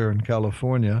a lawyer in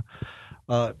California,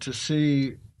 to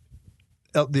see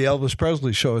the Elvis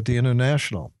Presley show at the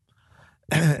International.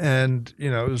 And,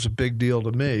 it was a big deal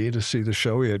to me to see the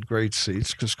show. We had great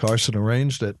seats because Carson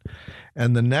arranged it.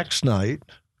 And the next night,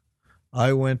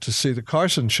 I went to see the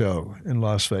Carson show in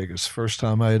Las Vegas, first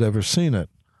time I had ever seen it.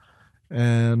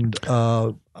 And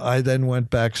I then went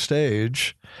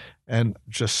backstage and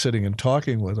just sitting and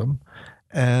talking with him.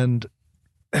 And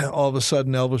all of a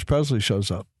sudden, Elvis Presley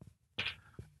shows up.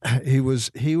 He was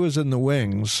in the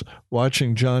wings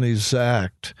watching Johnny's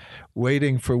act,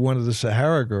 waiting for one of the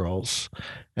Sahara girls.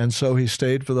 And so he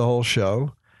stayed for the whole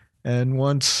show. And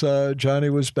once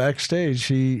Johnny was backstage,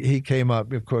 he came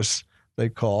up. Of course, they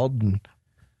called, and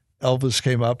Elvis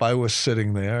came up. I was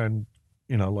sitting there, and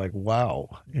like, wow,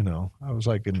 I was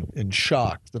like in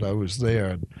shock that I was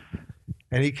there.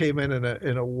 And he came in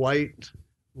a white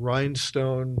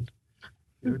rhinestone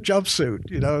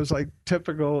jumpsuit, it was like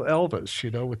typical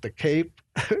Elvis, with the cape.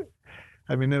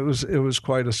 I mean, it was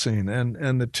quite a scene.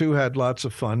 And the two had lots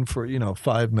of fun for,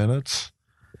 5 minutes.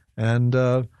 And,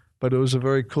 but it was a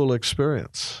very cool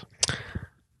experience.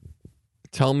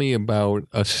 Tell me about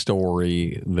a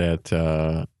story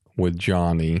that, with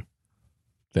Johnny,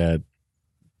 that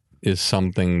is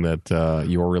something that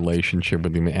your relationship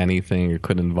with him, anything, it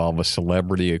could involve a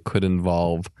celebrity, it could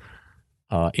involve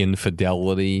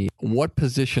infidelity. What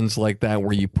positions like that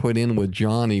were you put in with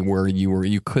Johnny where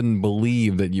you couldn't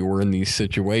believe that you were in these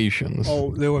situations?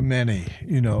 Oh, there were many,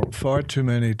 far too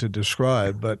many to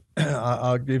describe, but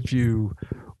I'll give you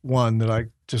one that I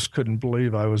just couldn't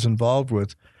believe I was involved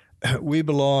with. We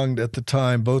belonged at the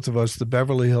time, both of us, the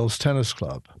Beverly Hills Tennis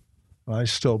Club. I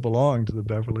still belong to the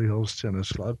Beverly Hills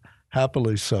Tennis Club,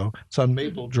 happily so. It's on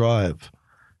Maple Drive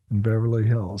in Beverly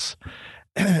Hills.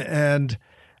 And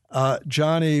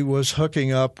Johnny was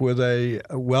hooking up with a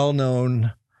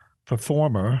well-known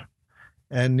performer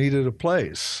and needed a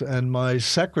place. And my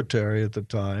secretary at the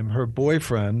time, her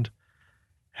boyfriend,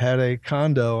 had a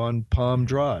condo on Palm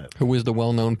Drive. Who was the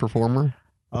well-known performer?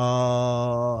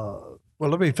 Well,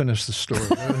 let me finish the story.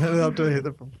 I'll tell you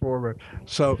the performer.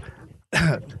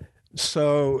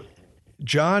 So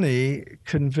Johnny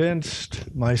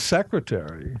convinced my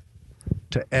secretary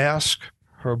to ask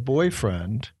her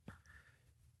boyfriend,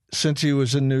 since he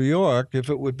was in New York, if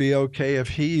it would be okay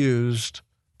if he used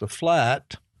the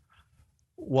flat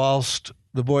whilst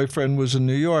the boyfriend was in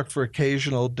New York for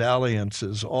occasional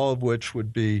dalliances, all of which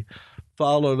would be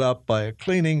followed up by a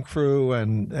cleaning crew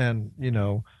and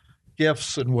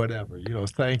gifts and whatever,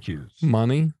 thank yous.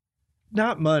 Money?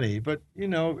 Not money, but,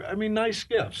 nice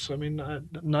gifts.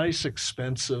 Nice,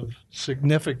 expensive,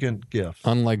 significant gifts.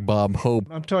 Unlike Bob Hope.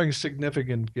 I'm talking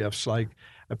significant gifts like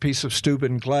a piece of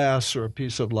Steuben glass or a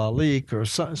piece of Lalique or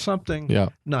something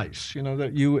nice,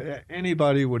 that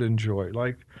anybody would enjoy,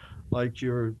 like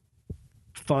your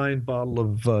fine bottle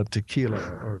of tequila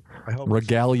or I hope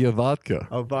Regalia vodka.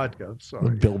 Oh, vodka.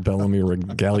 Sorry, Bill Bellamy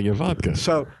Regalia vodka.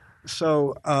 So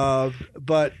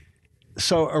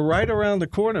right around the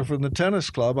corner from the tennis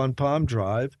club on Palm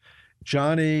Drive,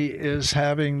 Johnny is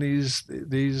having these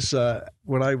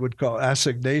what I would call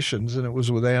assignations, and it was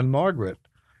with Anne Margaret,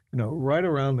 right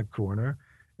around the corner,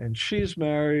 and she's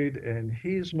married and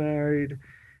he's married,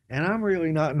 and I'm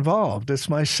really not involved. It's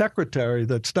my secretary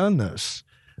that's done this.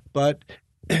 But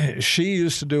she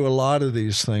used to do a lot of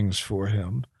these things for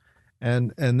him,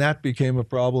 and that became a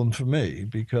problem for me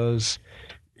because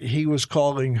he was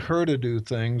calling her to do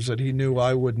things that he knew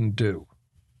I wouldn't do,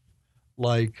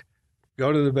 like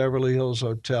go to the Beverly Hills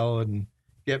Hotel and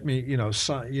get me,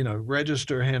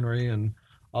 register Henry, and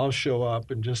I'll show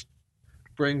up and just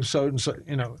bring so and so,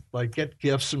 like get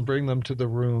gifts and bring them to the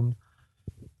room.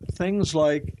 Things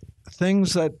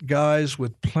that guys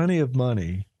with plenty of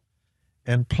money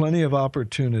and plenty of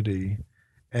opportunity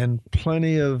and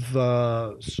plenty of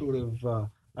I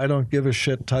don't give a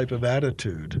shit type of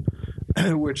attitude,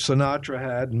 which Sinatra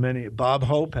had and Bob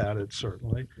Hope had it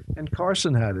certainly, and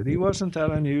Carson had it. He wasn't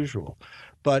that unusual.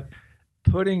 But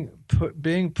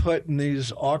being put in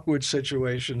these awkward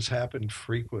situations happened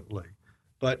frequently.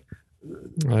 But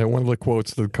one of the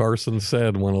quotes that Carson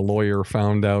said when a lawyer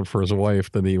found out for his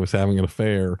wife that he was having an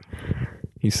affair,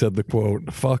 he said the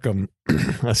quote, "Fuck him,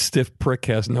 a stiff prick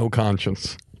has no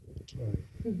conscience."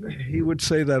 He would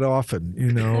say that often,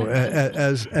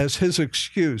 as his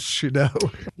excuse,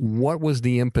 What was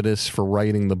the impetus for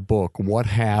writing the book? What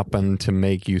happened to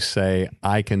make you say,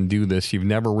 I can do this? You've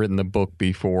never written a book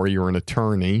before. You're an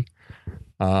attorney.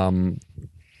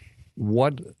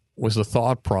 What was the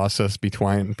thought process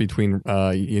between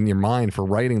in your mind for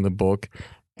writing the book?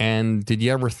 And did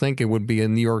you ever think it would be a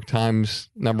New York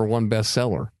Times #1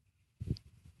 bestseller?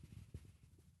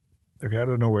 Okay, I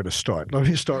don't know where to start. Let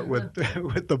me start with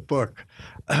the book.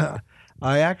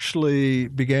 I actually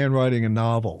began writing a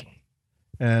novel,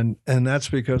 and that's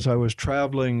because I was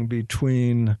traveling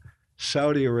between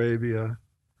Saudi Arabia,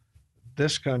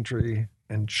 this country,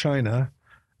 and China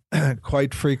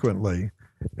quite frequently.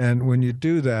 And when you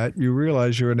do that, you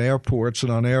realize you're in airports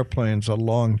and on airplanes a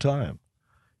long time.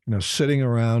 Sitting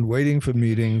around, waiting for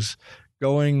meetings,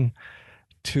 going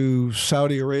to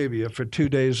Saudi Arabia for 2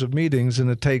 days of meetings, and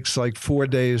it takes like 4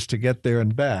 days to get there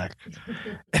and back.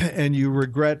 And you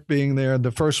regret being there in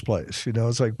the first place.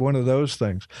 It's like one of those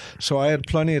things. So I had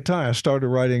plenty of time. I started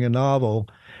writing a novel,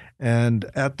 and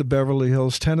at the Beverly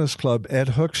Hills Tennis Club, Ed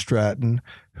Hookstratton,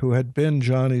 who had been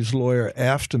Johnny's lawyer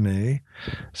after me,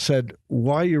 said,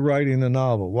 "Why are you writing a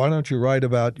novel? Why don't you write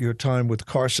about your time with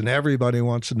Carson? Everybody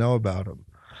wants to know about him."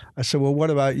 I said, "Well, what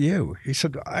about you?" He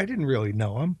said, "I didn't really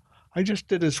know him. I just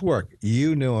did his work.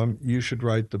 You knew him. You should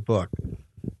write the book."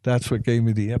 That's what gave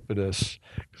me the impetus,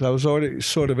 because I was already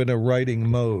sort of in a writing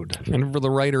mode. And for the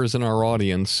writers in our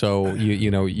audience, so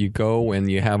you go and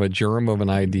you have a germ of an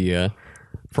idea.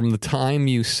 From the time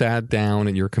you sat down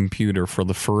at your computer for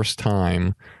the first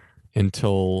time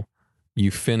until you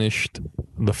finished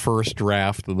the first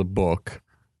draft of the book,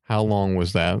 how long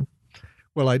was that?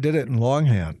 Well, I did it in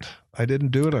longhand. I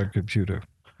didn't do it on computer.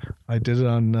 I did it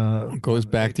on... It goes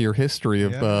back to your history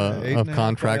of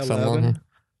contracts on longhand.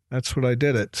 That's what I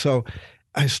did it. So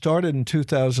I started in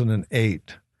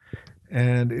 2008,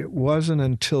 and it wasn't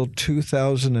until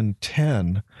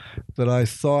 2010 that I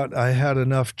thought I had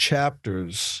enough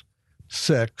chapters,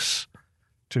 6,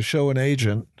 to show an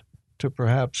agent to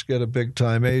perhaps get a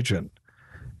big-time agent.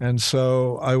 And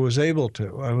so I was able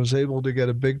to. I was able to get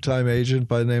a big-time agent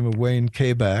by the name of Wayne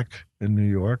Kabak in New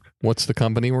York. What's the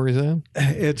company where he's at?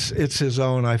 It's his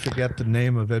own. I forget the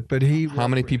name of it. But How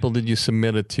many people did you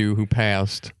submit it to who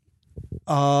passed?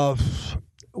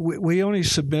 We only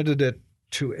submitted it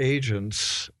to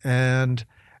agents, and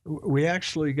we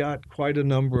actually got quite a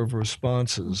number of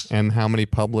responses. And how many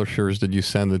publishers did you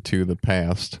send it to that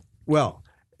passed? Well,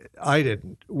 I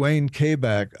didn't. Wayne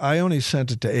Kabak, I only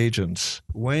sent it to agents.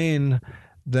 Wayne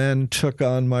then took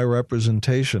on my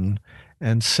representation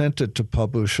and sent it to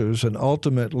publishers, and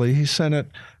ultimately he sent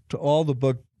it to all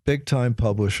the big-time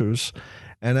publishers.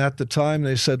 And at the time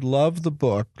they said, love the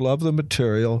book, love the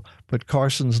material, but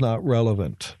Carson's not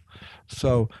relevant.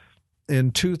 So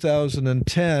in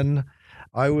 2010,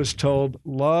 I was told,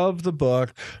 love the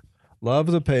book, love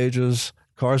the pages,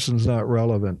 Carson's not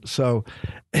relevant. So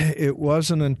it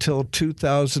wasn't until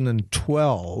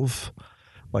 2012,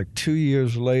 like 2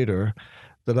 years later,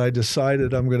 that I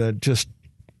decided I'm going to just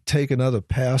take another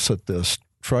pass at this,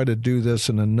 try to do this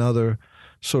in another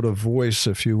sort of voice,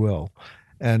 if you will.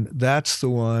 And that's the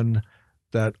one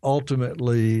that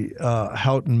ultimately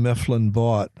Houghton Mifflin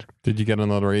bought. Did you get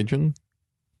another agent?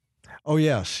 Oh,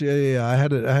 yes. Yeah. I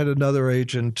had another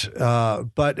agent,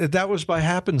 but that was by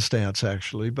happenstance,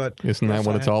 actually. But isn't that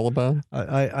what it's all about?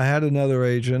 I had another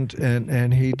agent,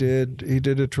 and he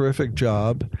did a terrific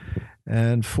job.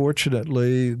 And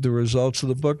fortunately, the results of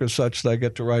the book are such that I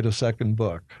get to write a second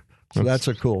book. So that's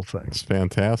a cool thing. It's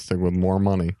fantastic with more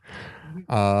money.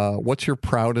 What's your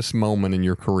proudest moment in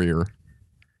your career?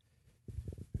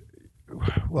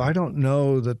 Well, I don't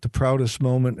know that the proudest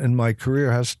moment in my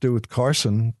career has to do with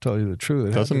Carson, to tell you the truth.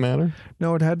 It Doesn't matter?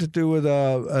 No, it had to do with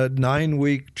a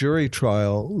 9-week jury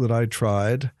trial that I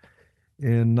tried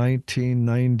in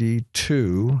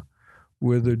 1992,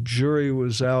 where the jury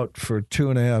was out for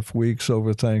 2.5 weeks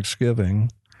over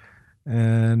Thanksgiving,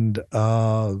 and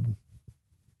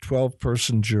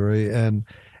 12-person jury, and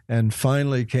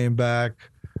finally came back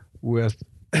with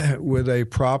a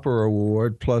proper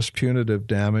award plus punitive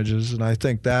damages. And I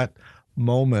think that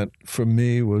moment for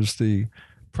me was the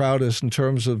proudest in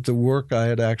terms of the work I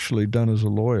had actually done as a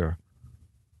lawyer.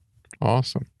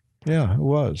 Awesome. Yeah, it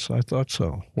was. I thought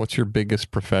so. What's your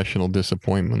biggest professional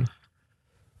disappointment?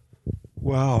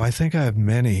 Wow, I think I have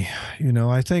many.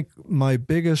 I think my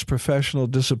biggest professional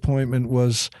disappointment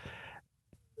was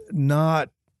not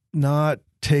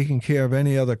taking care of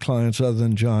any other clients other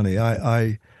than Johnny.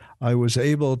 I was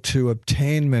able to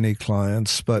obtain many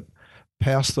clients, but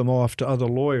pass them off to other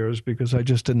lawyers because I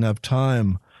just didn't have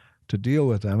time to deal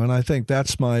with them. And I think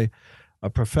that's a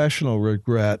professional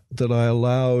regret, that I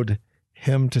allowed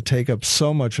him to take up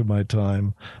so much of my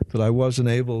time that I wasn't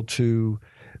able to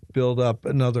build up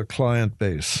another client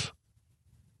base.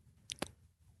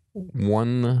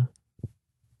 One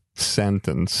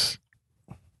sentence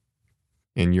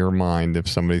in your mind, if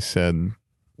somebody said,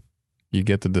 you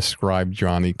get to describe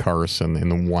Johnny Carson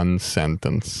in one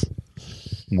sentence,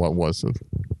 what was it?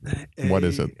 What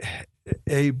is it?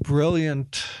 A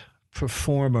brilliant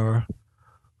performer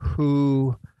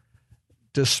who,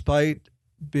 despite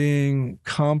being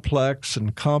complex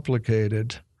and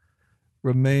complicated,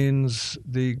 remains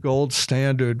the gold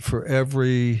standard for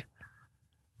every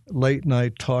late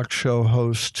night talk show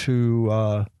host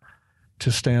to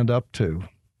stand up to.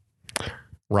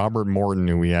 Robert Morton,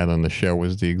 who we had on the show,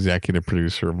 was the executive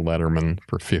producer of Letterman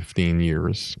for 15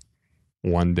 years.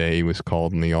 One day he was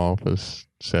called in the office,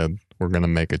 said, "We're going to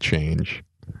make a change."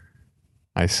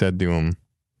 I said to him,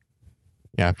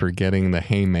 after getting the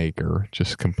haymaker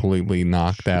just completely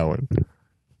knocked out,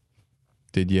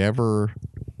 did you ever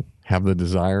have the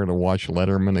desire to watch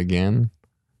Letterman again?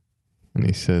 And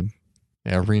he said,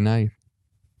 every night.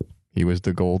 He was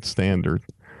the gold standard.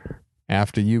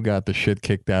 After you got the shit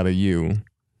kicked out of you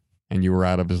and you were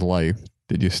out of his life,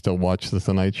 did you still watch The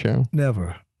Tonight Show?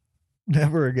 Never.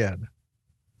 Never again.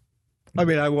 I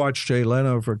mean, I watched Jay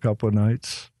Leno for a couple of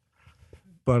nights,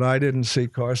 but I didn't see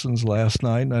Carson's last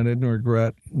night, and I didn't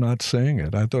regret not seeing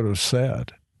it. I thought it was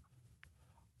sad.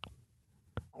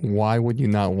 Why would you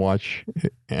not watch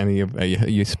any of...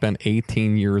 You spent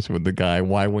 18 years with the guy.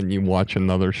 Why wouldn't you watch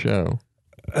another show?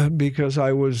 Because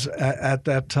I was, at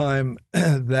that time,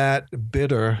 that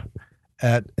bitter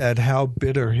at how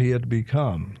bitter he had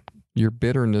become. Your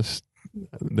bitterness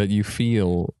that you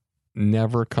feel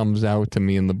never comes out to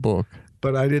me in the book.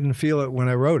 But I didn't feel it when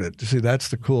I wrote it. See, that's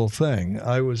the cool thing.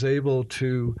 I was able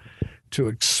to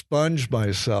expunge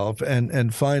myself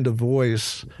and find a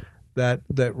voice that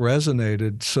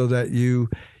resonated, so that you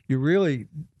really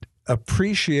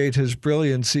appreciate his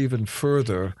brilliance even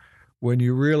further when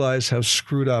you realize how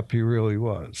screwed up he really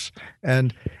was.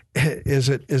 And is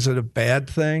it a bad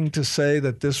thing to say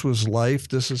that this was life,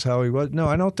 this is how he was? No,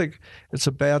 I don't think it's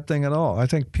a bad thing at all. I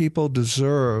think people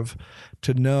deserve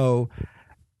to know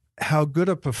how good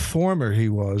a performer he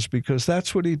was, because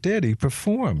that's what he did. He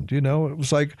performed, It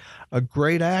was like a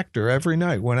great actor every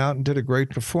night, went out and did a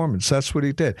great performance. That's what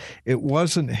he did. It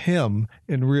wasn't him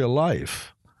in real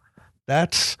life.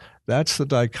 That's the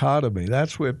dichotomy.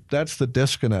 That's the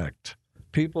disconnect.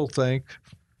 People think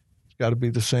it's got to be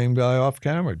the same guy off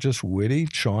camera, just witty,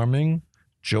 charming,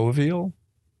 jovial,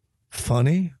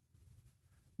 funny.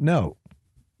 No,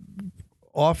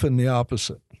 often the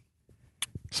opposite.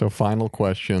 So final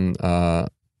question,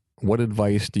 what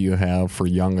advice do you have for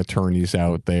young attorneys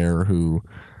out there who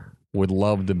would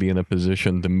love to be in a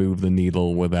position to move the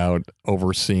needle without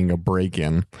overseeing a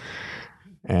break-in?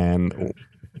 And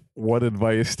what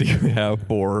advice do you have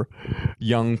for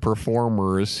young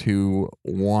performers who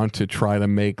want to try to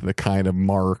make the kind of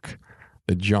mark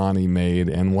that Johnny made,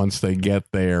 and once they get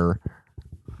there,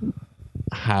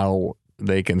 how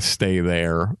they can stay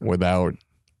there without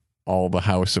all the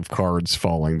house of cards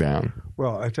falling down?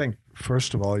 Well, I think,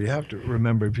 first of all, you have to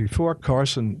remember, before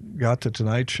Carson got to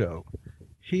Tonight Show,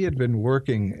 he had been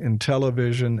working in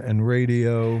television and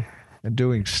radio and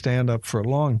doing stand-up for a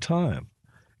long time.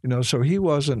 So he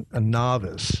wasn't a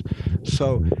novice.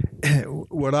 So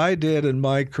what I did in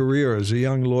my career as a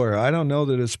young lawyer, I don't know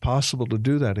that it's possible to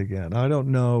do that again. I don't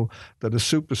know that a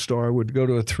superstar would go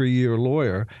to a 3-year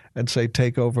lawyer and say,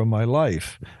 take over my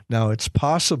life. Now, it's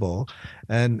possible.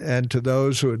 And to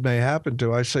those who it may happen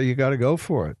to, I say, you got to go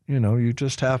for it. You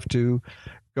just have to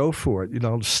go for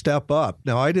it, step up.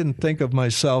 Now, I didn't think of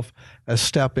myself as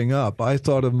stepping up. I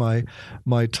thought of my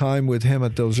time with him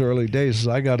at those early days as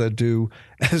I got to do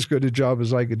as good a job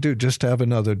as I could do just to have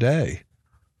another day.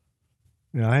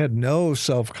 I had no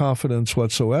self-confidence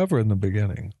whatsoever in the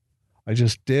beginning. I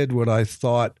just did what I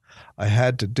thought I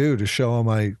had to do to show him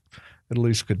I at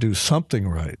least could do something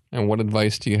right. And what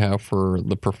advice do you have for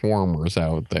the performers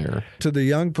out there? To the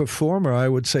young performer, I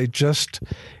would say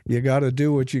you got to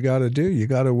do what you got to do. You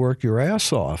got to work your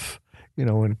ass off,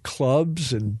 in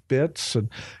clubs and bits. And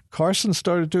Carson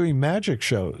started doing magic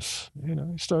shows. He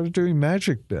started doing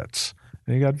magic bits,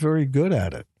 and he got very good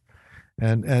at it.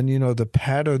 And the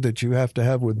pattern that you have to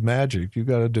have with magic, you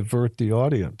got to divert the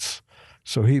audience.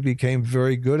 So he became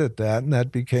very good at that, and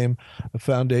that became a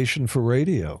foundation for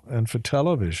radio and for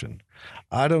television.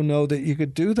 I don't know that you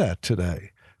could do that today,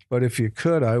 but if you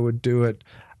could, I would do it.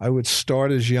 I would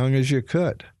start as young as you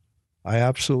could. I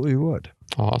absolutely would.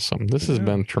 Awesome. This has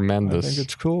been tremendous. I think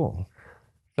it's cool.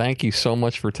 Thank you so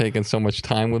much for taking so much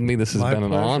time with me. This has been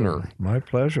an honor. My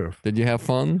pleasure. Did you have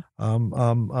fun?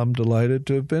 I'm delighted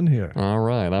to have been here. All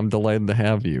right. I'm delighted to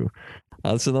have you.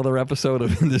 That's another episode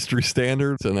of Industry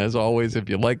Standards. And as always, if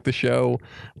you like the show,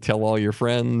 tell all your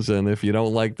friends. And if you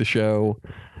don't like the show,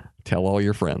 tell all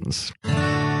your friends.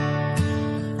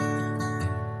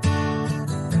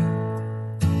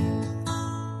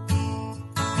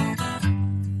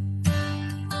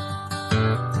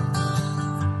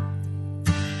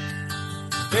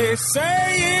 They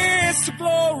say it's the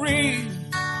glory.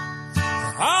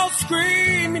 I'll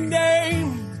scream your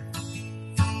name.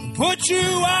 Put you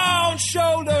on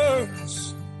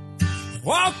shoulders,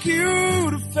 walk you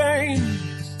to fame.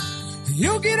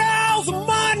 You get all the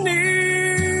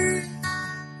money,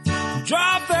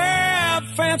 drive that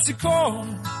fancy car.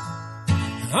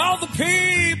 All the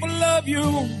people love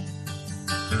you,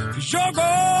 'cause you're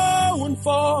going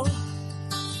far.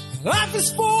 Life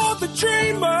is for the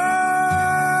dreamers,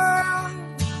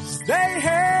 they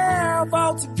have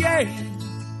all to gain.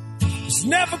 It's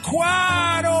never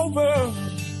quite over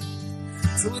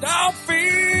till it all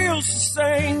feels the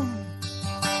same.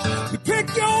 You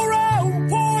pick your own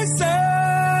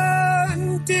poison,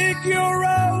 dig your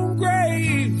own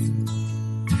grave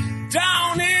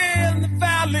down in the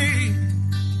valley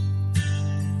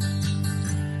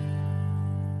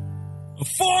of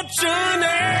fortune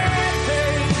and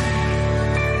pain.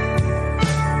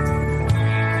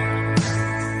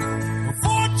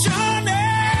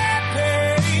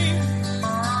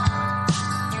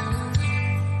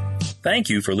 Thank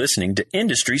you for listening to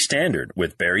Industry Standard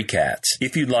with Barry Katz.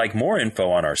 If you'd like more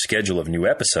info on our schedule of new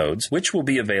episodes, which will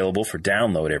be available for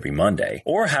download every Monday,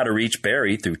 or how to reach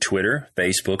Barry through Twitter,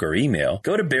 Facebook, or email,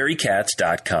 go to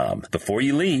barrykatz.com. Before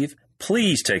you leave,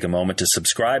 please take a moment to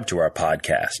subscribe to our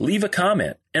podcast, leave a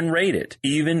comment, and rate it,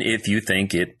 even if you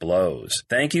think it blows.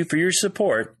 Thank you for your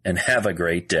support, and have a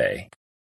great day.